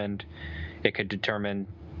it could determine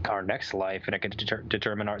our next life, and it could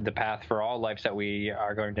determine the path for all lives that we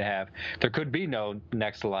are going to have. There could be no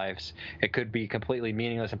next lives. It could be completely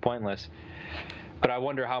meaningless and pointless. But I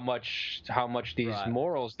wonder how much these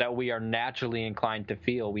morals that we are naturally inclined to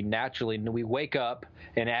feel, we wake up,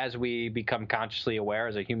 and as we become consciously aware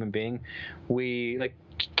as a human being,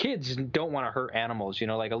 kids don't want to hurt animals, you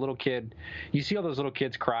know, like a little kid. You see all those little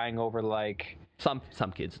kids crying over, like... Some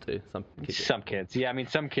kids do. Some kids. Yeah, I mean,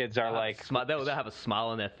 some kids are like... They'll have a smile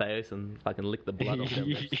on their face and fucking lick the blood off their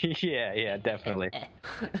lips. Yeah, definitely.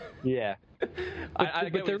 Yeah. I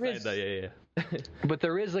get what you're saying, though, yeah. But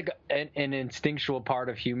there is like an instinctual part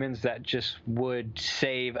of humans that just would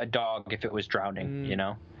save a dog if it was drowning, you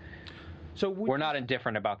know? So We're not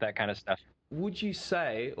indifferent about that kind of stuff. would you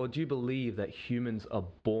say, or do you believe that humans are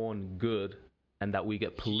born good and that we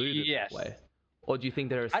get polluted Yes. that way? Or do you think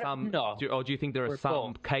there are some? No. Or do you think there are We're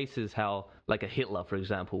some both. cases, how like a Hitler, for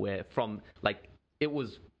example, where from like it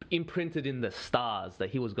was imprinted in the stars that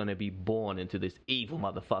he was going to be born into this evil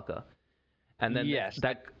motherfucker, and then Yes.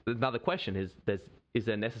 that another question is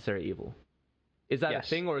there necessary evil? Is that a Yes.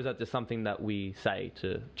 thing, or is that just something that we say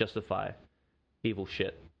to justify evil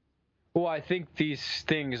shit? Well, I think these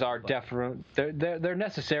things are definitely they're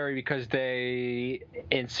necessary because they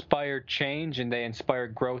inspire change and they inspire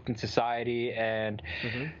growth in society, and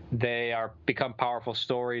they are become powerful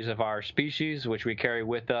stories of our species, which we carry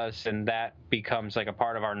with us, and that becomes like a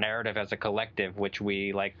part of our narrative as a collective, which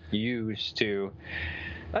we like use to.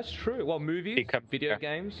 That's true. Well, movies, video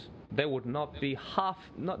games, they would not be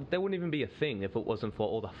they wouldn't even be a thing if it wasn't for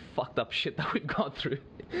all the fucked up shit that we've gone through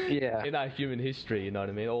Yeah. in our human history, you know what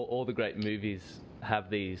I mean? All the great movies have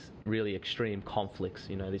these really extreme conflicts,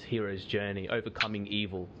 you know, this hero's journey, overcoming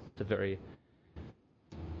evil. It's a very,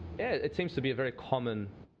 it seems to be a very common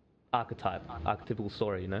archetypical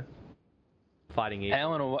story, you know? Fighting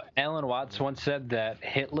evil. Alan Watts once said that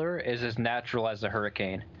Hitler is as natural as a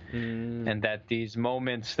hurricane, and that these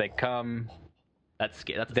moments they come. That's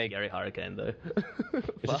scary. That's a scary hurricane, though.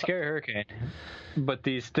 It's a scary hurricane, but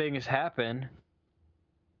these things happen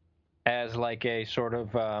as like a sort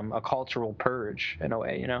of a cultural purge in a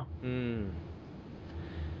way, you know.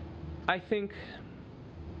 I think,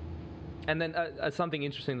 and then something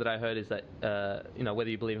interesting that I heard is that you know, whether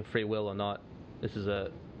you believe in free will or not, this is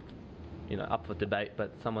up for debate.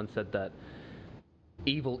 But someone said that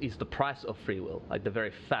evil is the price of free will. Like the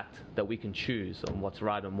very fact that we can choose on what's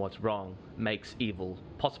right and what's wrong makes evil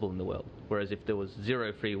possible in the world. Whereas if there was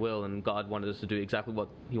zero free will and God wanted us to do exactly what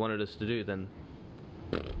He wanted us to do, then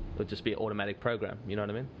it would just be an automatic program. You know what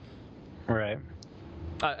I mean? Right.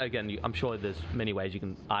 Again, I'm sure there's many ways you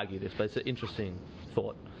can argue this, but it's an interesting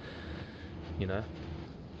thought. You know?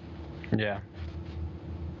 Yeah.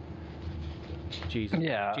 Jesus.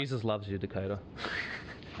 Yeah. Jesus loves you, Dakota.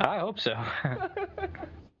 I hope so.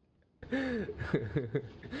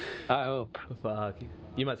 I hope. Fuck.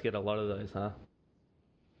 You must get a lot of those, huh?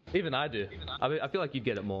 Even I do. I mean, I feel like you'd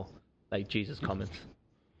get it more. Like Jesus comments.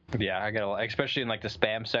 Yeah, I get a lot, especially in like the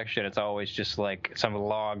spam section. It's always just like some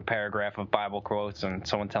long paragraph of Bible quotes and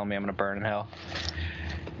someone telling me I'm gonna burn in hell.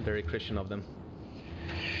 Very Christian of them.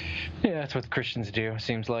 Yeah, that's what Christians do.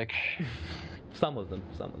 Seems like. Some of them.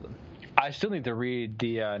 I still need to read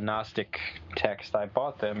the Gnostic text. I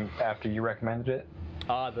bought them after you recommended it.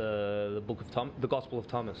 The book of the Gospel of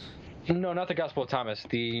Thomas. No, not the Gospel of Thomas.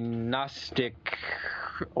 The Gnostic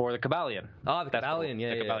or the Kabbalion. The Kabbalion.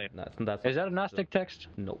 Yeah. Kabbalion. That's Is that a Gnostic text?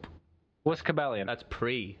 Nope. What's Kabbalion?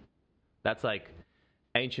 That's like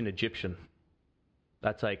ancient Egyptian.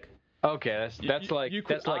 That's like. Okay, that's like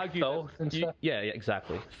Thoth and stuff. Yeah,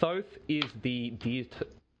 exactly. Thoth is the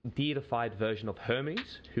deified version of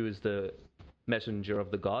Hermes, who is the messenger of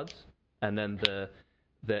the gods, and then the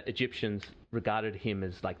Egyptians regarded him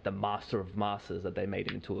as like the master of masters, that they made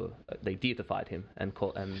him into they deified him and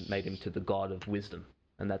made him to the god of wisdom,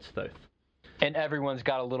 and that's Thoth. And everyone's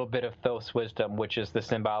got a little bit of Thoth's wisdom, which is the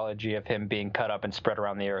symbology of him being cut up and spread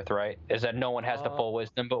around the earth, right? Is that no one has the full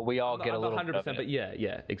wisdom, but we all get a little 100%, bit of it. But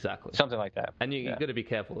yeah, exactly. Something like that. And you got to be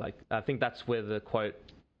careful. Like I think that's where the quote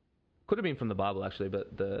could have been from the Bible actually,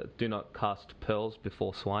 but the "do not cast pearls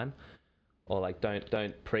before swine," or like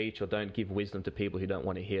don't preach or don't give wisdom to people who don't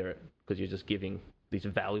want to hear it, because you're just giving these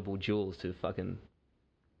valuable jewels to fucking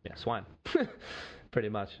swine, pretty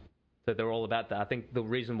much. So they're all about that. I think the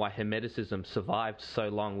reason why Hermeticism survived so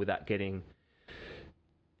long without getting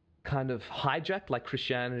kind of hijacked, like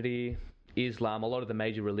Christianity, Islam, a lot of the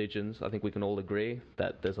major religions, I think we can all agree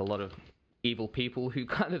that there's a lot of evil people who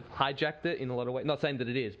kind of hijacked it in a lot of ways. Not saying that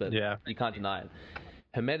it is, but you can't deny it.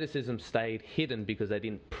 Hermeticism stayed hidden because they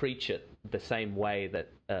didn't preach it the same way that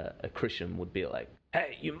a Christian would be like,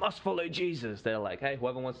 hey, you must follow Jesus. They're like, hey,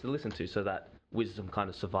 whoever wants to listen to. So that wisdom kind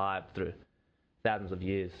of survived through thousands of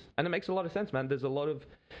years. And it makes a lot of sense, man. There's a lot of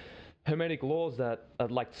Hermetic laws that are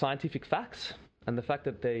like scientific facts. And the fact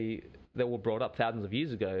that they were brought up thousands of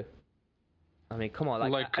years ago, I mean, come on.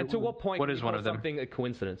 Like and to what point what is one of them? Something a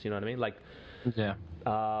coincidence, you know what I mean? Like,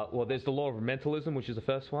 well, there's the law of mentalism, which is the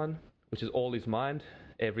first one, which is all is mind.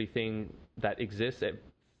 Everything that exists,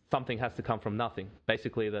 something has to come from nothing.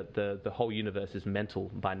 Basically, that the whole universe is mental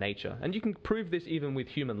by nature. And you can prove this even with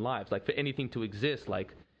human lives. Like, for anything to exist,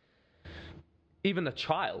 like, even a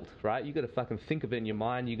child, right? You got to fucking think of it in your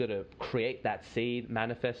mind. You got to create that seed,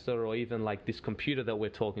 manifest it, or even like this computer that we're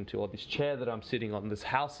talking to, or this chair that I'm sitting on, this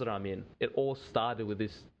house that I'm in. It all started with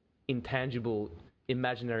this intangible,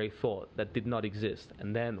 imaginary thought that did not exist,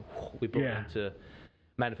 and then we brought it into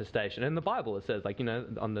manifestation. And in the Bible, it says, like, you know,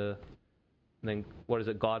 then what is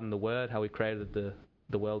it? God and the Word, how He created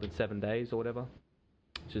the world in 7 days or whatever.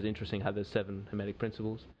 Which is interesting how there's 7 Hermetic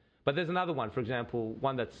principles. But there's another one, for example,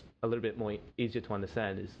 one that's a little bit more easier to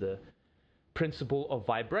understand is the principle of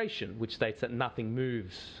vibration, which states that nothing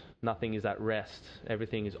moves, nothing is at rest,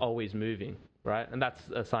 everything is always moving, right? And that's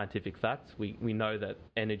a scientific fact. We know that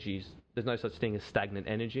there's no such thing as stagnant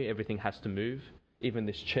energy. Everything has to move. Even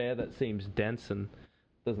this chair that seems dense and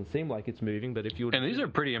doesn't seem like it's moving, but if you and these are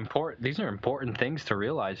pretty important. These are important things to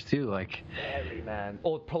realize too. Like, very, man.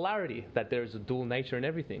 Or polarity, that there is a dual nature in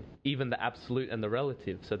everything, even the absolute and the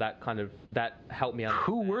relative. So that helped me understand.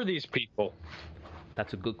 Who were these people?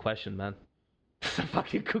 That's a good question, man. That's a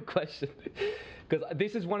fucking good question. Because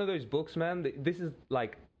this is one of those books, man. This is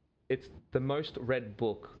like, it's the most read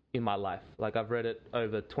book in my life. Like, I've read it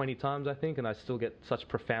over 20 times, I think, and I still get such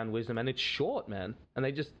profound wisdom. And it's short, man. And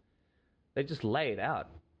they just lay it out.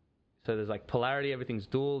 So there's like polarity, everything's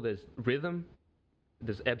dual, there's rhythm,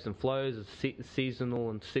 there's ebbs and flows, there's seasonal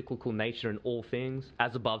and cyclical nature in all things.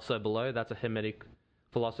 As above, so below. That's a Hermetic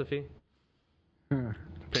philosophy.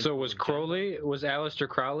 So was Aleister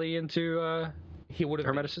Crowley into he would have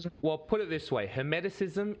Hermeticism? Well, put it this way.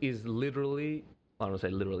 Hermeticism is literally, I don't want to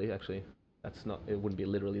say literally, actually. It wouldn't be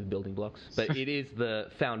literally the building blocks. But it is the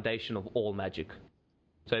foundation of all magic.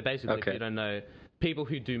 So basically, if you don't know, people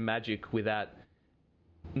who do magic without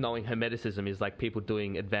knowing Hermeticism is like people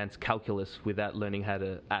doing advanced calculus without learning how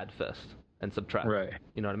to add first and subtract. Right.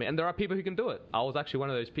 You know what I mean? And there are people who can do it. I was actually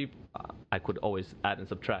one of those people. I could always add and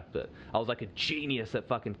subtract, but I was like a genius at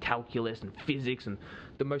fucking calculus and physics and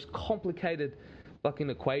the most complicated fucking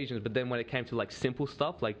equations. But then when it came to like simple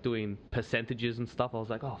stuff, like doing percentages and stuff, I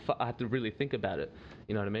was like, I have to really think about it.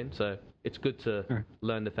 You know what I mean? So it's good to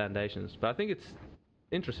learn the foundations. But I think it's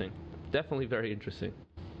interesting. Definitely very interesting.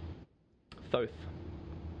 Thoth.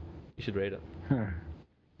 You should read it.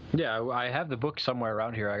 Yeah, I have the book somewhere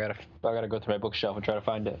around here. I gotta go through my bookshelf and try to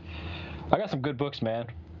find it. I got some good books, man.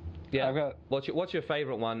 Yeah. What's your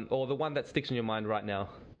favorite one, or the one that sticks in your mind right now?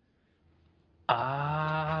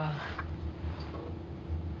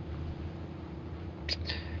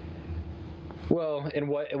 Well, in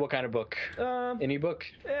what kind of book? Any book?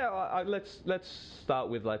 Yeah, let's start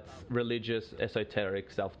with like religious, esoteric,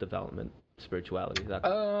 self-development, spirituality.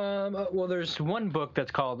 Well, there's one book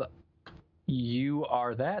that's called You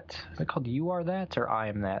Are That. Is it called You Are That or I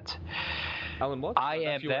Am That? Alan Watts? I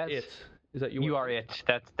Am That. Is that You Are It?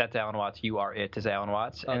 That's Alan Watts. You Are It is Alan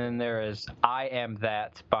Watts. Okay. And then there is I Am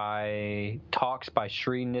That by Talks by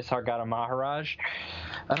Sri Nisargadatta Maharaj.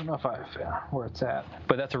 I don't know where it's at,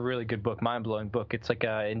 but that's a really good book, mind-blowing book. It's like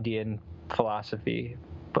a Indian philosophy,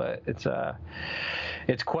 but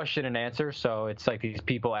it's question and answer. So it's like these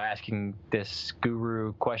people asking this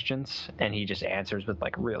guru questions, and he just answers with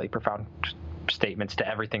like really profound statements to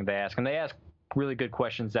everything they ask. And they ask really good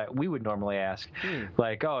questions that we would normally ask,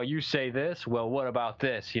 like, "Oh, you say this. Well, what about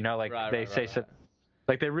this?" You know, like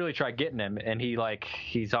like they really try getting him, and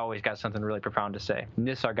he's always got something really profound to say.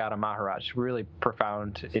 Nisargadatta Maharaj, really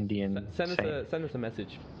profound Indian. Send us a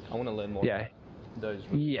message. I want to learn more. Yeah.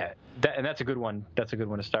 And that's a good one. That's a good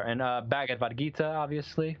one to start. And Bhagavad Gita,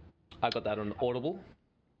 obviously. I got that on Audible.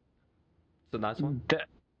 It's a nice one.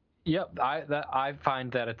 Yep, I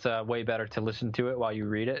find that it's way better to listen to it while you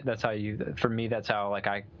read it. That's how for me, that's how like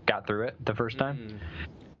I got through it the first time.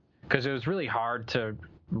 Because it was really hard to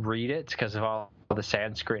read it because of all the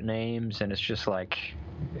Sanskrit names, and it's just like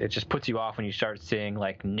it just puts you off when you start seeing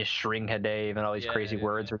like Nishringadev and all these crazy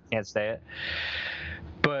words where you can't say it.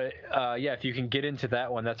 But if you can get into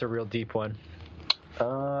that one, that's a real deep one.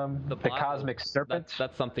 The Cosmic Serpent.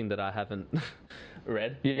 That's something that I haven't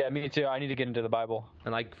read. Yeah, me too. I need to get into the Bible.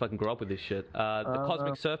 And I fucking grew up with this shit. The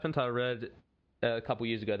Cosmic Serpent I read a couple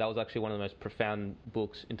years ago. That was actually one of the most profound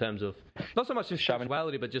books in terms of not so much in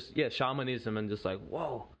spirituality, but just shamanism and just like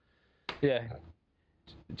whoa. Yeah.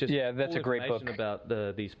 Just that's a great book about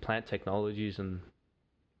these plant technologies and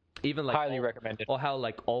even like highly recommended. Or how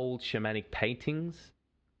like old shamanic paintings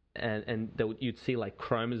and you'd see like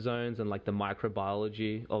chromosomes and like the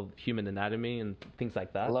microbiology of human anatomy and things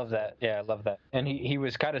like that. I love that. Yeah, I love that. And he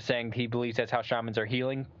was kind of saying he believes that's how shamans are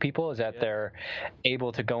healing people, is that they're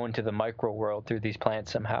able to go into the micro world through these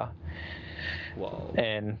plants somehow. Whoa.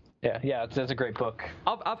 And that's a great book.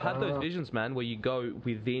 I've had those visions, man, where you go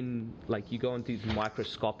within, like you go into these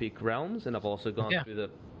microscopic realms, and I've also gone through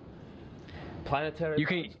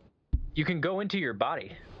Planetary. You can go into your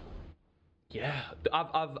body. Yeah,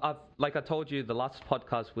 I've like I told you the last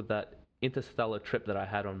podcast with that interstellar trip that I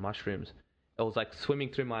had on mushrooms. It was like swimming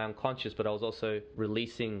through my unconscious, but I was also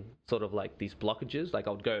releasing sort of like these blockages. Like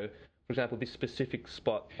I would go, for example, this specific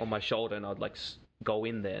spot on my shoulder, and I'd like go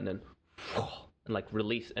in there and then and like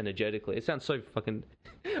release energetically. It sounds so fucking.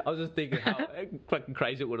 I was just thinking how fucking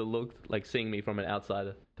crazy it would have looked, like seeing me from an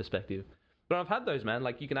outsider perspective. But I've had those, man.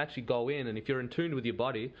 Like you can actually go in, and if you're in tune with your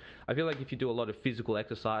body, I feel like if you do a lot of physical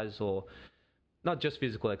exercise, or not just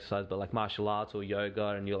physical exercise, but like martial arts or yoga,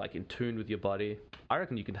 and you're like in tune with your body, I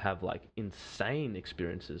reckon you can have like insane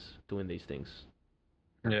experiences doing these things.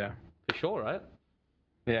 Yeah. For sure, right?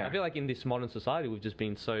 Yeah. I feel like in this modern society, we've just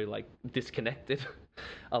been so like disconnected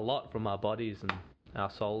a lot from our bodies and our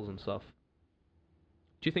souls and stuff.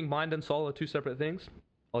 Do you think mind and soul are two separate things?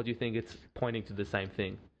 Or do you think it's pointing to the same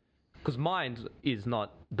thing? Because mind is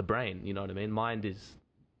not the brain, you know what I mean? Mind is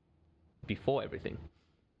before everything.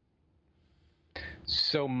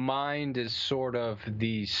 So mind is sort of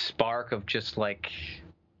the spark of just like,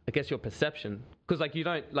 I guess your perception, because like you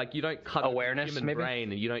don't cut awareness, the human maybe?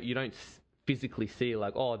 brain, and you don't physically see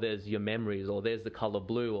like, oh, there's your memories, or there's the color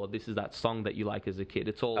blue, or this is that song that you like as a kid.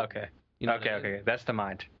 It's all okay. You know okay, what I mean? okay, that's the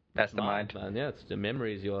mind. That's the mind. Man. Yeah, it's the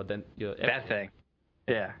memories. Your that thing.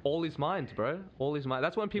 Yeah. All is mind, bro. All is mind.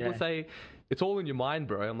 That's when people say it's all in your mind,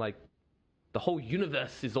 bro. I'm like, the whole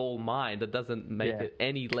universe is all mind. That doesn't make it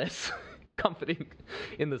any less comforting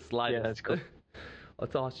in the slightest. Yeah, that's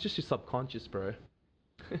cool. It's just your subconscious, bro.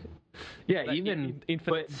 Yeah, even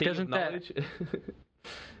infinite sea doesn't of knowledge.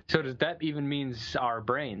 So does that even means our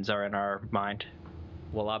brains are in our mind?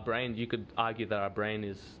 Well, our brain, you could argue that our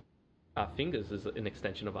fingers is an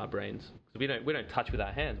extension of our brains. Because we don't touch with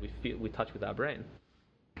our hands. We touch with our brain.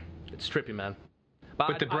 It's trippy, man.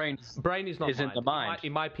 But the brain is not isn't mind. the mind.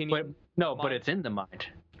 In my opinion. But it's in the mind.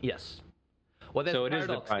 Yes. Well, there's so a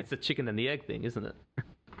paradox. It's the chicken and the egg thing, isn't it?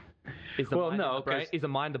 Is the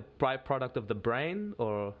mind a byproduct of the brain,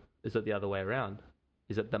 or is it the other way around?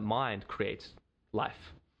 Is it the mind creates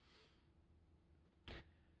life?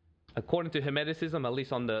 According to Hermeticism, at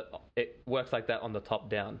least it works like that on the top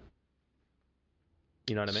down.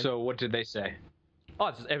 You know what I mean? So what did they say? Oh,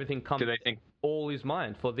 it's just everything comes. Do they think all is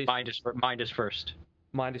mind for this? Mind is first.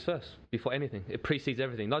 Mind is first before anything. It precedes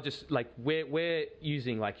everything. Not just like we're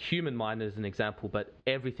using like human mind as an example, but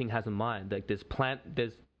everything has a mind. Like there's plant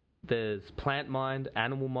mind,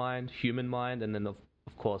 animal mind, human mind, and then of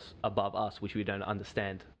course above us, which we don't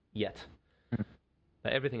understand yet.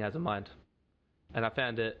 But everything has a mind, and I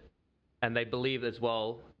found it. And they believe as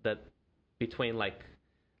well that between, like,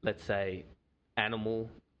 let's say, animal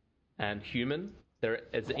and human, there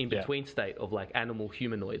is an in-between state of, like, animal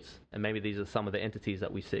humanoids. And maybe these are some of the entities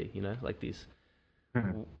that we see, you know, like these, I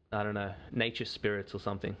don't know, nature spirits or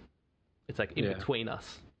something. It's, like, in between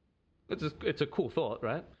us. It's a cool thought,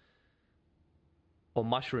 right? Or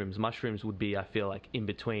mushrooms. Mushrooms would be, I feel like, in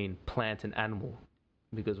between plant and animal.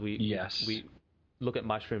 Because we look at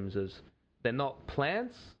mushrooms as, they're not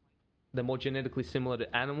plants. They're more genetically similar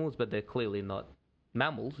to animals, but they're clearly not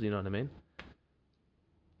mammals, you know what I mean?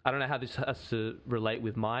 I don't know how this has to relate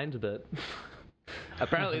with mind, but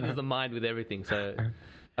apparently there's a mind with everything. So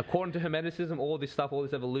according to Hermeticism, all this stuff, all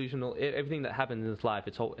this evolution, everything that happens in this life,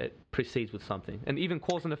 it precedes with something. And even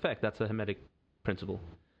cause and effect, that's a Hermetic principle.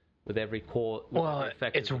 With every cause,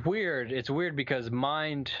 effect. It's weird. It's weird because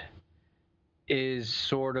mind is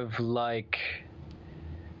sort of like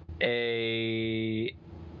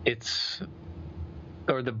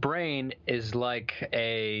the brain is like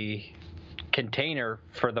a container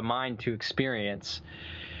for the mind to experience.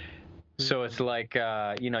 So it's like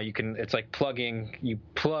it's like you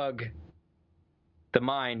plug the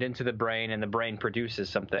mind into the brain and the brain produces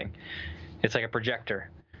something. It's like a projector.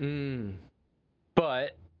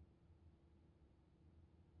 But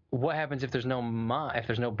what happens if there's no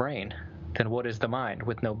brain? Then what is the mind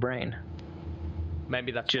with no brain?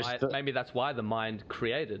 Maybe that's why the mind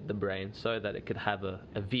created the brain, so that it could have a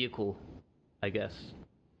vehicle, I guess,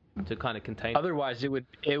 to kind of contain. Otherwise, it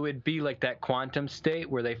would be like that quantum state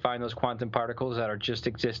where they find those quantum particles that are just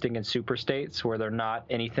existing in super states where they're not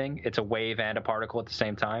anything. It's a wave and a particle at the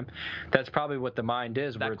same time. That's probably what the mind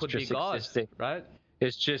is, where it's just existing, right?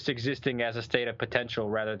 It's just existing as a state of potential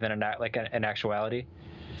rather than an actuality.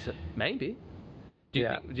 Maybe. Do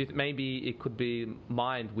you think maybe it could be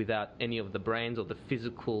mind without any of the brains or the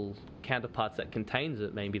physical counterparts that contains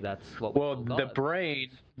it? Maybe that's what. Well,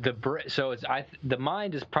 the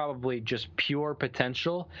mind is probably just pure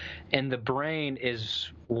potential, and the brain is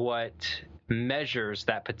what measures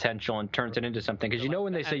that potential and turns it into something. Because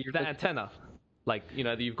when they say the antenna. Like,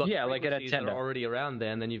 you've got Yeah, the like an frequencies that antenna. are already around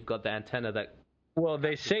there, and then you've got the antenna that. Well,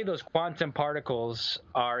 they say those quantum particles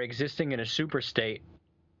are existing in a superstate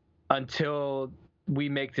until we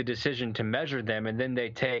make the decision to measure them, and then they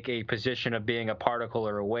take a position of being a particle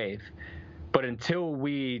or a wave. But until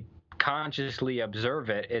we consciously observe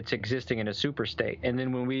it, it's existing in a superstate. And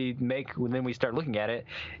then when we start looking at it,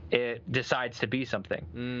 it decides to be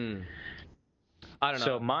something. I don't know.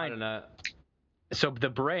 So I don't know. So the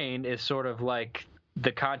brain is sort of like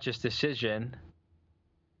the conscious decision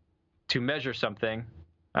to measure something.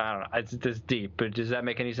 I don't know. It's deep, but does that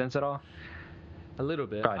make any sense at all? A little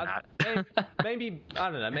bit. Probably not. Maybe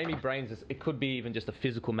I don't know. Maybe it could be even just a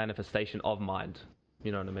physical manifestation of mind.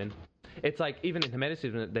 You know what I mean? It's like, even in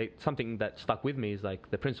Hermeticism, something that stuck with me is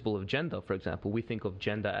like the principle of gender. For example, we think of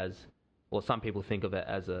gender as, or some people think of it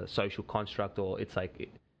as a social construct, or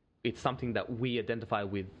it's something that we identify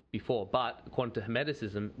with before. But according to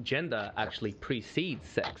Hermeticism, gender actually precedes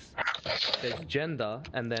sex. There's gender,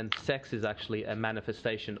 and then sex is actually a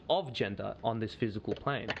manifestation of gender on this physical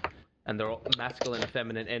plane. And there are masculine and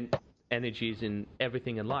feminine energies in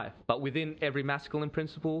everything in life. But within every masculine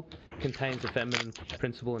principle contains a feminine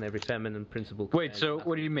principle, and every feminine principle contains... Wait, so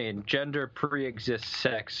what do you mean? Gender pre-exists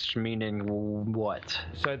sex, meaning what?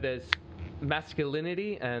 So there's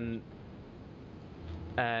masculinity and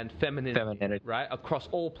femininity, right? Across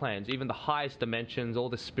all planes, even the highest dimensions, all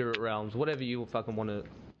the spirit realms, whatever you fucking want to...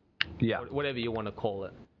 Yeah. Whatever you want to call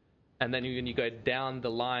it. And then when you go down the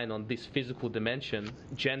line on this physical dimension,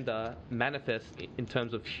 gender manifests in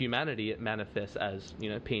terms of humanity. It manifests as,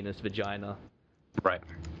 penis, vagina. Right.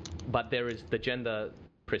 But there is the gender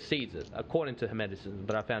precedes it, according to Hermeticism.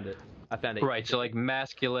 But I found it. Right. So like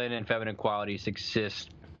masculine and feminine qualities exist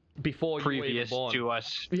before previous you were even born. to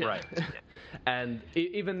us. Yeah. Right. And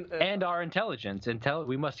even and our intelligence.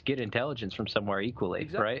 We must get intelligence from somewhere equally.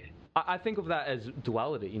 Exactly. Right. I think of that as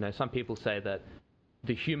duality. Some people say that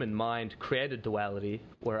the human mind created duality,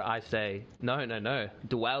 where I say, no.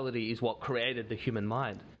 Duality is what created the human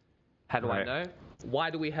mind. How do I know? Why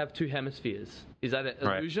do we have two hemispheres? Is that an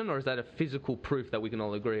illusion, or is that a physical proof that we can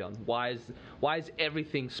all agree on? Why is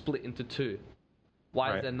everything split into two?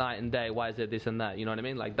 Why is there night and day? Why is there this and that? You know what I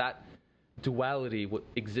mean? Like, that duality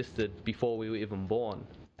existed before we were even born.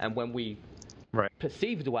 And when we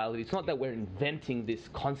perceive duality, it's not that we're inventing this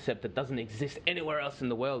concept that doesn't exist anywhere else in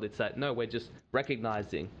the world. It's that, no, we're just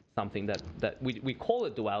recognizing something that we call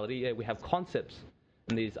it duality. Yeah, we have concepts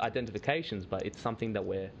and these identifications, but it's something that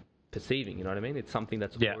we're perceiving. You know what I mean? It's something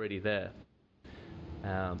that's already there.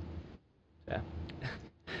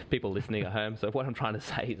 People listening at home. So what I'm trying to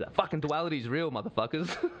say is that fucking duality is real, motherfuckers.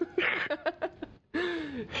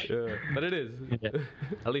 Yeah, but it is. Yeah.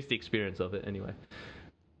 At least the experience of it, anyway.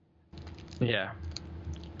 Yeah.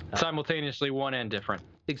 Simultaneously one and different.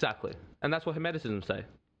 Exactly. And that's what Hermeticism say.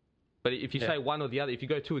 But if you say one or the other, if you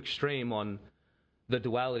go too extreme on the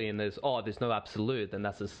duality and there's no absolute, then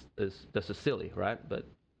that's just silly, right? But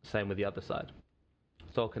same with the other side.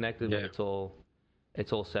 It's all connected, but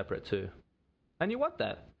it's all separate too. And you want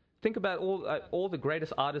that. Think about all the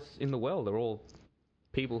greatest artists in the world are all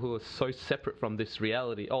people who are so separate from this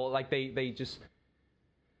reality. Or like they just...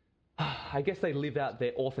 I guess they live out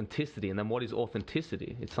their authenticity. And then what is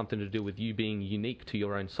authenticity? It's something to do with you being unique to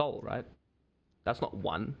your own soul, right? That's not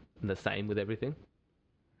one and the same with everything.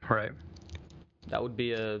 Right. That would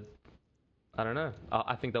be I don't know.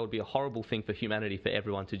 I think that would be a horrible thing for humanity, for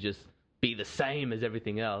everyone to just be the same as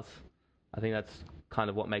everything else. I think that's kind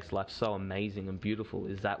of what makes life so amazing and beautiful,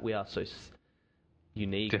 is that we are so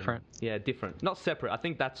unique. Different. Different. Not separate. I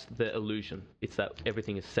think that's the illusion. It's that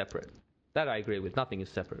everything is separate. That I agree with. Nothing is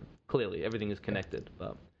separate. Clearly, everything is connected.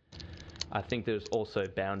 But I think there's also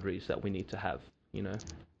boundaries that we need to have. Yeah.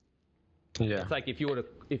 It's like if you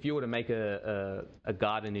were to make a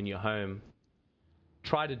garden in your home,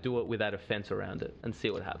 try to do it without a fence around it and see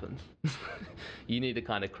what happens. You need to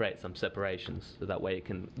kind of create some separations so that way it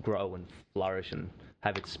can grow and flourish and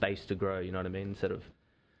have its space to grow. You know what I mean? Instead of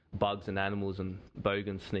bugs and animals and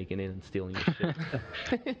bogans sneaking in and stealing your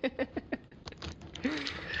shit.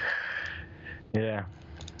 Yeah.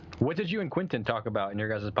 What did you and Quentin talk about in your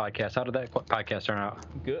guys' podcast? How did that podcast turn out?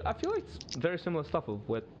 Good. I feel like it's very similar stuff of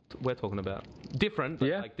what we're talking about. Different, but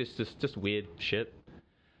like this just weird shit.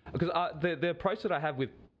 Because the approach that I have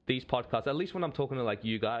with these podcasts, at least when I'm talking to like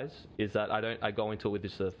you guys, is that I go into it with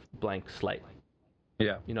just a blank slate.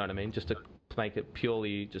 Yeah. You know what I mean? Just to make it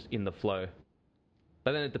purely just in the flow.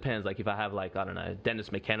 But then it depends. Like if I have like, I don't know,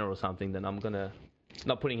 Dennis McKenna or something, then I'm gonna...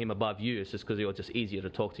 Not putting him above you, it's just because you're just easier to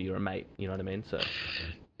talk to. You're a mate, you know what I mean? So,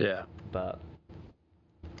 yeah. But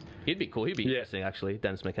He'd be cool. He'd be interesting, actually,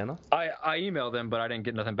 Dennis McKenna. I emailed him, but I didn't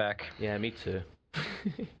get nothing back. Yeah, me too.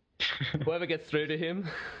 Whoever gets through to him,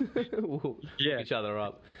 we'll hook each other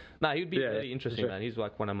up. Nah, he'd be really interesting, man. He's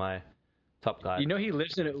like one of my top guys. You know, he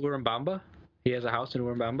lives in Urubamba. He has a house in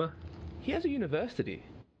Urubamba. He has a university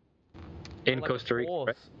in Costa Rica.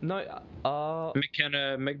 Right? No,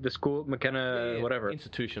 McKenna, the school, McKenna, whatever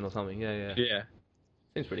institution or something. Yeah.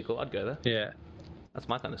 Seems pretty cool. I'd go there. Yeah, that's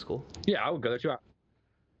my kind of school. Yeah, I would go there too.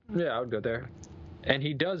 Yeah, I would go there. And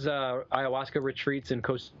he does ayahuasca retreats in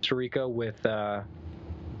Costa Rica with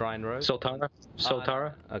Brian Rose. Soltara.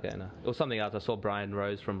 No. Okay, no, it was something else. I saw Brian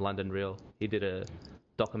Rose from London Real. He did a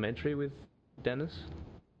documentary with Dennis.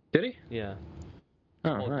 Did he? Yeah.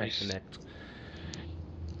 Oh, nice. Reconnect.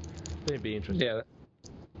 It'd be interesting.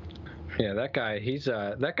 Yeah, that guy. He's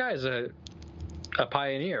that guy's a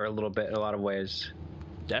pioneer a little bit in a lot of ways.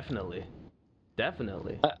 Definitely.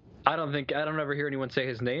 I don't ever hear anyone say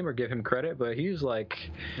his name or give him credit, but he's like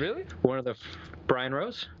really one of the Brian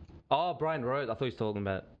Rose. Oh, Brian Rose. I thought he was talking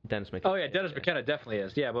about Dennis McKenna. Oh yeah, Dennis McKenna definitely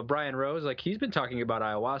is. Yeah, but Brian Rose, like he's been talking about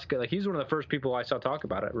ayahuasca. Like he's one of the first people I saw talk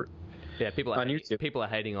about it. Yeah, people on YouTube. People are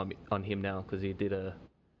hating on him now because he did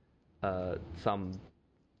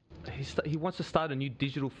he wants to start a new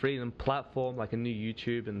digital freedom platform, like a new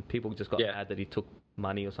YouTube, and people just got mad that he took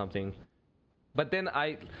money or something. But then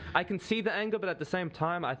I can see the anger, but at the same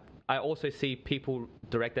time, I also see people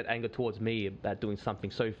direct that anger towards me about doing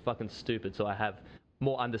something so fucking stupid. So I have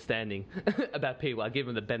more understanding about people. I give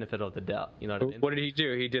him the benefit of the doubt. You know what I mean? What did he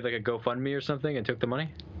do? He did like a GoFundMe or something and took the money?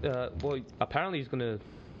 Well, apparently he's gonna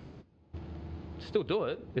still do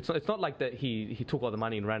it. It's not like that he took all the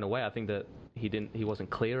money and ran away. I think that he wasn't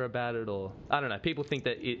clear about it, or I don't know. People think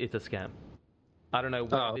that it's a scam. I don't know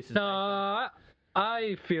what this is. No,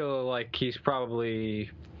 I feel like he's probably.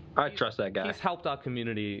 I trust that guy. He's helped our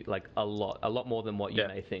community like a lot more than what you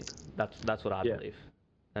may think. That's what I believe,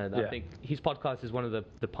 and I think his podcast is one of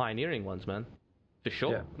the pioneering ones, man, for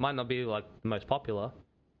sure. Yeah. Might not be like the most popular.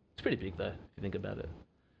 It's pretty big though, if you think about it.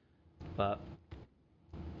 But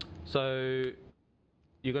so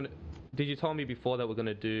did you tell me before that we're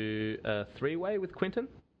gonna do a 3-way with Quinton?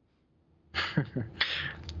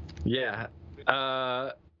 Yeah.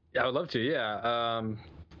 I would love to, yeah.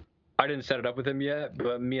 I didn't set it up with him yet,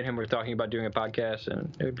 but me and him were talking about doing a podcast,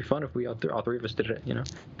 and it would be fun if we all three of us did it, you know?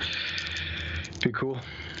 Be cool.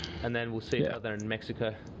 And then we'll see each other in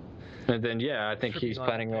Mexico. And then, I think he's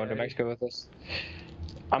planning on going to Mexico with us.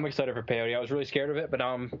 I'm excited for peyote. I was really scared of it, but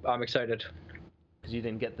now I'm excited. Because you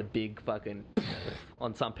didn't get the big fucking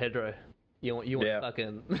on San Pedro. You want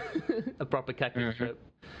fucking a proper cactus trip.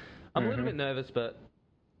 I'm a little bit nervous, but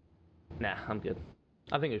nah, I'm good.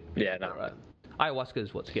 I think it's alright. Ayahuasca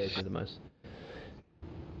is what scares me the most.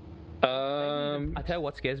 I tell you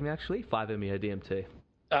what scares me actually, 5-MeO DMT.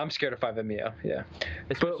 I'm scared of 5-MeO, yeah.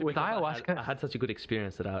 Especially but with ayahuasca, I had such a good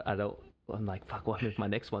experience that I'm like, fuck, what if my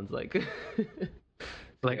next one's like...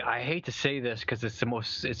 Like, I hate to say this because this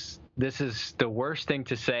is the worst thing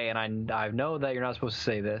to say, and I know that you're not supposed to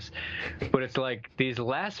say this, but it's like these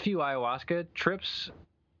last few ayahuasca trips,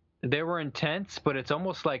 they were intense, but it's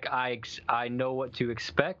almost like I know what to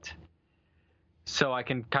expect, so I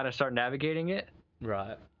can kind of start navigating it.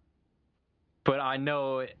 Right. But I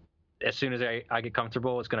know as soon as I get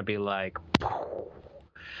comfortable, it's going to be like...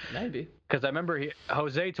 Maybe. Because I remember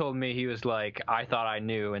Jose told me, he was like, I thought I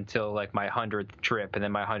knew until like my 100th trip, and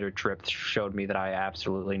then my 100th trip showed me that I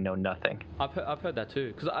absolutely know nothing. I've heard that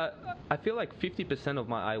too, because I feel like 50% of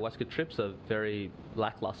my ayahuasca trips are very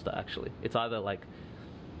lackluster actually. It's either like,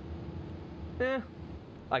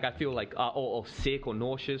 like I feel like or sick or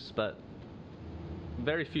nauseous, but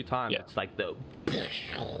very few times it's like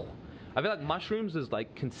I feel like mushrooms is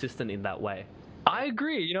like consistent in that way. I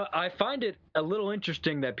agree. You know, I find it a little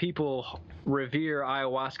interesting that people revere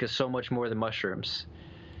ayahuasca so much more than mushrooms.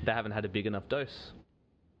 They haven't had a big enough dose.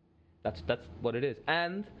 That's what it is.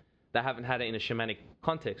 And they haven't had it in a shamanic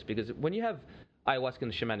context, because when you have ayahuasca in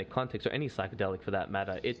a shamanic context, or any psychedelic for that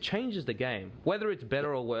matter, it changes the game. Whether it's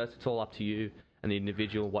better or worse, it's all up to you and the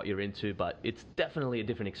individual, what you're into, but it's definitely a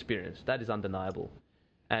different experience. That is undeniable.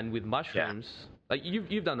 And with mushrooms... Like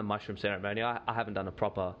you've done the mushroom ceremony. I haven't done a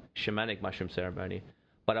proper shamanic mushroom ceremony,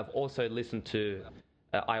 but I've also listened to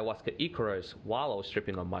ayahuasca Icaros while I was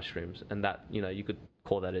stripping on mushrooms, and that, you know, you could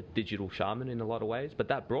call that a digital shaman in a lot of ways. But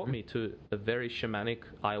that brought me to a very shamanic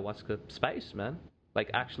ayahuasca space, man.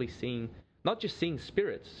 Like actually seeing, not just seeing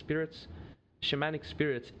spirits, shamanic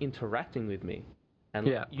spirits interacting with me, and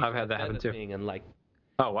like, I've had that happen too. And like,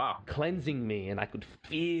 oh wow, cleansing me, and I could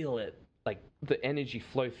feel it, like the energy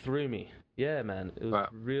flow through me. Yeah, man, it was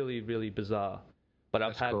really, really bizarre. But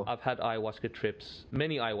That's cool. I've had ayahuasca trips,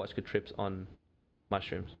 many ayahuasca trips on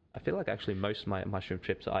mushrooms. I feel like actually most of my mushroom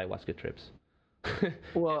trips are ayahuasca trips.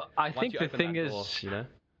 Well, I Once think you the open thing that is, door, you know.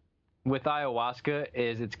 with ayahuasca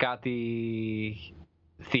is it's got the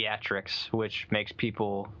theatrics, which makes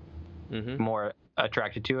people more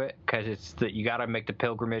attracted to it, because it's that you got to make the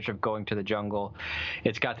pilgrimage of going to the jungle.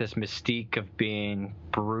 It's got this mystique of being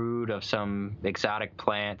brewed of some exotic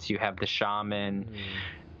plants. You have the shaman.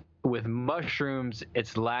 With mushrooms,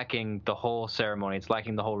 it's lacking the whole ceremony. It's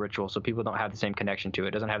lacking the whole ritual, so people don't have the same connection to it.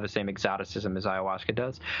 It doesn't have the same exoticism as ayahuasca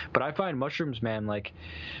does. But I find mushrooms, man, like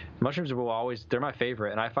mushrooms will always, they're my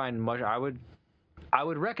favorite. And I find I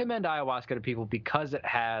would recommend ayahuasca to people because it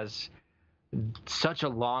has such a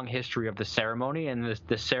long history of the ceremony, and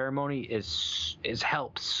the ceremony is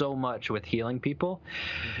helps so much with healing people.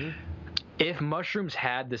 If mushrooms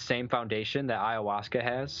had the same foundation that ayahuasca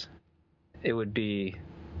has, it would be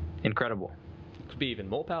incredible. It could be even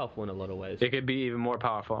more powerful in a lot of ways. It could be even more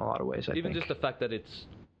powerful in a lot of ways. Even just the fact that it's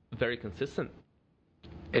very consistent.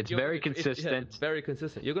 It's very consistent. It's very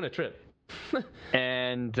consistent. You're gonna trip.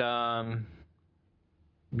 And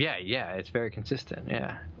yeah, it's very consistent.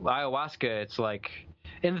 Yeah, ayahuasca, it's like,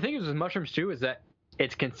 and the thing is with mushrooms too is that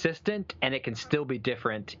it's consistent and it can still be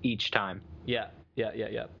different each time. Yeah,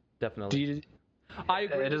 definitely. I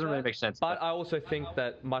agree. It doesn't really make sense. But I also think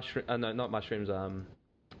that not mushrooms.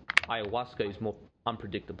 Ayahuasca is more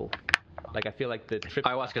unpredictable. Like I feel like the trips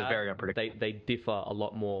ayahuasca is very unpredictable. They differ a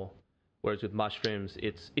lot more, whereas with mushrooms,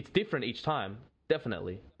 it's different each time,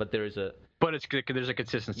 definitely. But there's a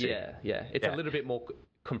consistency. Yeah. It's a little bit more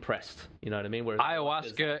compressed. You know what I mean? Whereas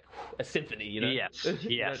ayahuasca, like a symphony. You know? Yes.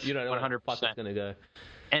 You don't know 100%. It's gonna go.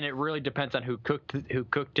 And it really depends on who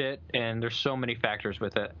cooked it, and there's so many factors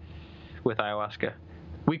with it. With ayahuasca,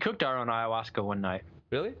 we cooked our own ayahuasca one night.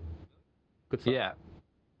 Really? Good stuff. Yeah.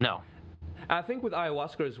 No. I think with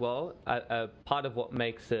ayahuasca as well, part of what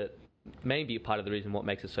makes it, maybe part of the reason what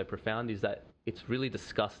makes it so profound is that it's really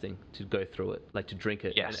disgusting to go through it, like to drink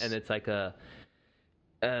it. Yes. And it's like I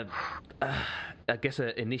guess an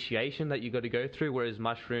initiation that you got to go through, whereas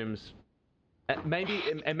mushrooms, maybe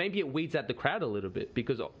it weeds out the crowd a little bit,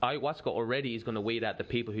 because ayahuasca already is going to weed out the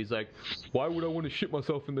people who's like, why would I want to shit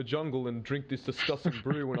myself in the jungle and drink this disgusting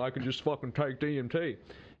brew when I can just fucking take DMT?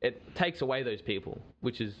 It takes away those people,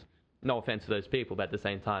 which is no offense to those people, but at the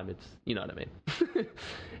same time, it's, you know what I mean.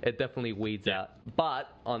 It definitely weeds out. But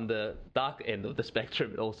on the dark end of the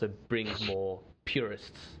spectrum, it also brings more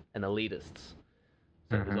purists and elitists.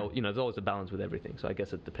 So there's always a balance with everything. So I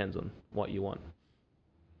guess it depends on what you want.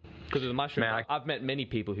 Because with the mushrooms, I've met many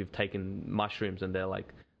people who've taken mushrooms and they're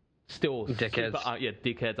like still dickheads.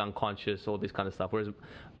 Dickheads, unconscious, all this kind of stuff. Whereas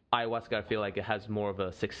ayahuasca, I feel like it has more of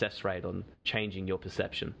a success rate on changing your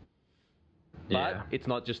perception. But it's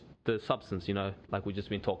not just the substance, you know, like we've just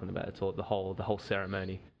been talking about. It's all the whole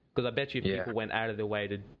ceremony. Because I bet you if people went out of their way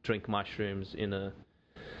to drink mushrooms in a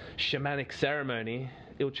shamanic ceremony,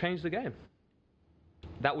 it would change the game.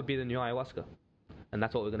 That would be the new ayahuasca. And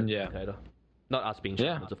that's what we're going to do, Kato. Not us being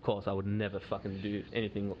shamans, of course. I would never fucking do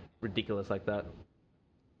anything ridiculous like that.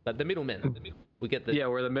 But the middlemen, we get the... Yeah,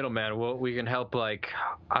 we're the middleman. Well, we can help, like...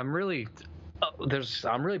 I'm really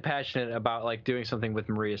passionate about, like, doing something with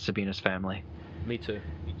Maria Sabina's family. Me too.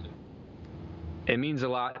 It means a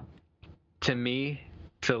lot to me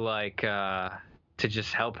to, like, to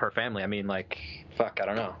just help her family. I mean, like, fuck, I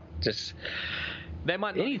don't know. Just... There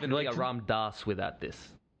might not even be a Ram Dass without this.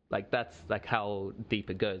 Like, that's like how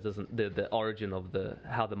deep it goes, doesn't the origin of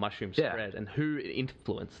how the mushroom spread and who it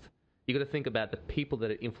influenced. You got to think about the people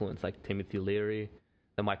that it influenced, like Timothy Leary,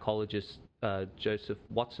 the mycologist Joseph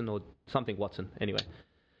Watson or something Watson, anyway,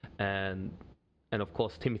 and of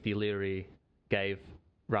course Timothy Leary gave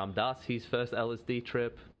Ram Dass his first LSD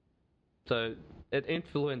trip. So it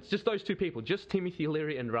influenced just those two people, just Timothy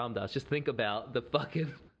Leary and Ram Dass. Just think about the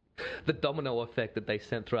fucking the domino effect that they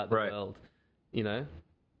sent throughout the world, you know.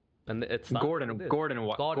 And it's Gordon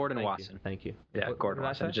Wasson. Thank you. Yeah, Gordon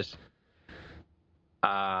Wasson. Just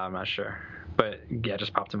I'm not sure, but yeah, it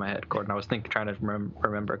just popped in my head. Gordon. I was trying to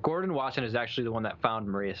remember. Gordon Wasson is actually the one that found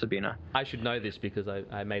Maria Sabina. I should know this because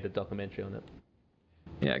I made a documentary on it.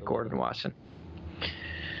 Yeah, Gordon Wasson.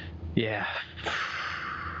 Yeah.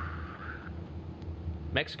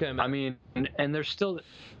 Mexico, man. I mean, and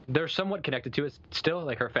they're somewhat connected to it still,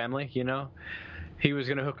 like her family, you know. He was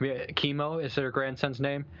gonna hook me. Chemo is her grandson's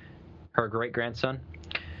name, her great grandson.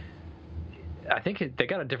 I think they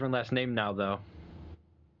got a different last name now, though.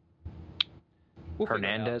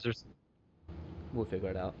 Hernandez or. We'll figure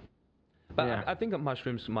it out. But yeah. I think that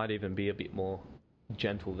mushrooms might even be a bit more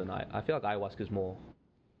gentle than I feel like ayahuasca is more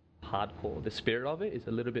hardcore. The spirit of it is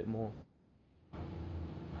a little bit more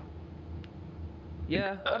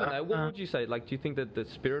Yeah, I don't know. What would you say? Like, do you think that the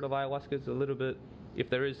spirit of ayahuasca is a little bit, if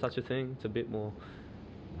there is such a thing, it's a bit more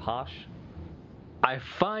harsh? I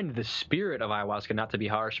find the spirit of ayahuasca not to be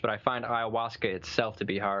harsh, but I find ayahuasca itself to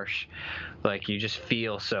be harsh. Like you just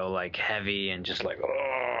feel so like heavy and just like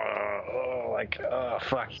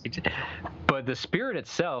fuck. But the spirit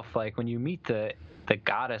itself, like when you meet the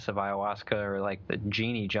goddess of ayahuasca or like the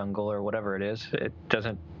genie jungle or whatever it is, it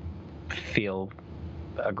doesn't feel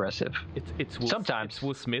aggressive. It's Will, sometimes it's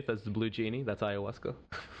Will Smith as the blue genie. That's ayahuasca.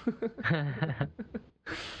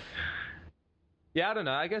 Yeah, I don't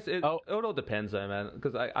know. I guess it all depends, though, man.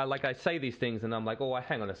 Because I say these things, and I'm like, oh,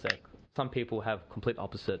 hang on a sec. Some people have complete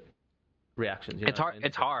opposite reactions. You know it's hard.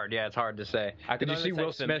 It's hard. Yeah, it's hard to say. Did you see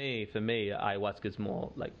Will Smith? For me, ayahuasca's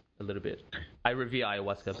more like a little bit. I revere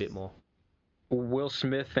ayahuasca a bit more. Will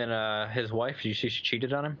Smith and his wife. Did you see she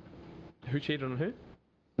cheated on him? Who cheated on who?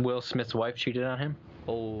 Will Smith's wife cheated on him.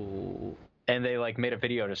 Oh. And they like made a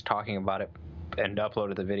video just talking about it and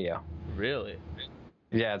uploaded the video. Really?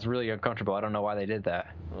 Yeah, it's really uncomfortable. I don't know why they did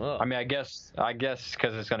that. Oh. I mean, I guess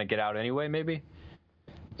because it's gonna get out anyway, maybe.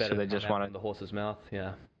 Better so they just want the horse's mouth.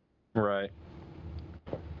 Yeah. Right.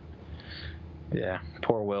 Yeah.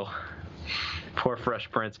 Poor Will. Poor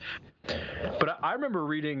Fresh Prince. But I remember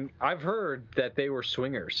reading. I've heard that they were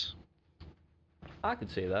swingers. I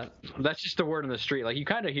could see that. That's just the word on the street. Like you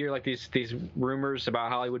kind of hear like these rumors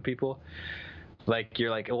about Hollywood people. Like you're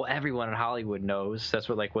like, well, everyone in Hollywood knows. That's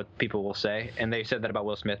what people will say, and they said that about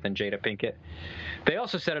Will Smith and Jada Pinkett. They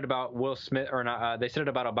also said it about Will Smith, or not? They said it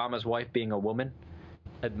about Obama's wife being a woman.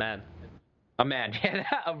 A man. A man. Yeah,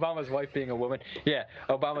 Obama's wife being a woman. Yeah,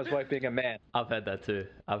 Obama's wife being a man. I've heard that too.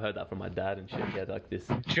 I've heard that from my dad and shit. He had like this.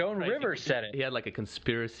 Joan Rivers said it. He had like a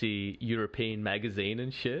conspiracy European magazine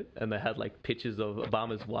and shit, and they had like pictures of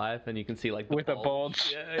Obama's wife, and you can see like the with a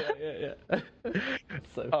bulge. Yeah.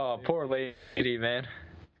 So funny. Poor lady, man.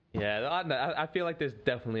 Yeah, I don't know. I feel like there's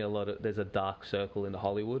definitely there's a dark circle in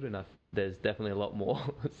Hollywood, and there's definitely a lot more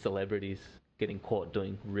celebrities getting caught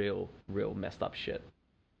doing real messed up shit.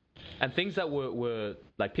 And things that were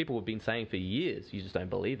like people have been saying for years, you just don't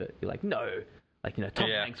believe it. You're like, no, like Tom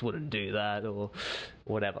Hanks wouldn't do that or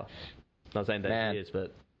whatever. Not saying that he is,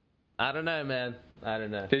 but I don't know, man. I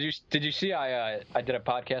don't know. Did you see I did a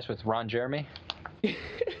podcast with Ron Jeremy?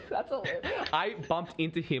 That's hilarious. I bumped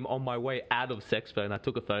into him on my way out of Sexpo and I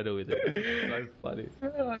took a photo with him. So funny.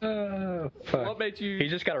 What made you? He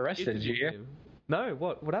just got arrested. Did you hear? No.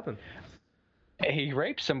 What happened? He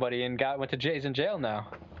raped somebody and he's in jail now.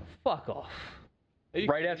 Fuck off.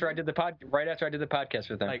 Right after I did the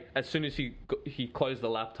podcast with him. Like as soon as he closed the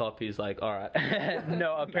laptop, he's like, "All right."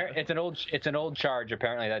 No, it's an old charge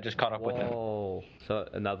apparently that just caught up with him. Oh, so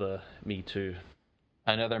another Me Too.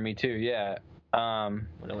 Another Me Too, yeah. I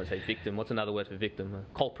don't want to say victim. What's another word for victim?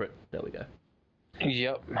 Culprit. There we go.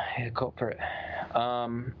 Yep, culprit.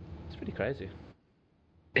 It's pretty crazy.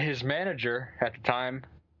 His manager at the time,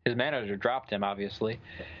 dropped him obviously.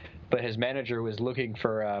 But his manager was looking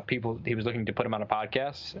for people. He was looking to put him on a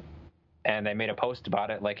podcast, and they made a post about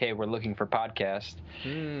it, like, "Hey, we're looking for podcasts."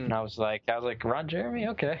 And I was like, Ron Jeremy,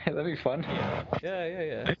 okay, that'd be fun.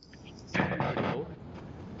 Yeah. Cool.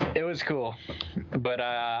 It was cool, but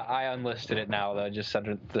I unlisted it now though, just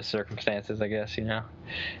under the circumstances, I guess.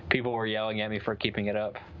 People were yelling at me for keeping it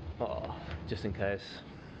up. Oh, just in case.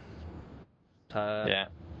 Yeah,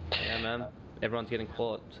 man. Everyone's getting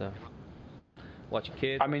caught, so. Watch your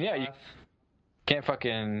kids. I mean, yeah, you can't.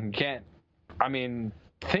 I mean,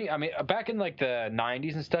 back in like the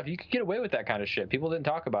 90s and stuff, you could get away with that kind of shit. People didn't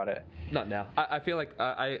talk about it. Not now. I feel like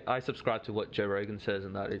I subscribe to what Joe Rogan says,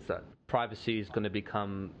 and that is that privacy is going to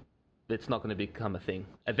become. It's not going to become a thing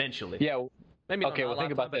eventually. Yeah. Maybe okay. Well,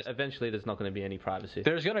 think about this. Eventually, there's not going to be any privacy.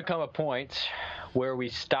 There's going to come a point where we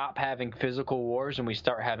stop having physical wars and we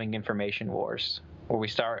start having information wars,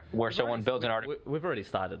 where someone builds an article. We've already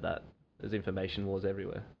started that. There's information wars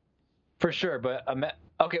everywhere. For sure, but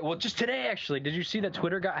okay. Well, just today, actually, did you see that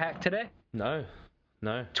Twitter got hacked today? No.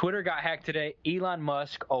 Twitter got hacked today. Elon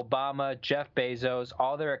Musk, Obama, Jeff Bezos,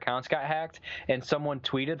 all their accounts got hacked, and someone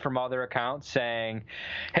tweeted from all their accounts saying,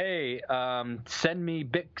 "Hey, send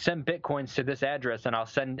Bitcoins to this address, and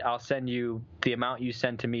I'll send you the amount you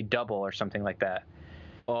send to me double or something like that."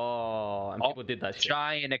 Oh, and people did that shit.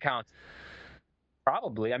 Giant accounts.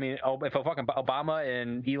 Probably. I mean, if fucking Obama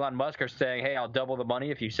and Elon Musk are saying, "Hey, I'll double the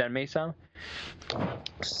money if you send me some,"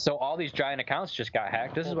 so all these giant accounts just got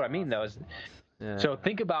hacked. This is what I mean, though. So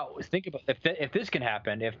think about if this can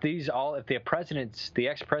happen. If the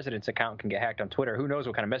ex-president's account can get hacked on Twitter, who knows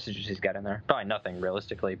what kind of messages he's got in there? Probably nothing,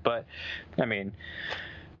 realistically. But I mean,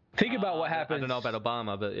 think about what happens. I don't know about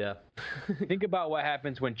Obama, but yeah. Think about what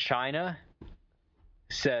happens when China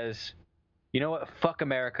says, you know what, fuck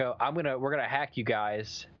America, we're gonna hack you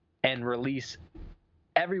guys and release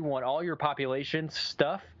everyone, all your population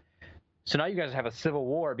stuff. So now you guys have a civil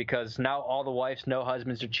war because now all the wives know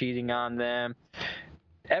husbands are cheating on them.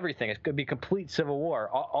 Everything. It's going to be complete civil war.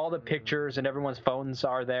 All the pictures and everyone's phones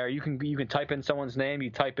are there. You can type in someone's name.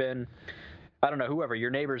 You type in, I don't know, whoever,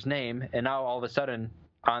 your neighbor's name, and now all of a sudden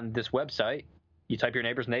on this website, you type your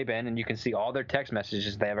neighbor's name in, and you can see all their text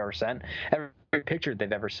messages they've ever sent, every picture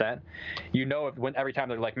they've ever sent. You know, every time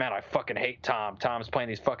they're like, man, I fucking hate Tom. Tom's playing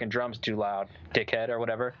these fucking drums too loud, dickhead, or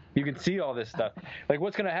whatever. You can see all this stuff. Like,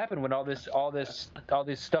 what's gonna happen when all this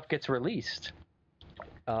stuff gets released?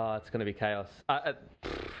 It's gonna be chaos.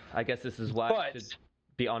 I guess this is why you should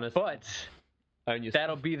be honest. But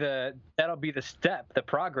that'll be the step, the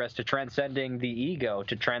progress to transcending the ego,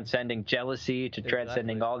 to transcending jealousy, to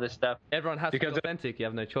transcending all this stuff. Everyone has to be authentic. You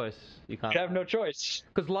have no choice. You can't. You have no choice.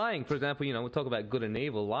 Because lying, for example, we talk about good and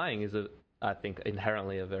evil. Lying is I think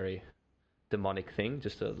inherently a very demonic thing.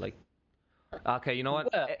 Just to like, okay, you know what?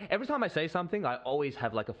 Yeah. Every time I say something, I always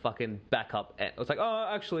have like a fucking backup. It's like, oh,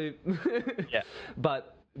 actually, yeah.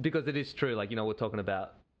 But because it is true, like, we're talking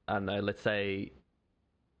about, I don't know, let's say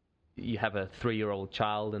you have a 3-year-old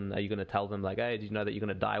child, and are you going to tell them like, hey, did you know that you're going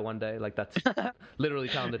to die one day? Like, that's literally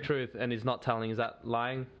telling the truth, and he's not telling. Is that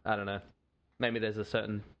lying? I don't know. Maybe there's a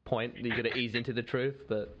certain point that you got to ease into the truth,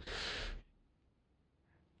 but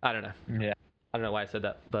I don't know. Yeah. I don't know why I said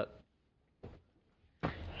that, but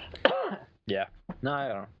yeah. No, I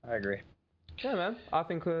don't know. I agree. Yeah, man. I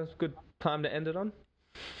think it's a good time to end it on.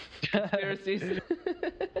 Conspiracies.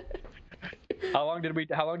 How long did we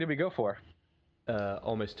go for?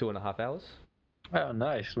 Almost 2.5 hours. Oh,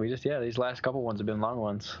 nice. These last couple ones have been long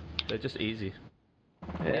ones. They're just easy.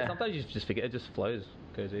 Yeah. Sometimes you just forget. It just flows.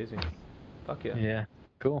 Goes easy. Fuck yeah. Yeah.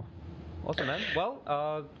 Cool. Awesome, man.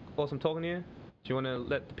 Well, awesome talking to you. Do you want to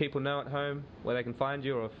let the people know at home where they can find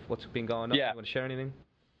you, or what's been going on? Yeah. You want to share anything?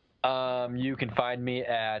 You can find me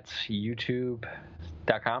at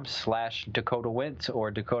youtube.com/Dakota Wint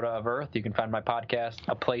or Dakota of Earth. You can find my podcast,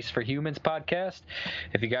 A Place for Humans podcast.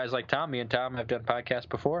 If you guys like Tom, me and Tom have done podcasts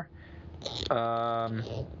before.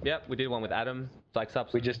 Yep, we did one with Adam, Psych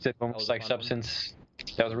Substance. We just did one with Psych Substance.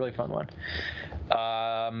 That was a really fun one.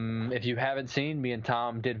 If you haven't seen, me and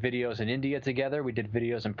Tom did videos in India together. We did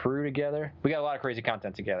videos in Peru together. We got a lot of crazy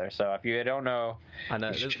content together. So if you don't know, I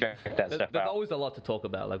know check that stuff out. There's always a lot to talk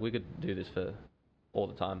about. Like, we could do this for all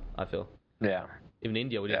the time, I feel. Yeah. Even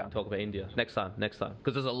India, we didn't talk about India. Next time.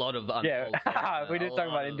 Because there's a lot of we did talk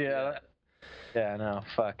about India. Yeah, no,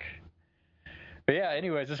 fuck. But yeah,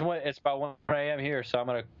 anyways, it's about 1 a.m. here, so I'm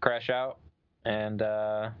going to crash out. And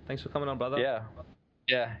thanks for coming on, brother.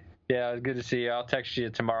 Yeah, it was good to see you. I'll text you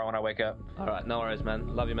tomorrow when I wake up. All right, no worries,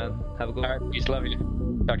 man. Love you, man. Have a good one. All right, peace, love you.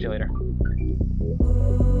 Talk to you later.